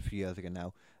must have been a good few years ago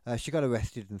now. She got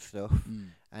arrested and stuff,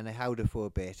 and they held her for a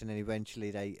bit, and then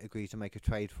eventually they agreed to make a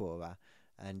trade for her.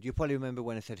 And you probably remember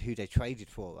when I said who they traded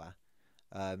for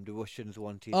her. The Russians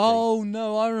wanted. Oh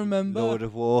no, I remember. Lord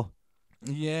of War.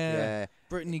 Yeah.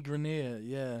 Brittany Grenier.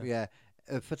 Yeah. Yeah.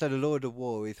 So the Lord of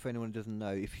War is, for anyone who doesn't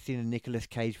know, if you've seen a Nicolas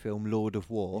Cage film, Lord of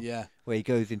War, where he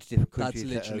goes into different countries.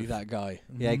 That's literally that guy.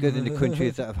 Yeah, he goes into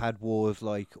countries that have had wars,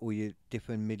 like all your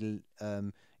different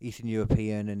Eastern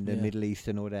European and the Middle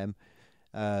Eastern, all them.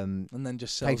 And then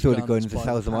just takes all the guns and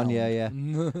sells them on.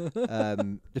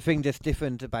 The thing that's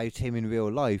different about him in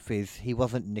real life is he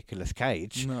wasn't Nicolas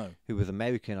Cage, who was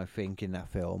American, I think, in that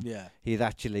film. Yeah, he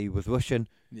actually was Russian.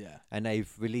 Yeah, and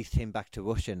they've released him back to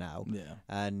Russia now. Yeah,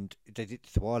 and they did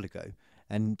this a while ago.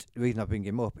 And the reason I bring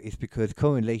him up is because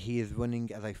currently he is running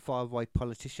as a far-right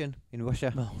politician in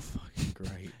Russia. Oh, fucking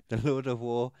great. The Lord of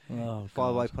War,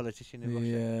 far-right politician in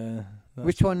Russia. Yeah.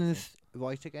 Which one is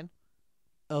right again?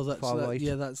 Oh, that's far-right.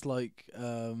 Yeah, that's like.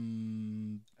 Are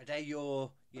they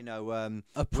your,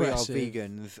 oppressive. We are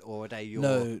vegans, or are they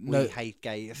your we hate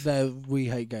gays? They're we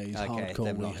hate gays, Okay, hardcore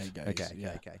them we lot. hate gays.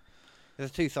 Okay.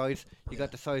 There's two sides. You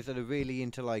got the sides that are really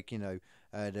into the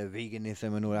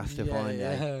veganism and all that stuff.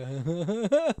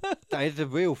 That is the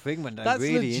real thing, man. They're That's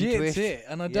really legit into it,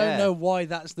 and I don't know why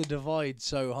that's the divide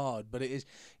so hard, but it is.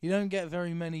 You don't get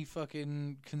very many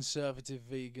fucking conservative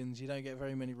vegans. You don't get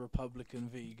very many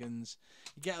Republican vegans.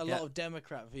 You get a lot of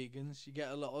Democrat vegans. You get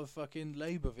a lot of fucking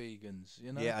Labour vegans.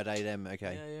 You know. Yeah, are they them?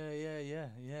 Okay.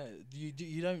 Yeah.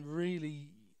 You don't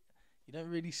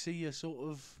really see a sort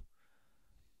of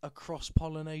a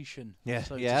cross-pollination. Yeah,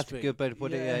 so that's to a speak. good way to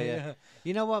put it. Yeah.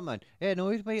 You know what, man? Yeah, it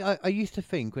annoys me. I used to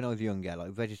think when I was younger,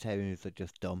 like vegetarians are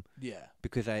just dumb. Yeah.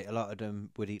 Because a lot of them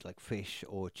would eat like fish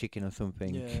or chicken or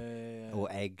something. Yeah. Or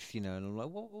eggs, and I'm like,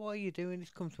 what are you doing?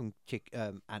 This comes from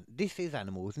and this is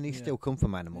animals, and these still come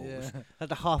from animals. Yeah. Like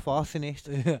the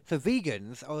half-arsonist. Yeah. So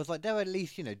vegans, I was like, they're at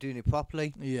least doing it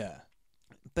properly. Yeah.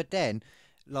 But then,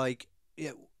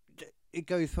 it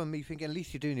goes from me thinking at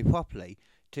least you're doing it properly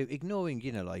to ignoring,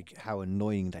 how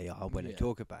annoying they are when they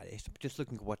talk about it, just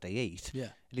looking at what they eat. Yeah.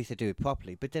 At least they do it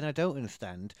properly. But then I don't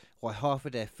understand why half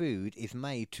of their food is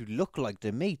made to look like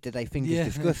the meat that they think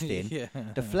is disgusting.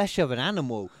 The flesh of an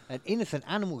animal, an innocent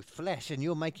animal's flesh, and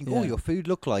you're making all your food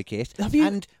look like it.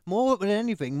 And more than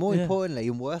anything, more importantly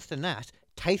and worse than that,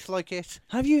 taste like it.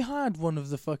 Have you had one of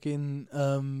the fucking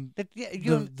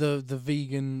the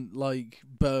vegan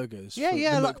burgers?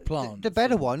 The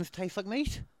better ones taste like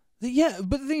meat.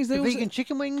 But the thing is, vegan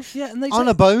chicken wings. Yeah, and they on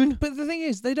a bone. But the thing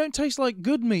is, they don't taste like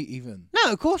good meat even.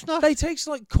 No, of course not. They taste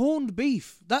like corned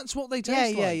beef. That's what they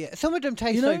taste like. Yeah. Some of them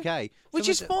taste okay, which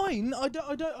is fine. I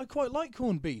quite like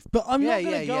corned beef, but I'm not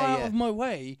going to go out of my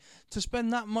way to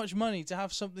spend that much money to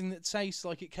have something that tastes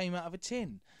like it came out of a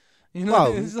tin.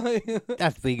 It's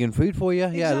that's vegan food for you.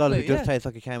 Exactly, a lot of it does taste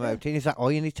like it came out of a tin. Is that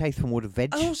all you need taste from all the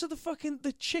veg? And also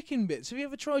the chicken bits. Have you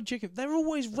ever tried chicken? They're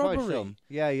always rubbery.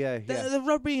 Yeah. They're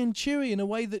rubbery and chewy in a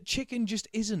way that chicken just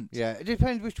isn't. Yeah, it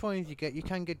depends which ones you get. You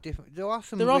can get different. There are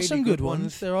some good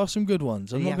ones. There are some good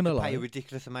ones. I'm not going to lie. Pay a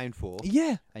ridiculous amount for.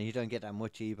 Yeah. And you don't get that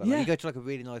much either. Yeah. You go to a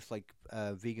really nice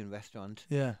vegan restaurant.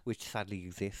 Yeah. Which sadly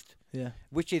exists. Yeah.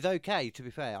 Which is okay, to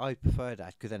be fair. I prefer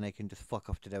that because then they can just fuck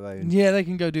off to their own. Yeah, they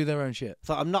can go do their own shit.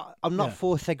 So I'm not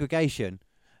for segregation,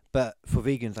 but for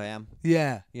vegans I am.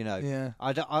 Yeah. Yeah.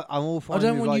 I'm all fine. I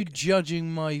don't want you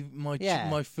judging my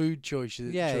food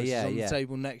choices on the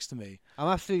table next to me. I'm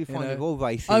absolutely fine with all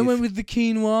races. I went with the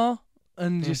quinoa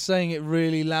and just saying it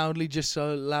really loudly, just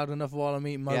so loud enough while I'm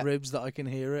eating my ribs that I can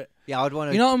hear it. Yeah, I'd want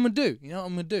to. You know what I'm gonna do?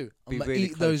 I'm gonna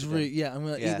eat those. I'm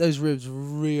gonna eat those ribs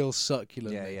real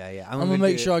succulently. Yeah. I'm gonna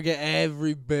make sure I get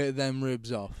every bit of them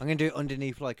ribs off. I'm gonna do it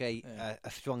underneath a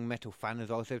strong metal fan as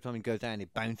well. So every time it goes down,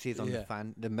 it bounces on the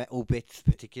fan. The metal bits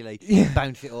particularly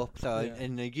bounce it up. So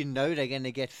and they're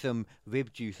gonna get some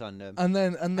rib juice on them. And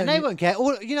then they won't care.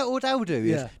 All they'll do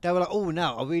is they'll be like, oh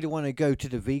no, I really want to go to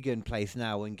the vegan place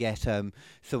now and get some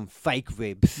fake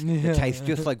ribs that taste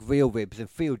just like real ribs and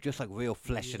feel just like real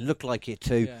flesh and look like it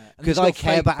too, because I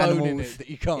care about animals that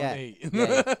you can't eat. Do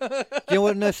you know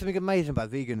what? There's something amazing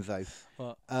about vegans though.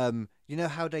 What? You know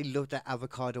how they love their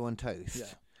avocado on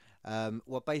toast.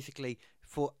 Well, basically,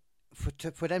 for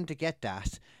them to get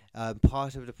that,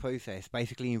 part of the process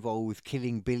basically involves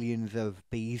killing billions of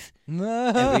bees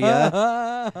every year.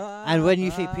 And when you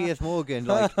see Piers Morgan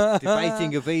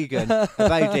debating a vegan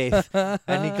about this,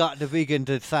 and he got the vegan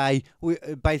to say, we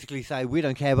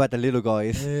don't care about the little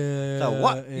guys. So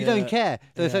what? You don't care?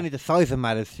 So it's only the size that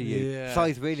matters to you.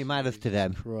 Size really matters to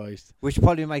them. Christ. Which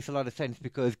probably makes a lot of sense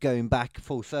because going back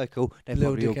full circle, they've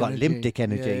probably all got limp dick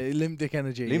energy. Yeah, limp dick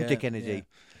energy. Limp dick energy. Yeah.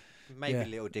 Maybe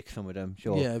little dick, some of them,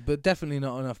 sure. Yeah, but definitely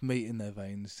not enough meat in their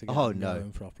veins to get them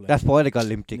going properly. That's why they got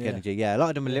limp dick energy. Yeah, a lot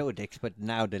of them are little dicks, but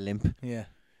now they're limp. Yeah.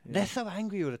 They're so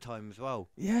angry all the time as well.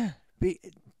 Yeah.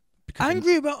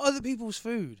 Angry about other people's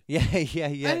food. Yeah.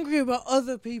 Angry about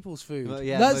other people's food. Well,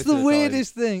 yeah, that's the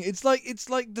weirdest thing. It's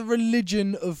like the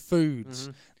religion of foods.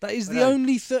 Mm-hmm. That is the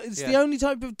only it's the only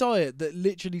type of diet that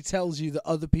literally tells you that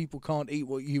other people can't eat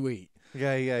what you eat.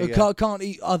 Yeah. Can't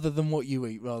eat other than what you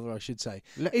eat, rather, I should say.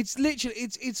 It's literally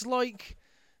it's like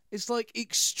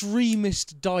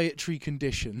extremist dietary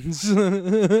conditions. It's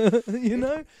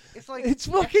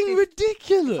fucking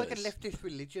ridiculous. It's like a leftist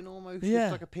religion almost. Yeah.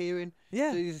 It's like appearing.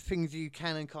 Yeah. So there's things you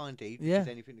can and can't eat. Yeah. There's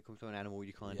anything that comes from an animal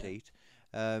you can't eat.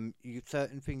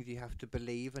 Certain things you have to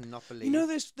believe and not believe. You know,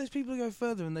 there's people who go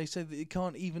further and they say that you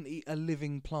can't even eat a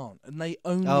living plant, and they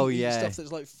only eat stuff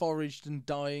that's like foraged and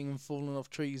dying and falling off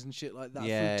trees and shit like that.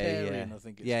 Fruitarian, I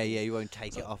think it's called. You won't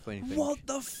take it off or anything. What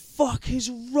the fuck is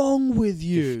wrong with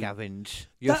you? You scavenge.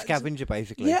 You're a scavenger,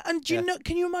 basically. Yeah, and do you know?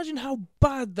 Can you imagine how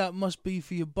bad that must be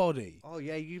for your body? Oh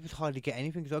yeah, you would hardly get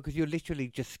anything as well because you're literally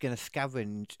just gonna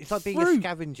scavenge. It's like being a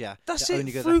scavenger. That's it.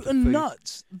 Fruit and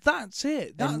nuts. That's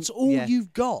it. That's all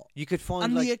you've got. You could find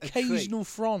and like the occasional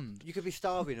frond. You could be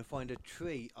starving and find a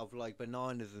tree of like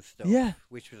bananas and stuff. Yeah,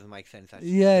 which doesn't make sense.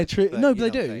 Actually. Yeah, true. No, but they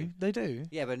do. They do.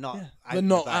 Yeah, but not. But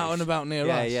not out and about near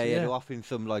us. Yeah. They're off in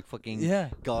some like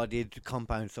fucking guarded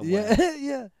compound somewhere.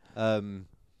 Yeah.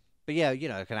 But yeah, you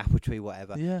know, like an apple tree,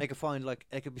 whatever. Yeah. They could find like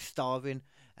they could be starving,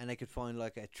 and they could find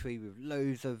like a tree with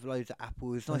loads of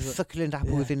apples, nice succulent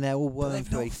apples in there, all worm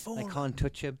free. They can't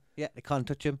touch them. Yeah, they can't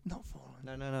touch them. Not falling.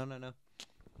 No.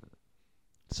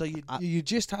 So you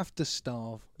just have to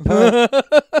starve.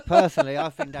 Personally, I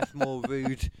think that's more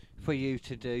rude for you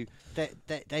to do.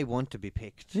 They want to be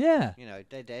picked. Yeah. You know,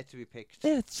 they're there to be picked.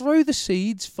 Yeah, throw the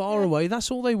seeds far away. That's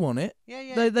all they want it.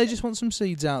 Yeah. They just want some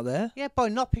seeds out there. Yeah, by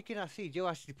not picking that seed, you're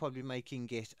actually probably making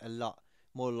it a lot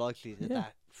more likely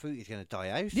that fruit is going to die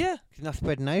out. Yeah. It's not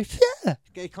spreading out. Yeah.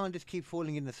 It can't just keep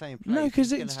falling in the same place. No,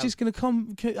 because it's just going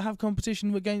to have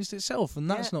competition against itself,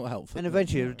 and that's not helpful. And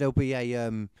eventually there'll be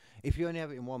a if you only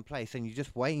have it in one place, then you're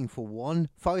just waiting for one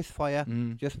forest fire,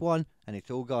 just one, and it's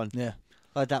all gone. Yeah.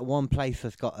 Like that one place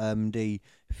that's got the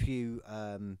few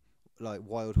like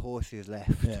wild horses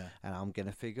left, and I'm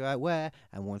gonna figure out where.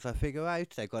 And once I figure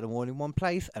out they've got them all in one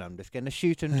place, and I'm just gonna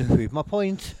shoot them to prove my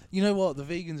point. You know what? The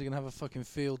vegans are gonna have a fucking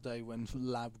field day when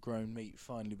lab-grown meat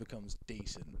finally becomes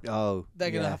decent. Oh, they're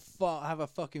gonna have a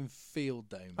fucking field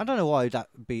day. Man. I don't know why that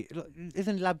be.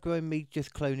 Isn't lab-grown meat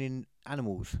just cloning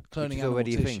animals? Cloning animal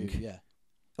already tissue, a thing. Yeah.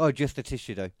 Oh, just the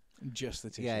tissue though. Just the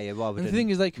tissue. Yeah. Rather and than the thing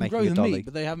is, they can grow the dolly. meat,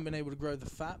 but they haven't been able to grow the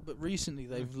fat. But recently,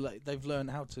 they've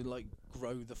learned how to like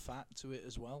grow the fat to it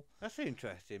as well. That's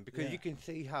interesting because you can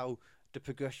see how the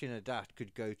progression of that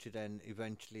could go to then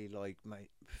eventually like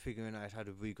figuring out how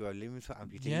to regrow limbs for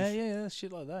amputees. Yeah,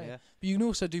 shit like that. Yeah. But you can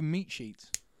also do meat sheets.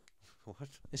 What?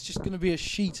 It's just going to be a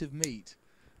sheet of meat.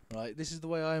 Right, this is the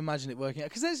way I imagine it working out.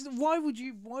 Because why would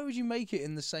you make it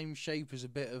in the same shape as a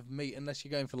bit of meat unless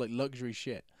you're going for like luxury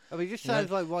shit? I mean, it just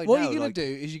sounds like what you're gonna do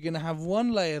is you're gonna have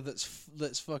one layer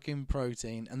that's fucking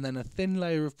protein, and then a thin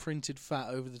layer of printed fat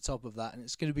over the top of that, and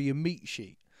it's gonna be your meat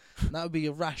sheet. And that would be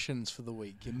your rations for the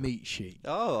week, your meat sheet.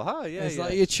 Yeah. It's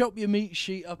like you chop your meat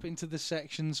sheet up into the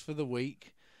sections for the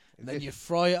week. And then you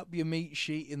fry up your meat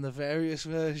sheet in the various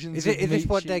versions. Is this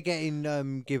what they're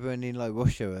getting given in like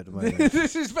Russia at the moment?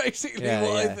 This is basically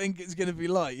what I think it's going to be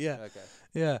like. Yeah. Okay.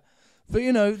 Yeah. But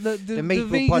you know, the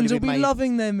vegans will be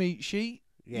loving their meat sheet.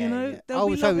 Yeah, you know, they'll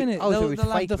be loving it. They'll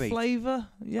have the flavour.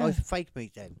 Yeah. Oh, it's fake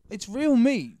meat then. It's real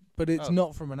meat, but it's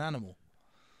not from an animal.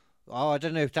 Oh, I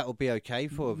don't know if that would be okay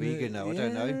for a vegan though. I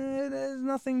don't know. There's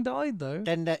nothing died though.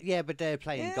 Then but they're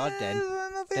playing God then.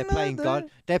 They're playing God.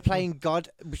 They're playing God,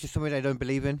 which is something they don't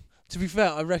believe in. To be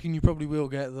fair, I reckon you probably will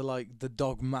get the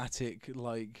dogmatic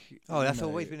Oh, that's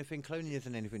always been a thing. Cloning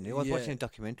isn't anything new. I was watching a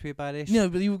documentary about it. No,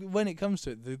 but when it comes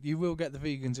to it, you will get the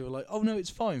vegans who are like, "Oh no, it's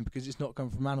fine because it's not come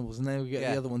from animals," and then you'll get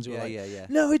the other ones who are like,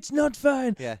 "No, it's not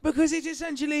fine because it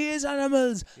essentially is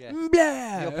animals." Yeah.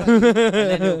 Blah. And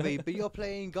then it'll be, but you're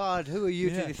playing God. Who are you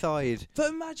to decide? But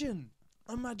imagine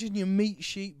your meat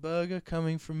sheet burger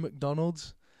coming from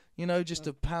McDonald's. You know, just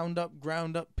a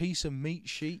ground up piece of meat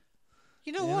sheet.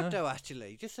 You know what though?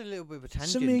 Actually, just a little bit of a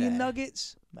tangent. Some of your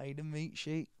nuggets made a meat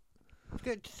sheet.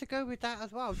 Just to go with that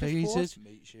as well.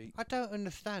 Meat sheet. I don't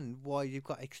understand why you've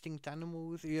got extinct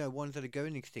animals. You know, ones that are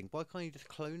going extinct. Why can't you just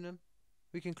clone them?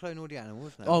 We can clone all the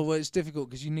animals now. Oh well, it's difficult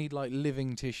because you need like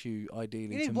living tissue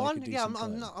ideally. You need to one. Make a decent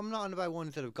I'm not on about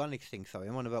ones that have gone extinct. Sorry,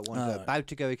 I'm on about ones that are about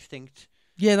to go extinct.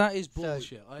 Yeah, that is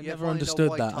bullshit. I never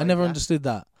understood that. I never understood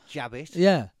that. Jab it.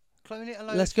 Yeah. Clone it a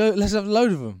load. Let's have a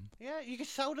load of them. Yeah, you can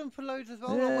sell them for loads as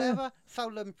well, or whatever. Sell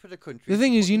them for the country. The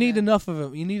thing is, you need enough of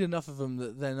them. You need enough of them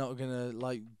that they're not gonna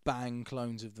like bang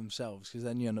clones of themselves, because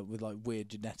then you end up with like weird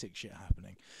genetic shit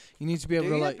happening. You need to be able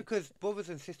to like because brothers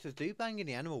and sisters do bang in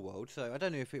the animal world, so I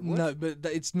don't know if it would. No, but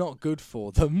it's not good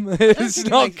for them. It's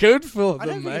not good for them, I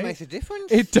don't mate. think it makes a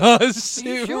difference. It does.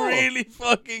 It sure? really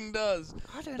fucking does.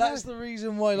 I don't know. That's the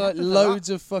reason why like loads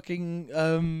of fucking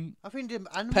I think the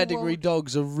animal pedigree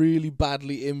dogs are really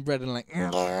badly inbred and like.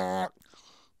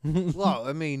 Well,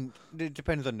 I mean, it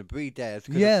depends on the breed there.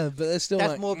 Yeah, but they're still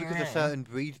that's like, more because a certain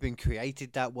breed's been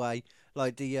created that way.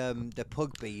 like the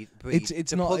pug breed. It's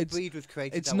the not. pug breed was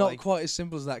created. It's that not way. quite as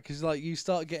simple as that because like you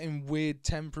start getting weird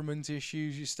temperament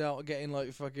issues. You start getting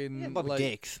like fucking Probably like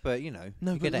dicks, but you know.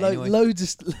 no, you but get it anyway.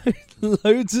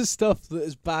 loads of stuff that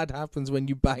is bad happens when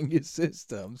you bang your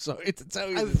sister. I'm sorry to tell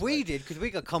you. Oh, this, we mate. did because we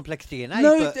got complex DNA.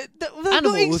 No, but they've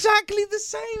animals, got exactly the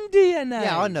same DNA.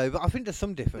 Yeah, I know, but I think there's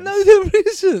some difference. No, there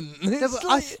isn't. It's but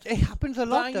like it happens a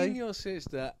lot, though. banging your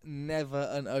sister, never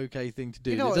an okay thing to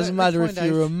do. You know It what, doesn't let's matter if find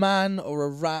you're out. a man or a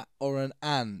rat or an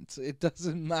ant. It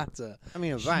doesn't matter. I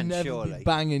mean, a You should rat, never be surely.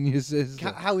 banging your sister.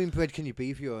 How inbred can you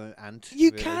be if you're an ant? You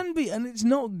really? can be, and it's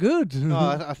not good. No,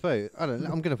 I suppose. I don't know.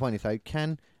 I'm going to find this out.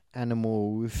 Can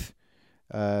animals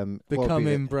Become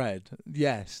inbred?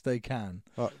 Yes, they can.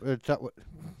 Is that what?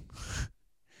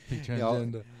 Be Yeah,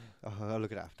 transgender. I'll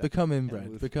look it after. Become inbred.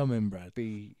 Animals Become inbred.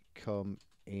 Become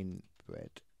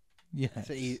inbred. Yes.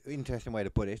 It's an interesting way to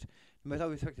put it. The most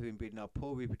obvious factor of inbreeding are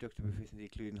poor reproductive efficiency,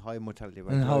 including high mortality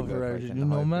rates, And low high growth rates, variety and of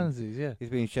high normalities, yeah. It's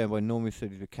been shown by enormous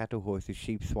studies with cattle, horses,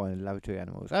 sheep, swine, and laboratory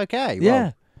animals. Okay, well,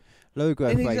 Yeah. low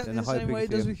growth In rates exactly and a the high same way it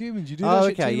frequency does of- with humans. You do Oh, that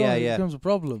shit okay, too long, yeah, it yeah. becomes a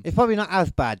problem. It's probably not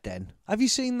as bad then. Have you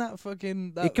seen that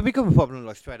fucking? It can become a problem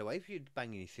like straight away if you're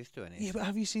banging your sister in it. Yeah, but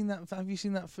have you seen that? Have you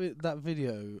seen that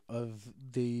video of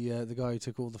the guy who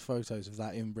took all the photos of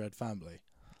that inbred family?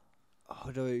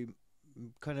 Oh, do I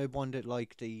kind of wondered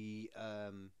like the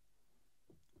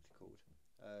what's it called?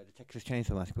 The Texas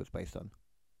Chainsaw Massacre was based on.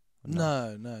 Or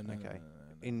not? No. Okay.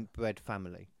 Inbred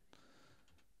family.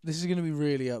 This is going to be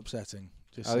really upsetting.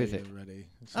 Just Oh, so is you're it? ready.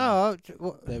 Oh,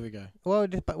 there we go. Why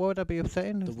would that be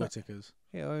upsetting? The Is that- Whitakers.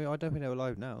 Yeah, I don't think they're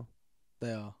alive now.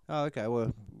 They are. Oh, okay.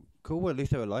 Well, cool. Well, at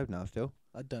least they're alive now still.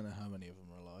 I don't know how many of them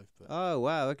are alive, but Oh,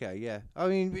 wow. Okay, yeah. I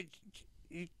mean,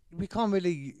 we can't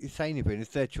really say anything.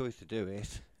 It's their choice to do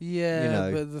it. yeah. You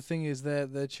know. But the thing is,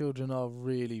 their children are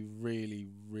really, really,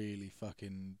 really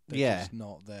fucking. They're Yeah. just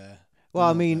not there. Well, I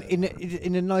Not mean, there.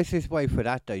 in the nicest way for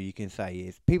that, though, you can say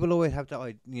is people always have to,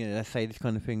 let's say this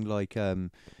kind of thing, like,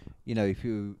 if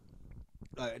you,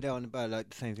 like, they're on about like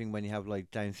the same thing when you have like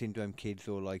Down syndrome kids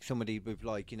or like somebody with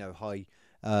like high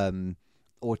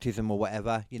autism or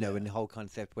whatever, and the whole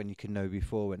concept when you can know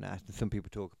before and that. And some people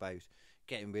talk about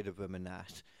getting rid of them and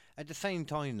that. At the same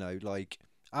time, though, like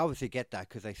I obviously get that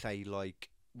because they say like,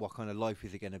 what kind of life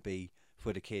is it going to be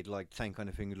for the kid? Like same kind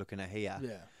of thing we're looking at here.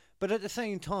 Yeah. But at the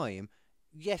same time,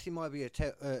 yes, it might be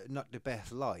not the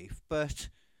best life, but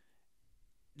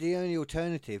the only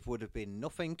alternative would have been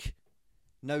nothing,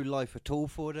 no life at all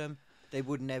for them. They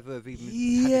would never have even had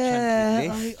a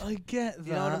chance to exist. I get that.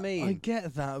 You know what I mean? I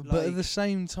get that, but at Like- the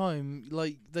same time,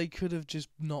 like they could have just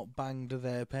not banged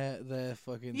their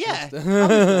fucking Yeah,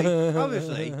 sister.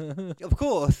 obviously, of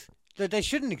course, they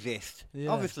shouldn't exist,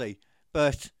 Yeah. obviously,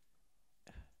 but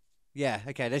yeah,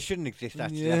 okay, they shouldn't exist.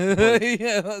 Actually, Yeah, that's the point.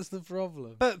 yeah, that's the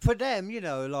problem. But for them,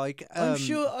 like I'm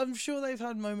sure they've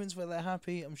had moments where they're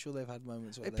happy. I'm sure they've had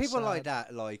moments where they're people sad. like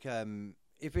that, like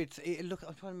if it's look,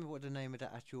 I'm trying to remember what the name of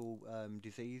the actual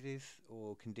disease is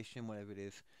or condition, whatever it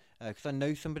is, because I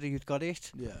know somebody who's got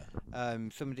it. Yeah.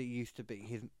 Somebody used to be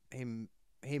him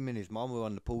and his mom were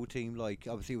on the pool team. Like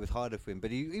obviously it was harder for him, but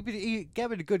he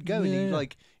gave it a good go and he Yeah.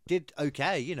 like did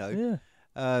okay, Yeah.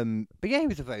 But yeah, he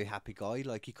was a very happy guy.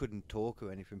 Like he couldn't talk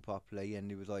or anything properly, and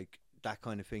he was like that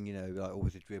kind of thing, like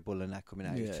always a dribble and that coming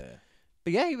out. Yeah.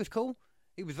 But yeah, he was cool.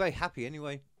 He was very happy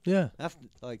anyway. Yeah. That's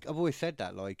like I've always said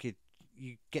that. Like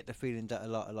you get the feeling that a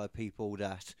lot of like people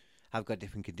that have got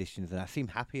different conditions and that seem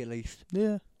happy at least.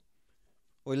 Yeah.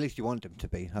 Or at least you want them to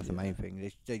be. That's the main thing.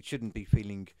 They shouldn't be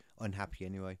feeling unhappy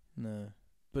anyway. No,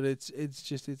 but it's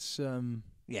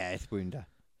Yeah, it's Bunda.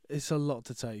 it's a lot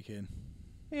to take in.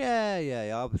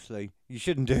 Yeah. Obviously, you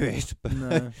shouldn't do it, but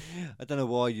No. I don't know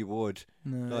why you would.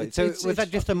 No, Like, it's- so was it's that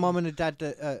just a mum and a dad,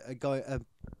 a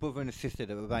brother and a sister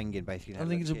that were banging basically? I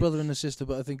think it's a brother and a sister,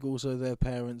 but I think also their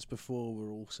parents before were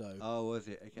also Oh, was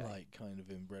it? Okay. like kind of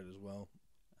inbred as well.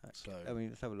 So I mean,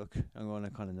 let's have a look. I'm going to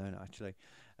kind of know that actually.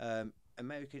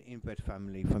 American inbred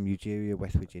family from Eugenia,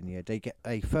 West Virginia. They get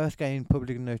a first gained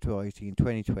public notoriety in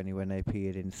 2020 when they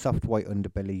appeared in Soft White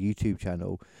Underbelly YouTube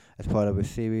channel as part of a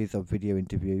series of video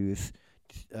interviews.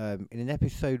 In an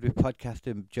episode with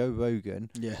podcaster Joe Rogan,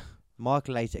 Yeah. Mark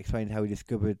later explained how he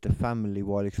discovered the family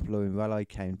while exploring Raleigh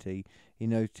County. He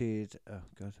noted,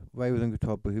 Ray was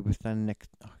uncontrollable, who was standing next.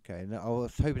 Okay, I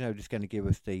was hoping they were just going to give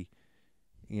us the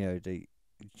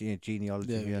genealogy.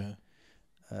 There we Yeah. go.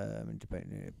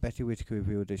 Betty Whitaker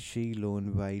revealed that she,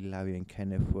 Lorne, Ray, Larry and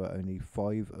Kenneth were only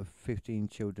 5 of 15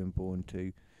 children born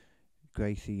to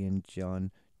Gracie and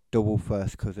John, double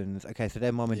first cousins. Okay, so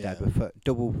their mum and dad were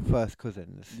double first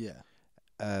cousins. Yeah.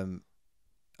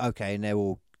 Okay, and they're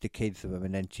all the kids of them,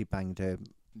 and then she banged her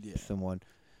someone.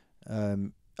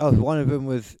 One of them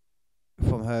was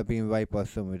from her being raped by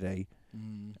somebody.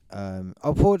 I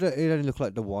thought that it only looked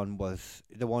like the one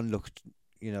looked,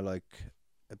 like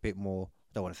a bit more.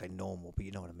 I don't want to say normal, but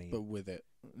you know what I mean. But with it,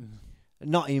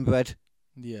 not inbred.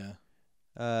 Yeah.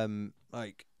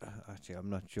 Actually, I'm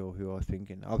not sure who I was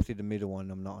thinking. Obviously, the middle one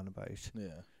I'm not on about.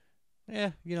 Yeah.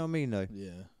 Yeah, you know what I mean, though.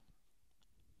 Yeah.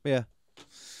 Yeah.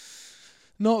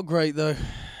 Not great though.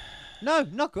 No,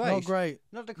 not great. Not great.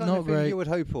 Not the kind of thing you would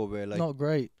hope for, really. Not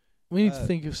great. We need to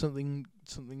think of something.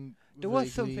 There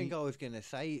was something I was going to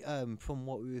say from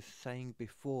what we were saying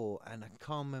before, and I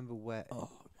can't remember what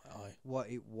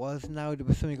it was now. There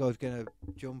was something I was going to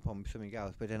jump on, something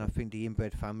else, but then I think the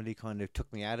inbred family kind of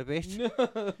took me out of it.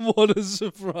 What a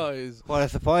surprise. What a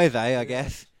surprise, I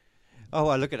guess. Oh,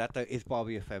 well, look at that, though. Is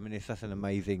Barbie a feminist? That's an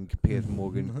amazing Piers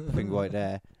Morgan thing right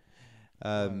there.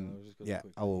 I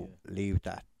will leave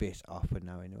that bit off for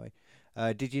now anyway.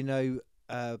 Did you know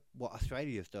what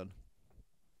Australia's done?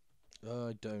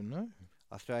 I don't know.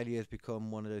 Australia has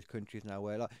become one of those countries now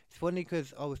where, it's funny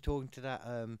because I was talking to that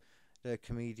the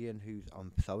comedian who's,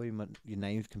 I'm sorry, your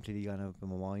name's completely gone over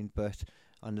my mind, but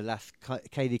on the last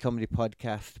KD Comedy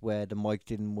podcast where the mic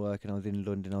didn't work and I was in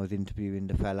London, I was interviewing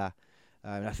the fella.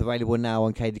 That's available now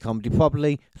on KD Comedy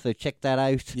probably, so check that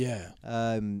out. Yeah.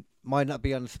 Might not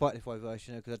be on the Spotify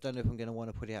version because I don't know if I'm going to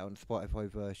want to put it out on the Spotify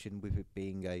version with it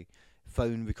being a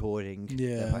phone recording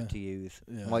that I've had to use.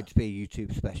 Might just be a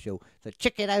YouTube special. So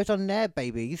check it out on there,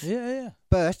 babies. Yeah.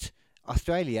 But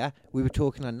Australia, we were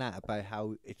talking on that about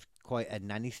how it's quite a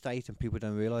nanny state and people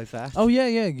don't realise that. Oh yeah.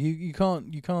 You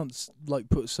can't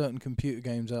put certain computer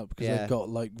games out because they've got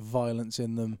violence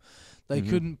in them. They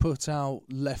couldn't put out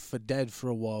Left 4 Dead for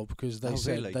a while because they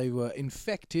said they were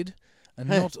infected and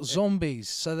not zombies.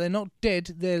 So they're not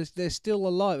dead. They're still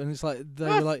alive. And it's like they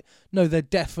were like, no, they're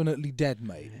definitely dead,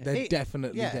 mate. They're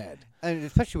definitely dead. And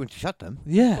especially when you shot them.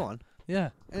 Yeah. Go on. Yeah.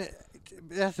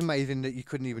 That's amazing that you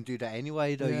couldn't even do that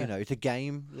anyway, though. Yeah. It's a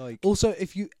game. Also,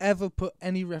 if you ever put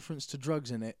any reference to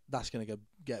drugs in it, that's going to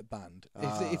get banned.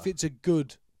 If it's a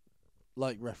good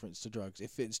reference to drugs,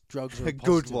 if it's drugs are a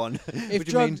good one. If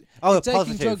drugs, if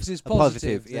taking drugs is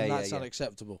positive, then that's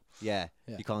unacceptable. Yeah,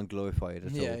 you can't glorify it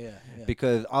at all. Yeah.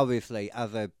 Because obviously,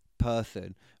 as a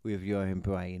person with your own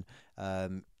brain,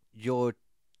 your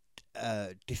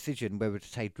decision whether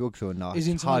to take drugs or not is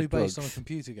entirely based on a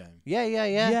computer game.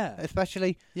 Yeah.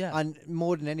 Especially, and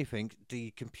more than anything,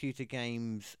 the computer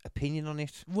game's opinion on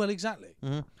it. Well, exactly.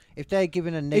 Mm-hmm. If they're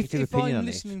given a negative opinion on it, if I'm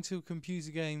listening to a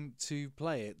computer game to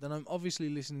play it, then I'm obviously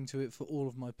listening to it for all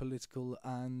of my political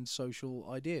and social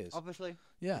ideas. Obviously,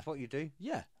 that's what you do.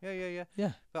 Yeah.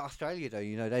 But Australia,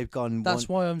 though, they've gone. That's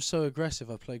why I'm so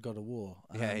aggressive. I play God of War.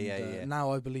 Yeah.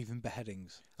 Now I believe in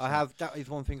beheadings. I have. That is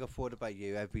one thing I've thought about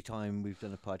you every time we've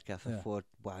done a podcast. I thought,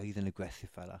 wow, he's an aggressive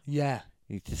fella. Yeah.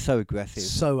 He's just so aggressive.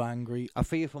 So angry. I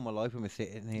fear for my life when we're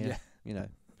sitting here. Yeah.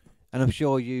 And I'm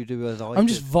sure you do as I do. I'm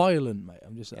just violent, mate.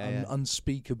 I'm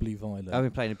unspeakably violent. I've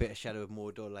been playing a bit of Shadow of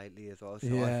Mordor lately as well, so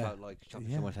I felt like chopping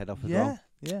someone's head off as well.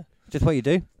 Yeah. Just what you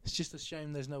do. It's just a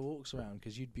shame there's no orcs around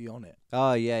because you'd be on it.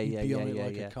 Oh, You'd be on it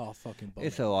like a car fucking bomb.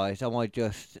 It's alright. I might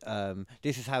just...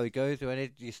 this is how it goes. When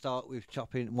you start with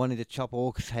wanting to chop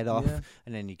orcs' head off,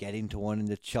 and then you get into wanting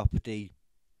to chop the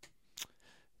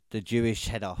Jewish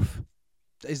head off.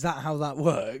 Is that how that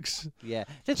works? Yeah.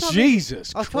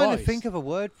 Jesus Christ. I was trying to think of a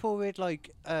word for it,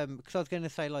 because I was going to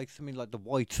say something like the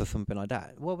whites or something like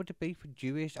that. What would it be for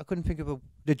Jewish? I couldn't think of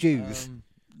the Jews.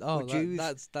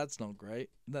 Jews. That's not great.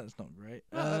 That's not great.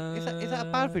 Is that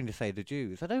a bad thing to say, the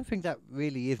Jews? I don't think that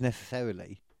really is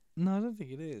necessarily. No, I don't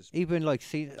think it is. Even I've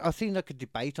seen a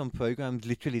debate on programs,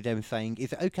 literally them saying,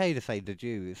 "Is it okay to say the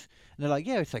Jews?" And they're like,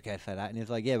 "Yeah, it's okay to say that." And he's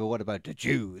like, "Yeah, but what about the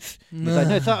Jews?" And he's like,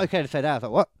 "No, it's not okay to say that." I was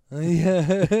like, "What?"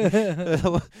 Yeah.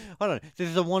 Hold on. This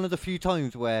is one of the few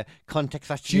times where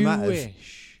context actually matters.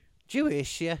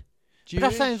 Jewish, yeah.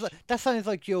 Jewish? But that sounds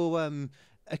like you're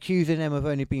accusing them of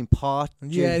only being part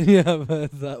Jew. Yeah, I've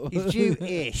heard that one. He's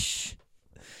Jewish.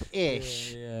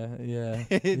 Ish. Yeah.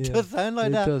 It does sound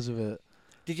like that. It does a bit.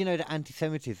 Did you know that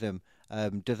anti-Semitism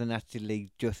doesn't actually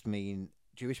just mean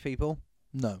Jewish people?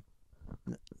 No.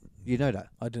 You know that?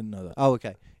 I didn't know that. Oh,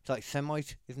 okay. It's like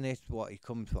Semite, isn't it? What it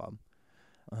comes from.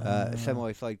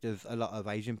 Semite's there's a lot of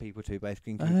Asian people too,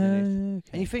 basically. Okay. And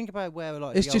you think about where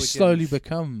it's just slowly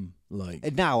become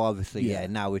now, obviously,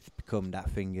 now it's become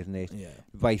that thing, isn't it? Yeah.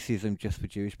 Racism just for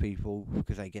Jewish people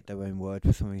because they get their own word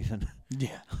for some reason.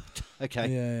 Yeah.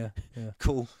 Okay. Yeah.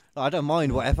 Cool. I don't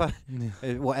mind whatever.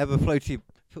 Whatever floats your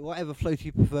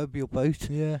proverbial boat.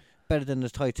 Yeah. Better than the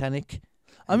Titanic.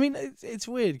 I mean, it's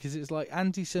weird because it's like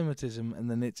anti-Semitism and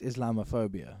then it's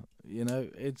Islamophobia. You know,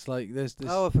 it's like there's this.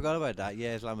 Oh, I forgot about that.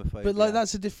 Yeah, Islamophobia. But like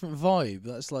that's a different vibe.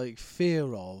 That's like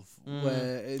fear of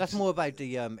where it's, that's more about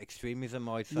the extremism,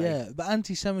 I'd say. Yeah, but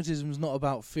anti-Semitism is not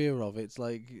about fear of. It's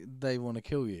like they want to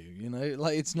kill you. You know,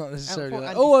 like it's not necessarily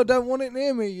like, I don't want it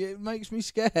near me. It makes me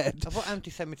scared. I thought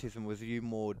anti-Semitism was you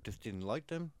more just didn't like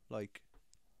them, like.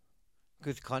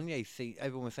 Because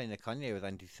everyone was saying that Kanye was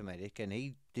anti-Semitic, and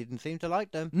he didn't seem to like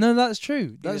them. No, that's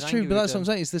true. That's true, but that's what I'm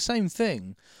saying. It's the same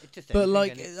thing. But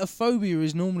like a phobia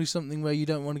is normally something where you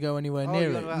don't want to go anywhere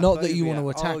near it. Not that you want to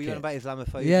attack it. Oh, you're on about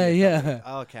Islamophobia. Yeah, yeah.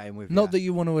 Oh, okay, I'm with you. Not that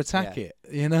you want to attack it.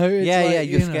 You know. It's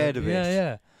you're scared of it. Yeah,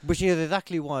 yeah. Which is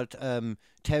exactly what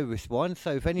terrorists want.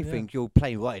 So if anything, you're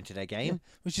playing right into their game.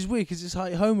 Yeah. Which is weird because it's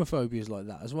like homophobia is like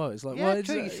that as well. It's like,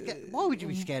 why would you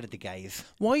be scared of the gays?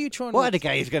 Why are you trying? What are the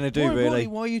gays going to do, really?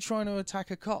 Why are you trying to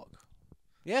attack a cock?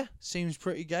 Yeah, seems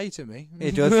pretty gay to me.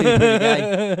 It does seem pretty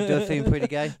gay. It does seem pretty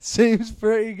gay. Seems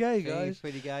pretty gay, guys. Seems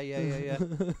pretty gay. Yeah.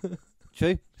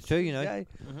 True. It's true. You know. Gay.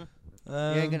 You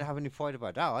ain't gonna have any fight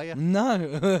about that, are you?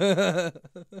 No.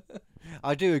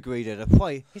 I do agree that the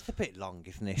fight it's a bit long,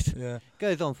 isn't it? Yeah.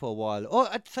 Goes on for a while. Or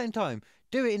at the same time,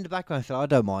 do it in the background, so I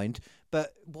don't mind.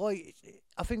 But why?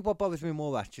 I think what bothers me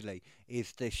more actually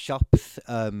is the shops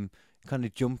kind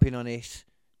of jumping on it.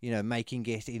 You know, making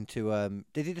it into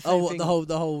they did the same thing.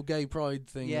 the whole gay pride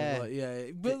thing. Yeah,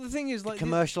 yeah. But the thing is, like the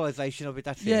commercialisation of it.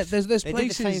 That's it. There's places. They did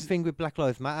the same thing with Black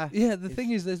Lives Matter. Yeah, the thing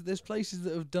is, there's places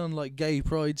that have done like gay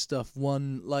pride stuff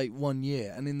one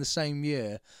year, and in the same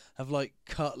year have like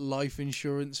cut life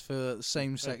insurance for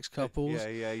same-sex couples.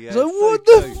 Yeah. It's like, what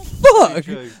the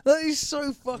fuck? That is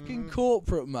so fucking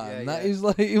corporate, man. That is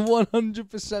like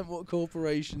 100% what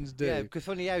corporations do. Yeah, because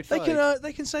on the outside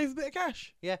they can save a bit of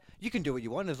cash. Yeah, you can do what you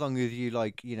want as long as you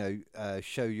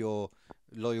show your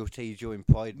loyalty during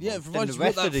Pride Month. Yeah, provided you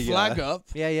put that flag up.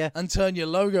 Yeah. And turn your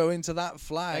logo into that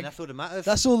flag. And that's all that matters.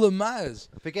 That's all that matters.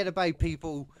 Forget about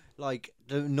people like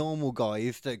the normal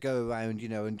guys that go around,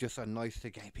 and just are nice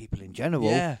to gay people in general.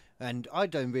 Yeah. And I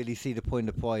don't really see the point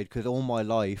of Pride because all my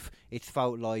life it's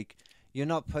felt like you're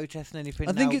not protesting anything.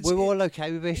 I think we're all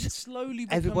okay with it. It's slowly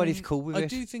everybody's cool with it. I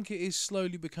do think it is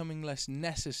slowly becoming less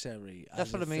necessary.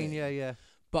 That's what I mean. Yeah.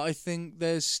 But I think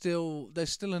there's still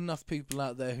enough people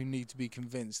out there who need to be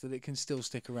convinced that it can still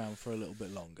stick around for a little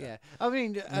bit longer. Yeah, I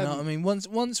mean, you know what I mean? Once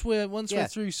we're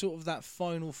through sort of that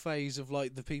final phase of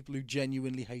like the people who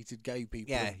genuinely hated gay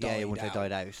people, once they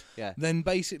died out, then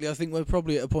basically I think we're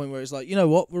probably at a point where it's like, you know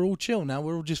what, we're all chill now.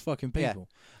 We're all just fucking people.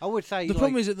 I would say the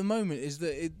problem is at the moment is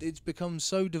that it's become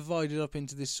so divided up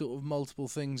into this sort of multiple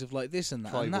things of like this and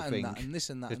that and that and that and this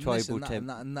and that and this and that and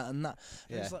that and that and that.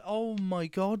 And it's like, oh my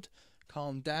god.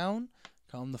 Calm down.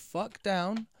 Calm the fuck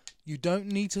down. You don't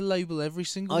need to label every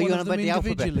single one of them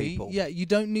individually. Yeah, you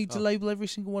don't need to label every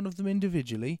single one of them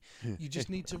individually. You just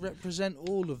need to represent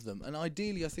all of them. And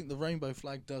ideally, I think the rainbow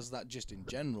flag does that just in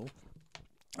general.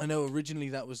 I know originally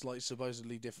that was like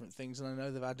supposedly different things, and I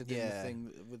know they've added in the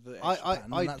thing with the extra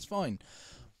pattern, and that's fine.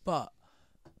 But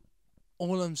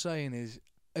all I'm saying is,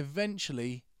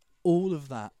 eventually, all of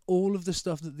the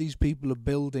stuff that these people are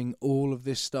building all of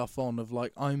this stuff on of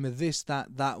like I'm a this that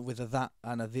with a that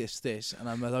and a this and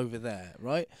I'm a over there,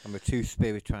 right? I'm a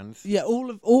two-spirit trans. Yeah, all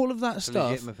of that it's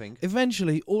stuff.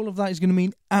 Eventually, all of that is going to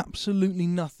mean absolutely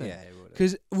nothing. Yeah,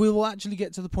 because we will actually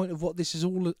get to the point of what this is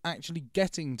all actually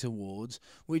getting towards,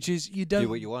 which is you don't do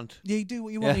what you want. Yeah, you do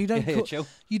what you want. You don't. Chill.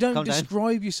 You don't Calm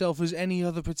describe down. yourself as any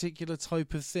other particular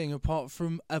type of thing apart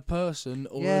from a person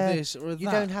or a this or a that.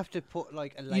 You don't have to put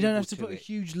like a label. You don't have to put a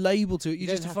huge label to it.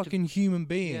 You're just a fucking human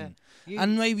being. Yeah.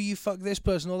 And maybe you fuck this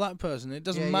person or that person. It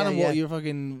doesn't matter what your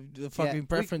fucking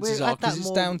preferences are, because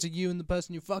it's down to you and the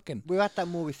person you're fucking. We're at that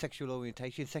more with sexual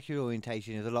orientation. Sexual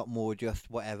orientation is a lot more just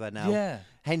whatever now. Yeah.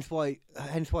 Hence why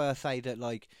I say that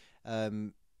like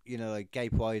like gay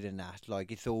pride and that,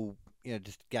 like it's all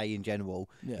just gay in general.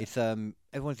 Yeah. It's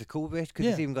everyone's cool with it because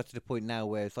it's even got to the point now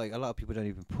where it's like a lot of people don't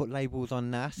even put labels on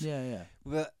that. Yeah.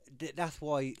 But that's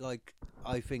why like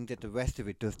I think that the rest of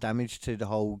it does damage to the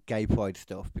whole gay pride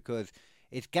stuff, because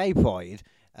it's gay pride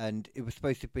and it was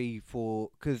supposed to be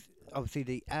because obviously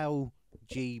the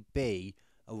LGB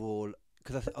are all.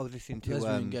 Because I was listening to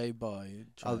lesbian, gay, bi.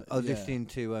 I was listening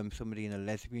to somebody in a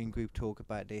lesbian group talk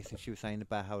about this, and she was saying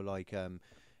about how like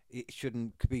it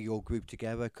shouldn't be all grouped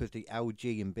together because the L,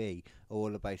 G, and B are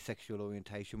all about sexual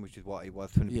orientation, which is what it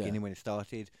was from the beginning when it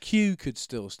started. Q could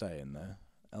still stay in there,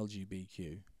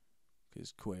 LGBTQ,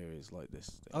 because queer is like this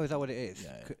thing. Oh, is that what it is?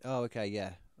 Yeah. Oh, okay,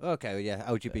 yeah. Okay, well, yeah,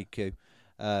 LGBTQ,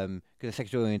 because of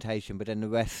sexual orientation, but then the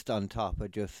rest on top are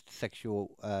just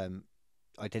sexual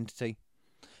identity.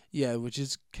 Yeah, which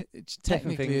is it's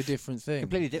technically a different thing.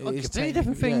 Completely different Yeah,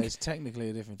 thing. it's technically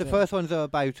a different The thing. first ones are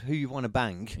about who you want to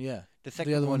bang. Yeah.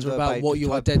 The other ones are about what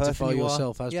you identify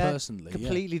yourself as personally.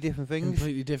 Completely different things.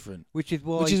 Completely different. Which is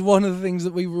why. Which is one of the things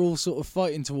that we were all sort of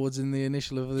fighting towards in the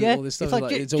initial of all this stuff.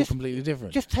 It's all completely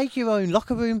different. Just take your own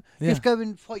locker room. Yeah. Just go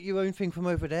and fight your own thing from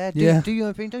over there. Do your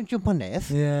own thing. Don't jump on theirs.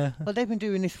 Yeah. Well, they've been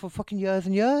doing this for fucking years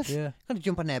and years. Yeah. Got to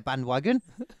jump on their bandwagon.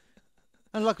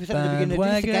 And like we said at the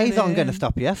beginning, the gays aren't going to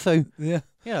stop you. So, yeah.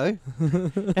 You know,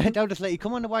 they'll just let you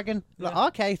come on the wagon. Like,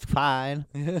 okay, it's fine.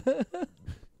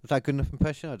 Was that good enough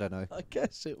impression? I don't know. I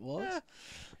guess it was.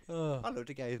 Yeah. I love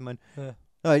the gays, man. Yeah.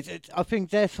 No, I think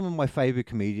they're some of my favourite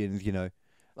comedians, you know.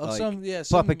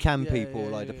 Proper cam people,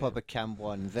 the proper cam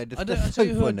ones. They're just I'll so tell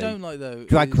you who funny. I don't like, though.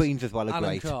 Drag queens as well are Alan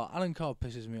great. Carr. Alan Carr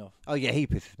pisses me off. Oh, yeah, he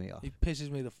pisses me off. He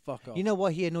pisses me the fuck off. You know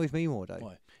why he annoys me more, though?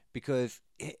 Why? Because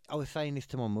I was saying this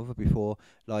to my mother before,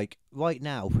 like, right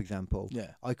now, for example,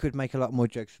 I could make a lot more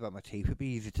jokes about my teeth. It'd be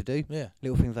easy to do. Yeah.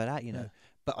 Little things like that, you know.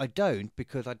 But I don't,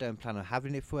 because I don't plan on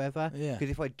having it forever. Yeah. Because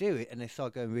if I do it and they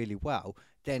start going really well,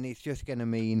 then it's just going to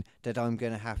mean that I'm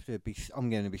going to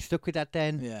be stuck with that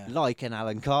then. Yeah. Like an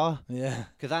Alan Carr. Yeah.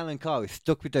 Because Alan Carr is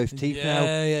stuck with those teeth now.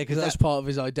 Yeah, because that's part of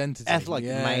his identity. That's like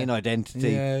main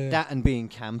identity. Yeah. That and being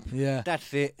camp. Yeah.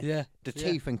 That's it. Yeah. The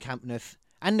teeth and campness.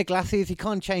 And the glasses. He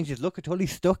can't change his look at all.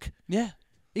 He's stuck. Yeah.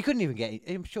 He couldn't even get.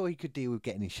 I'm sure he could deal with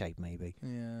getting in shape, maybe.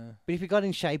 Yeah. But if he got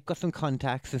in shape, got some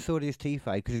contacts, and sorted his teeth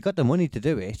out, because he's got the money to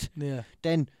do it. Yeah.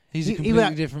 Then he's a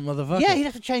completely different motherfucker. Yeah, he'd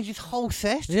have to change his whole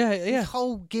set. Yeah. His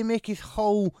whole gimmick, his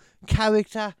whole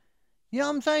character. You know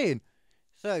what I'm saying?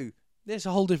 So it's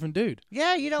a whole different dude.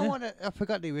 Yeah, you don't want to. I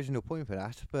forgot the original point for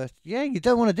that, but yeah, you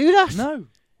don't want to do that. No.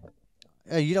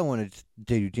 You don't want to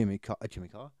do Jimmy Carr,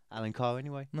 Alan Carr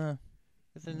anyway. No.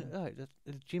 There's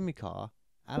Jimmy Carr,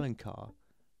 Alan Carr.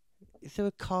 Is there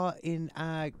a Carr in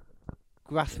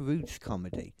grassroots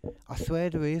comedy? I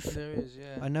swear there is. There is,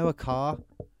 yeah. I know a Carr.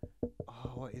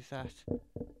 Oh, what is that?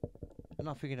 I'm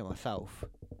not thinking of myself.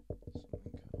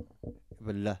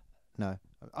 But no,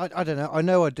 I don't know. I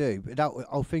know I do, but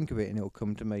I'll think of it and it'll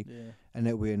come to me, and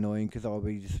it'll be annoying because I'll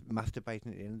be just masturbating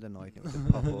at the end of the night. And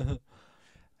it'll pop up.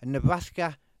 A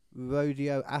Nebraska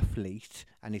rodeo athlete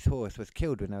and his horse was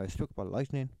killed when they were struck by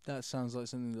lightning. That sounds like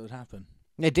something that would happen.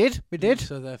 It did. It did.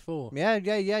 So therefore. Yeah.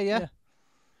 Do you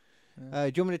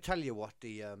want me to tell you what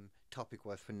the topic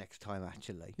was for next time?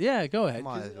 Actually. Yeah, go ahead.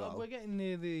 Might as well. We're getting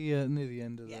near the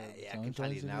end of the. I can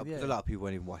tell you now because a lot of people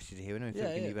won't even watch it here, and so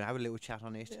we can even have a little chat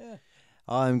on it. Yeah.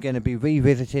 I'm going to be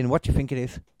revisiting. What do you think it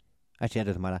is? Actually, it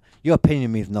doesn't matter. Your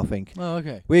opinion means nothing. Oh,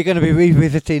 okay. We're going to be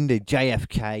revisiting the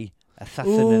JFK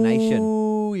assassination.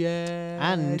 Oh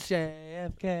yeah. And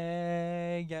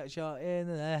JFK got shot in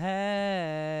the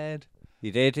head. He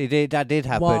did. That did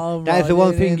happen. While That is the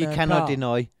one riding thing in you a cannot car.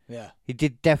 deny. Yeah. He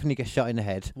did definitely get shot in the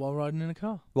head. While riding in a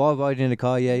car. While riding in a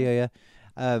car, yeah.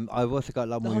 I've also got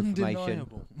a lot more information.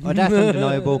 Undeniable. Oh, that's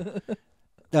undeniable.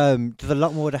 There's a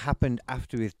lot more that happened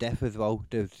after his death as well.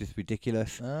 That was just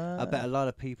ridiculous. I bet a lot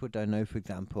of people don't know, for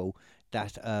example,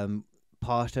 that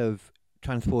part of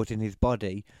transporting his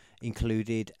body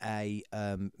included a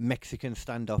Mexican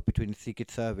standoff between the Secret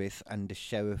Service and the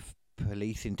sheriff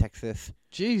police in Texas.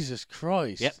 Jesus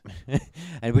Christ. Yep.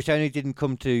 And which only didn't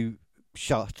come to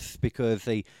shots because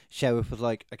the sheriff was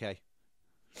like, okay.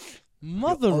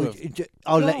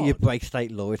 I'll let you break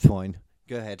state law, it's fine.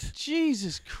 Go ahead.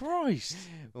 Jesus Christ.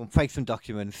 We'll fake some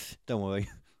documents, don't worry.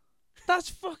 That's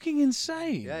fucking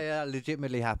insane. Yeah, that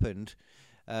legitimately happened.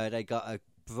 They got a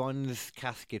bronze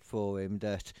casket for him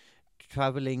that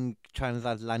travelling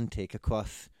transatlantic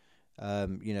across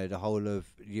the whole of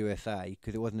USA,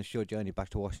 because it wasn't a short journey back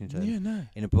to Washington. Yeah, no.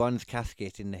 In a bronze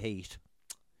casket in the heat.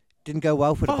 Didn't go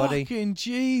well for the body. Fucking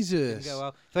Jesus. Didn't go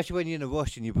well. Especially when you're in a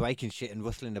rush and you're breaking shit and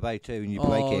rustling about too and you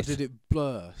break it. Did it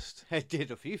burst? It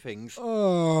did a few things.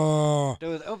 Oh.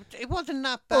 It wasn't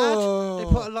that bad. They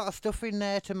put a lot of stuff in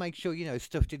there to make sure,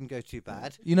 stuff didn't go too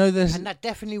bad. And that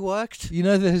definitely worked.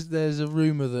 There's a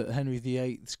rumour that Henry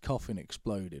VIII's coffin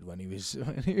exploded when he was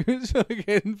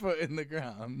fucking put in the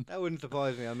ground. That wouldn't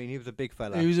surprise me. I mean, he was a big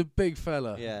fella. He was a big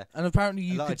fella. Yeah. And apparently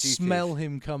you lot could of juices. smell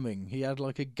him coming. He had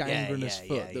like a gangrenous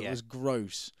foot that was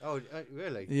gross. Oh,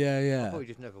 really? Yeah. I thought he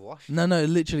just never washed. No,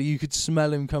 literally you could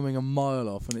smell him coming a mile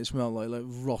off and it smelled like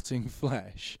rotting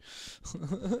flesh.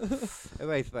 It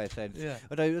makes sense. Yeah.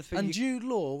 And Jude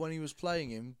Law, when he was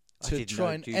playing him, to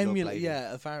try and emulate.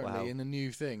 Yeah, apparently in a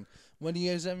new thing. When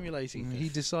he was emulating, he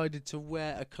decided to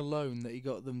wear a cologne that he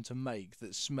got them to make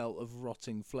that smelt of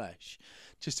rotting flesh,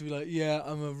 just to be like, yeah,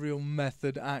 I'm a real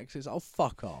method actor. It's like, oh,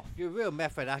 fuck off. You're a real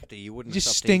method actor. You wouldn't just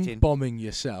have stopped eating. stink bombing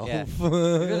yourself. Yeah. If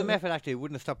you're a method actor, you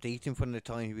wouldn't have stopped eating from the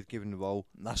time he was given the role.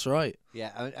 That's right. Yeah,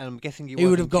 and I'm guessing he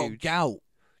would have got gout.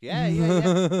 Yeah. He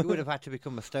would have had to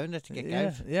become a stoner to get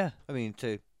gout. Yeah. I mean,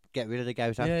 to get rid of the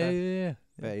gout after. Yeah.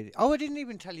 Oh, I didn't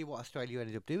even tell you what Australia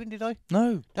ended up doing, did I?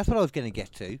 No. That's what I was going to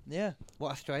get to. Yeah.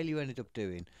 What Australia ended up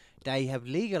doing. They have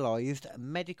legalised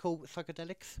medical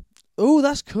psychedelics. Oh,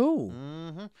 that's cool.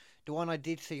 Mm-hmm. The one I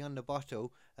did see on the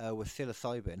bottle was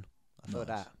psilocybin. I saw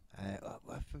that.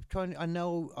 I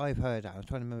know I've heard that. I'm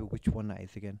trying to remember which one that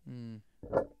is again.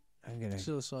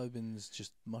 Psilocybin's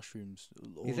just mushrooms.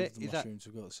 All Is of the mushrooms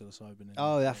have got psilocybin in it.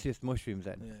 Oh, that's just mushrooms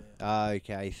then? Yeah.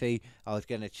 Okay, see, I was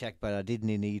going to check, but I didn't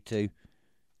need to.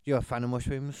 You're a fan of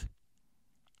mushrooms?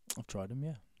 I've tried them,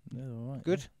 yeah. They're all right.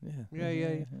 Good?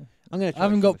 Yeah. I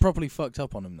haven't got properly fucked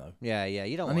up on them, though. Yeah,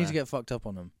 you don't I need to get fucked up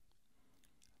on them.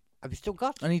 Have you still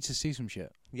got? I need to see some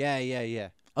shit. Yeah.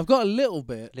 I've got a little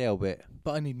bit.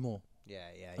 But I need more. Yeah.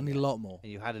 I need a lot more.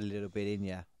 And you had a little bit in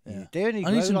you. Yeah.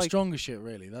 I need some stronger shit,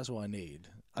 really. That's what I need.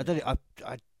 I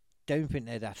don't think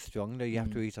they're that strong, though. You have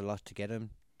to eat a lot to get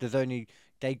them.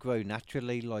 They grow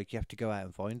naturally, like you have to go out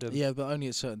and find them. Yeah, but only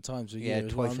at certain times a year.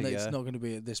 Twice a year. It's not going to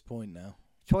be at this point now.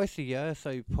 Twice a year, so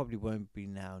you probably won't be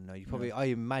now. No, you probably. I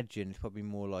imagine it's probably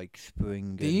more like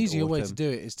spring. The easier way to do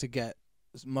it is to get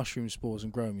mushroom spores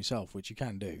and grow them yourself, which you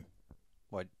can do.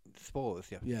 What spores?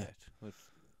 Yeah.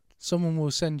 Someone will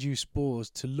send you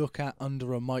spores to look at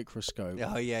under a microscope.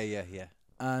 Oh yeah.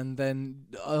 And then,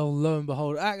 lo and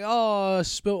behold, I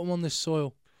spilt them on this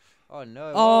soil. Oh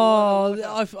no!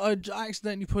 I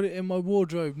accidentally put it in my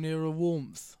wardrobe near a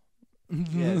warmth.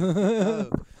 Yeah.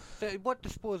 So what do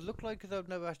spores look like? Because I've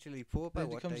never actually thought about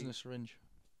what it comes in a syringe.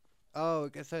 Oh,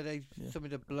 so they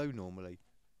something to blow normally.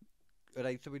 Are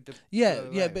they something to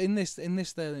but in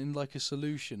this they're in like a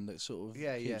solution that sort of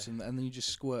keeps them, and then you just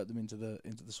squirt them into the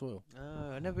soil.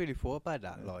 I never really thought about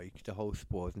that, like the whole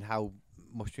spores and how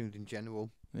mushrooms in general.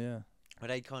 Yeah. Are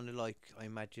they kind of like, I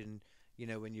imagine,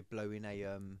 when you blow in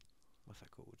a what's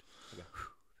that called? Like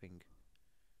a thing.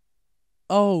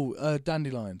 Oh,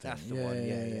 dandelion thing. That's the one.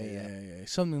 Yeah.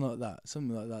 Something like that.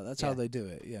 That's how they do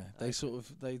it. Yeah. They sort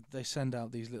of they send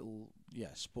out these little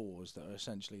spores that are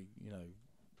essentially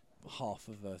half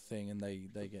of a thing, and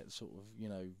they get sort of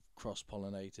cross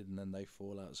pollinated, and then they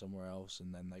fall out somewhere else,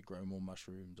 and then they grow more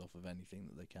mushrooms off of anything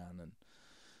that they can, and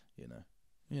I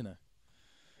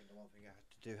think the one thing I had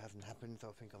to do hasn't happened, so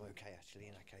I think I'm okay actually.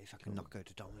 In that case, I can not go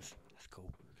to Dom's. That's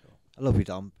cool. I love you,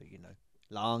 Dom, but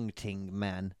long ting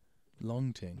man.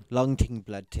 Long ting, blood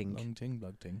ting. Long ting,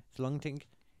 blood ting. It's long ting.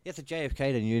 Yes, a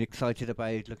JFK. Then you're excited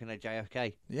about looking at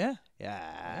JFK? Yeah.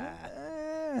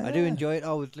 I do enjoy it.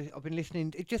 I've been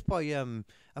listening. It's just by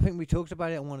I think we talked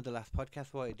about it on one of the last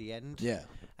podcasts right at the end. Yeah.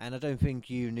 And I don't think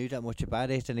you knew that much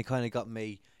about it, and it kind of got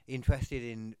me interested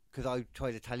in, because I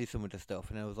tried to tell you some of the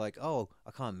stuff, and I was like, oh,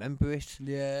 I can't remember it.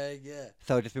 Yeah.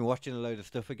 So I've just been watching a load of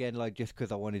stuff again, like just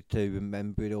because I wanted to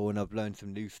remember it all, and I've learned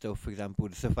some new stuff. For example,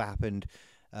 the stuff that happened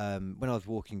when I was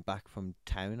walking back from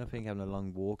town, I think, having a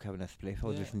long walk, having a spliff. I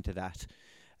was listening to that.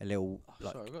 A little.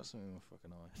 Sorry, I've got something in my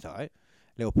fucking eye. It's alright.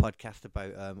 Little podcast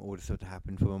about all the stuff that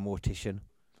happened from a mortician.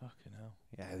 Fucking hell.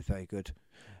 Yeah, it was very good.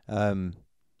 I'm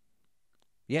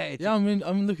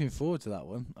looking forward to that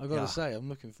one. I gotta say, I'm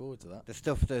looking forward to that. The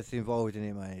stuff that's involved in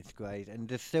it, man, it's great. And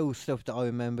there's still stuff that I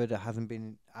remember that I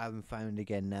haven't found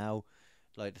again now,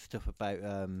 like the stuff about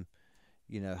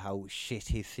how shit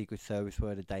his Secret Service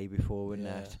were the day before and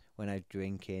that, when I was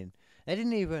drinking. They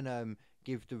didn't even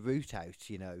give the route out,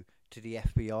 to the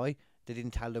FBI. They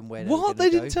didn't tell them where they were going to go. They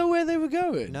didn't tell where they were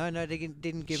going? No, they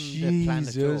didn't give them the plan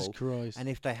at all. Jesus Christ. And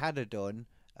if they had done,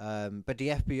 but the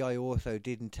FBI also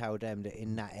didn't tell them that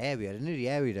in that area, they knew the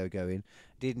area they were going,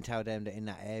 didn't tell them that in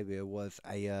that area was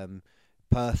a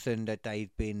person that they'd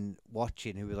been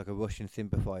watching who was like a Russian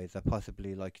sympathizer,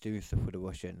 possibly like doing stuff with the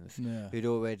Russians, who'd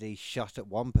already shot at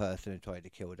one person and tried to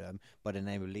kill them by the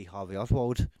name of Lee Harvey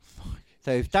Oswald.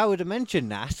 So if that would have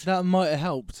mentioned that might have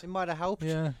helped. It might have helped.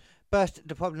 Yeah. But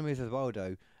the problem is as well,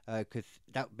 though, because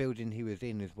that building he was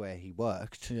in is where he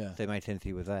worked, so it made sense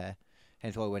he was there.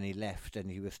 Hence why when he left and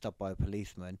he was stopped by a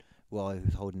policeman while he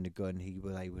was holding the gun, he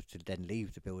was able to then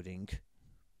leave the building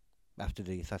after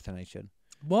the assassination.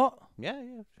 What?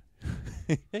 Yeah.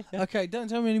 Okay, don't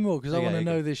tell me anymore, because I want to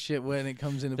know this shit when it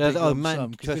comes in a big lump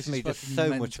sum. Trust me, there's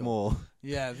so much more.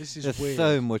 Yeah, this is weird. There's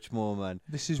so much more, man.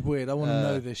 This is weird. I want to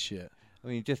know this shit. I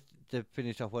mean, just to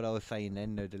finish off what I was saying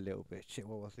then, a little bit. Shit,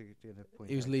 what was the other point?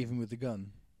 He was leaving with the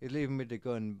gun. He was leaving with the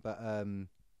gun, but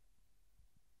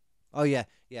oh yeah.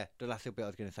 The last little bit I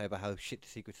was going to say about how shit the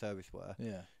Secret Service were.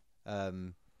 Yeah.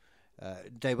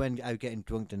 They went out getting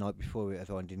drunk the night before it as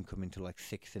well and didn't come until like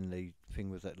 6, and the thing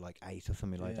was at like 8 or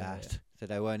something like that. Yeah. So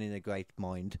they weren't in a great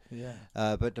mind. Yeah.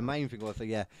 But the main thing was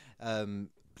that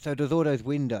so there's all those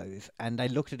windows, and they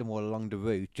looked at them all along the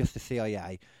route. Just the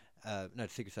CIA, no, the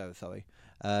Secret Service, sorry.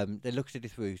 They looked at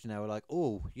this route and they were like,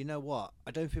 "Oh, you know what?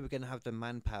 I don't think we're going to have the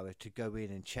manpower to go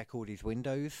in and check all these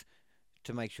windows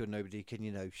to make sure nobody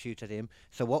can, shoot at him.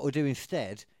 So what we'll do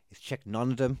instead is check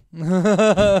none of them." All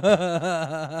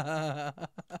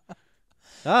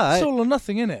right. It's all or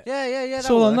nothing, innit? Yeah. It's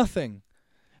all or nothing.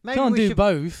 Maybe Can't do should,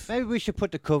 both. Maybe we should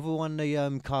put the cover on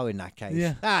the car in that case.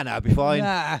 Yeah. No, it'll be fine.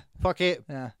 Nah. Fuck it.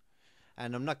 Yeah.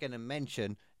 And I'm not going to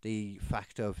mention the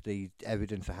fact of the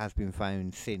evidence that has been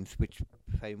found since, which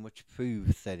very much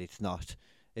proves that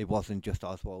it wasn't just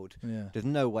Oswald. Yeah. There's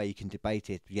no way you can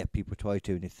debate it, yet people try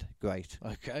to, and it's great.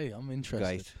 Okay, I'm interested.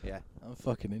 Great, yeah. I'm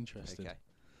fucking interested. Okay.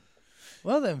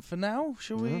 Well then, for now,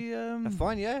 shall we... That's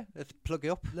fine, yeah. Let's plug it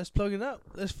up. Let's plug it up.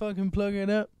 Let's fucking plug it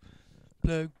up.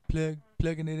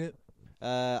 Plugging it up.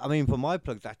 I mean, for my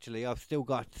plugs, actually, I've still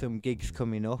got some gigs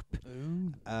coming up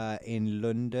in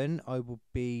London. I will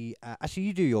be... actually,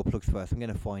 you do your plugs first. I'm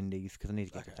going to find these because I need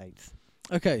to get the dates.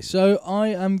 Okay, so I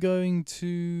am going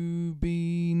to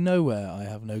be nowhere. I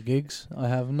have no gigs. I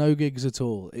have no gigs at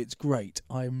all. It's great.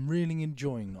 I'm really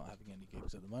enjoying not having any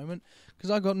gigs at the moment because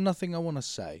I got nothing I want to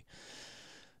say.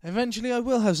 Eventually, I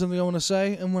will have something I want to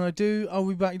say, and when I do, I'll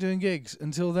be back doing gigs.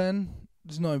 Until then,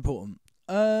 it's not important.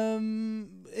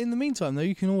 In the meantime, though,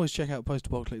 you can always check out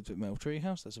Post-Apocalyptic Metal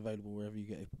Treehouse. That's available wherever you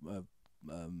get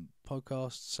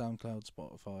podcasts, SoundCloud,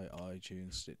 Spotify,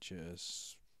 iTunes, Stitcher,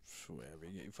 wherever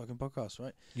you get your fucking podcasts,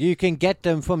 right? You can get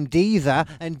them from Deezer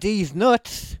and Deez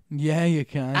Nuts. Yeah, you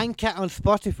can. Anchor on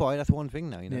Spotify. That's one thing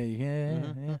now, you know.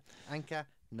 Yeah. Anchor,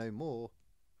 no more.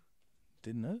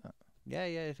 Didn't know that. Yeah,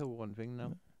 it's all one thing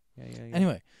now. Yeah.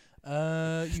 Anyway,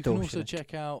 you can also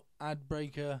check out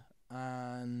Adbreaker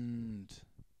and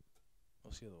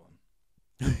what's the other one?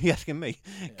 You're asking me?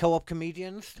 Yeah. Co-op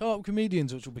Comedians,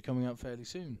 which will be coming out fairly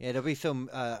soon. Yeah, there'll be some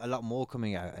a lot more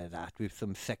coming out of that with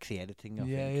some sexy editing. I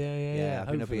think. Yeah. I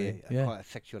think there'll be quite a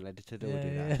sexual editor that will do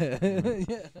that.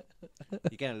 Yeah.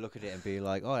 You're gonna look at it and be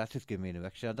like, "Oh, that's just giving me an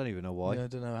erection. I don't even know why." Yeah, I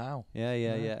don't know how.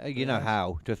 Yeah. You know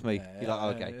how? Just me. Yeah, You're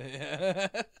like, okay.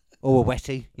 Yeah. Or a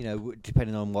wetty,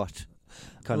 depending on what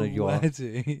kind of you are.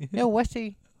 Wetty. Yeah,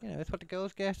 wetty. That's what the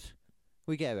girls get.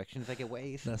 We get erections, they get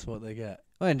wetties. That's what they get.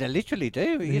 Well, and they literally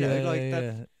do.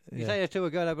 That's, you say it to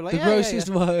a girl, they'll be like, the grossest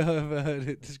way I've ever heard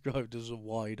it described as a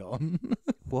wide-on.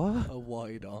 What? A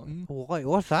wide-on.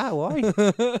 What's that? Why?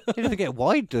 It doesn't get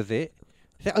wide, does it?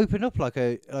 Does it open up like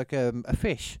a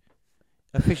fish?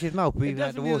 A fish's mouth breathing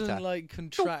out the water. It doesn't like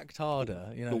contract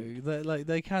harder,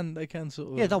 they can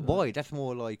sort of. Yeah, not wide. That's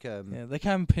more like. Yeah, they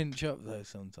can pinch up though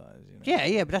sometimes.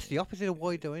 Yeah, but that's the opposite of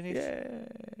wide, though, isn't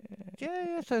it?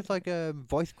 Yeah. So it's like a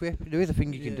vice grip. There is a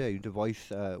thing you can do. The vice.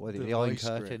 What is it? The Iron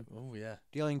Curtain. Oh yeah.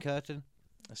 The Iron Curtain.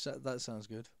 That sounds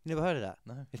good. You never heard of that?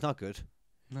 No. It's not good.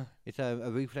 No. It's a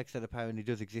reflex that apparently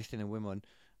does exist in a woman.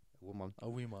 A woman.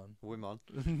 When woman.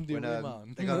 they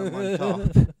got them on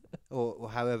top. Or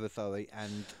however, sorry,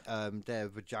 and their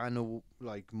vaginal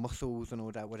muscles and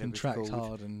all that, whatever contract it's called,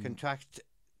 hard and contract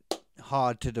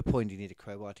hard to the point you need a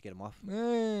crowbar to get them off.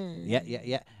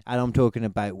 Yeah. And I'm talking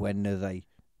about when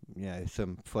there's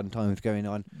some fun times going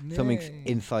on, something's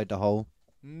inside the hole.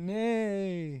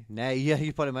 Nay. Yeah,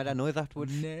 you probably made that noise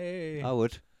afterwards. Nay. I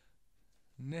would.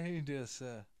 Nay, dear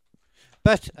sir.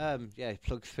 But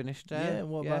plugs finished.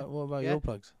 What about your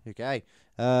plugs? Okay.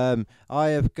 I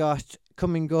have got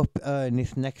coming up in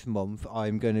this next month.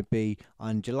 I'm going to be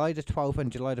on July the 12th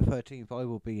and July the 13th. I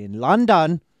will be in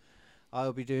London. I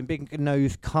will be doing Big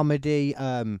Nose Comedy.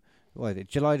 July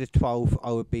the 12th,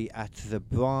 I will be at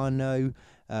Zebrano,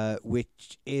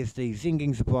 which is the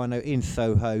Zinging Zebrano in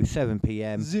Soho, 7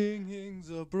 p.m. Zinging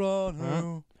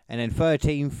Zebrano. And then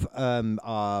 13th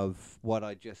of what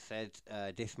I just said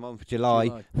this month,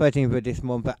 July 13th of this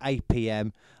month at 8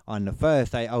 p.m. on the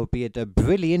Thursday, I'll be at the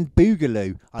Brilliant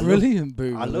Boogaloo.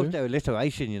 Boogaloo. I love their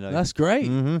alliteration, That's great.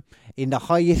 Mm-hmm. In the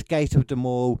highest gate of them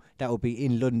all, that will be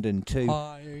in London too.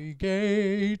 High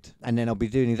gate. And then I'll be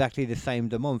doing exactly the same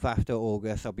the month after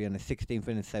August. I'll be on the 16th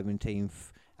and the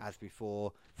 17th. As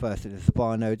before, first at the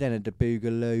Spano, then at the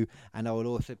Boogaloo, and I will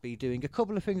also be doing a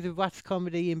couple of things with Rats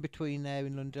Comedy in between there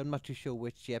in London. I'm not too sure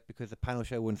which yet because the panel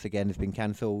show once again has been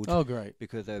cancelled. Oh, great.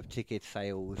 Because of ticket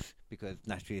sales, because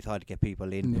naturally it's hard to get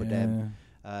people in for them.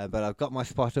 But I've got my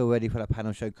spot already for the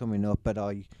panel show coming up. But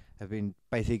I have been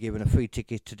basically given a free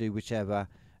ticket to do whichever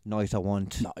night I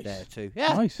want there too.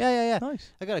 Yeah, Nice. yeah.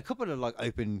 Nice. I got a couple of like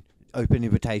open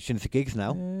invitations to gigs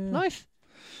now. Nice.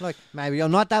 Like maybe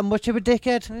I'm not that much of a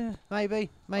dickhead. Yeah. Maybe.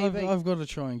 I've got to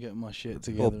try and get my shit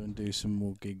together and do some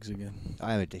more gigs again.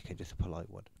 I am a dickhead, just a polite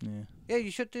one. Yeah. Yeah, you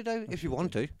should do though if you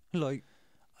want to. Like,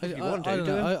 if you want I to.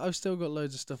 don't know. I've still got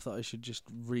loads of stuff that I should just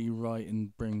rewrite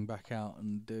and bring back out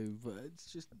and do, but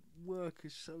it's just work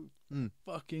is so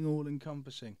fucking all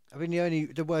encompassing. I mean,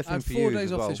 the worst I thing had for 4 you days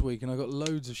as off well. this week and I got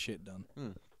loads of shit done.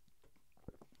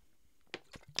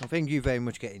 I think you very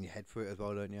much get in your head for it as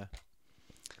well, don't you?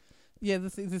 Yeah,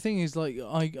 the thing is, like,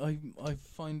 I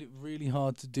find it really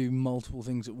hard to do multiple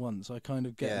things at once. I kind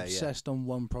of get obsessed on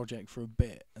one project for a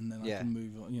bit, and then I can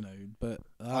move on, you know. But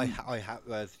I have,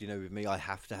 as you know, with me, I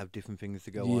have to have different things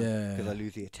to go on because I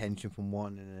lose the attention from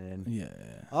one, and then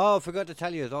Oh, I forgot to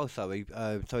tell you as well. Sorry,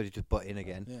 sorry to just butt in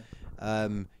again.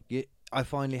 Yeah. I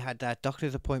finally had that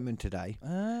doctor's appointment today.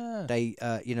 They,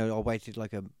 I waited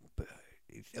like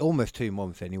almost 2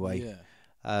 months anyway.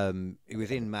 Yeah. It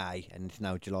was in May, and it's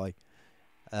now July.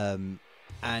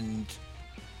 And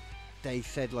they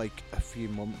said like a few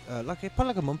months, probably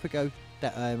like a month ago,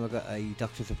 that I got a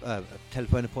doctor's a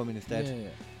telephone appointment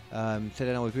instead. So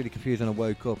then I was really confused, and I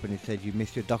woke up and it said you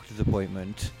missed your doctor's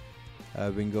appointment.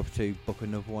 Ring up to book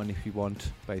another one if you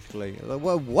want. Basically, I was like,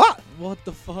 well, what? What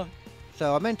the fuck?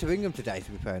 So I meant to ring them today,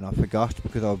 to be fair, and I forgot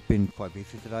because I've been quite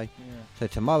busy today. So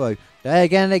tomorrow they're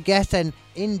gonna get an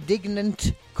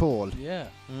indignant call. Yeah.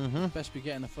 Best be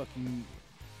getting a fucking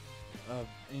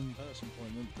in-person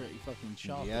appointment pretty fucking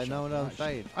sharp. Yeah, know what I'm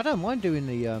saying. I don't mind doing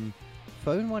the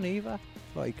phone one either.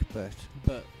 Like,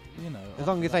 but you know, as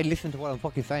long as they listen to what I'm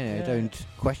fucking saying and they don't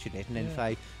question it and then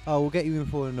say, "Oh, we'll get you in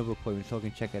for another appointment so I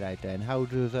can check it out." Then how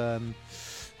does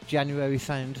January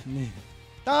sound?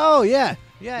 Oh yeah.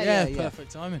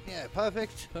 Perfect timing. Yeah,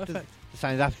 perfect.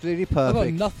 Sounds absolutely perfect. I've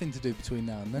got nothing to do between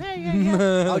now and then.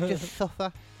 Yeah. I'll just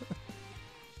suffer.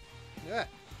 Yeah.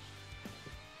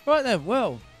 Right then.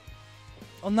 Well,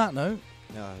 on that note.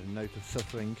 Note of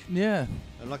suffering. Yeah.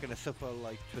 I'm not going to suffer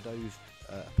like Trudeau's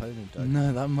opponent. Though.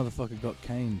 No, that motherfucker got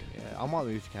caned. Yeah, I might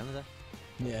move to Canada.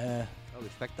 Yeah. I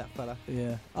respect that fella.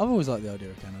 Yeah. I've always liked the idea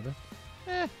of Canada.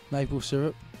 Maple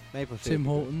syrup. Tim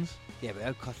Hortons. Yeah, but it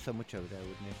would cost so much over there,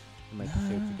 wouldn't it? The maple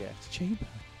syrup to get. It's cheaper.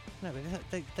 No,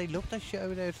 but they love that shit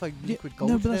over there. It's like liquid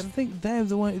gold. No, to but that's them. the thing. They're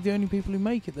the only people who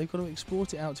make it. They've got to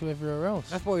export it out to everywhere else.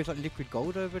 That's why it's like liquid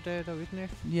gold over there, though, isn't it?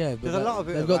 Yeah, but there's a lot of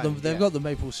it. They've got the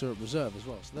maple syrup reserve as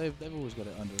well, so they've always got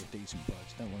it under a decent price.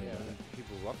 Don't worry about it.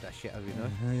 People rob that shit over, you know.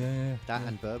 Yeah. That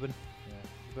and bourbon. Yeah.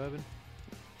 Bourbon.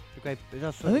 I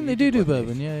think they do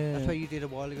bourbon. Yeah. That's what you did a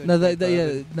while ago. No,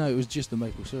 no, it was just the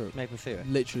maple syrup. Maple syrup.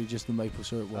 Literally just the maple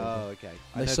syrup. Oh, okay.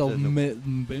 They sold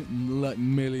like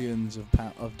millions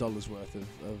of dollars worth of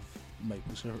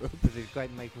maple syrup. Because it's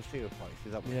great maple syrup price.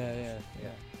 Is that what Yeah,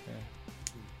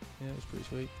 it was pretty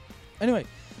sweet. Anyway,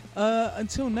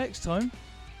 until next time.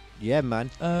 Yeah,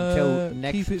 man. Until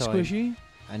next time. Keep it squishy.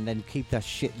 And then keep that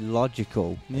shit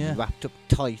logical. Yeah. And wrapped up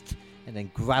tight. And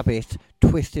then grab it,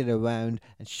 twist it around,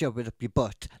 and shove it up your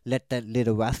butt. Let that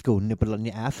little rascal nibble on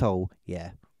your asshole.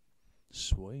 Yeah.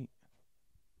 Sweet.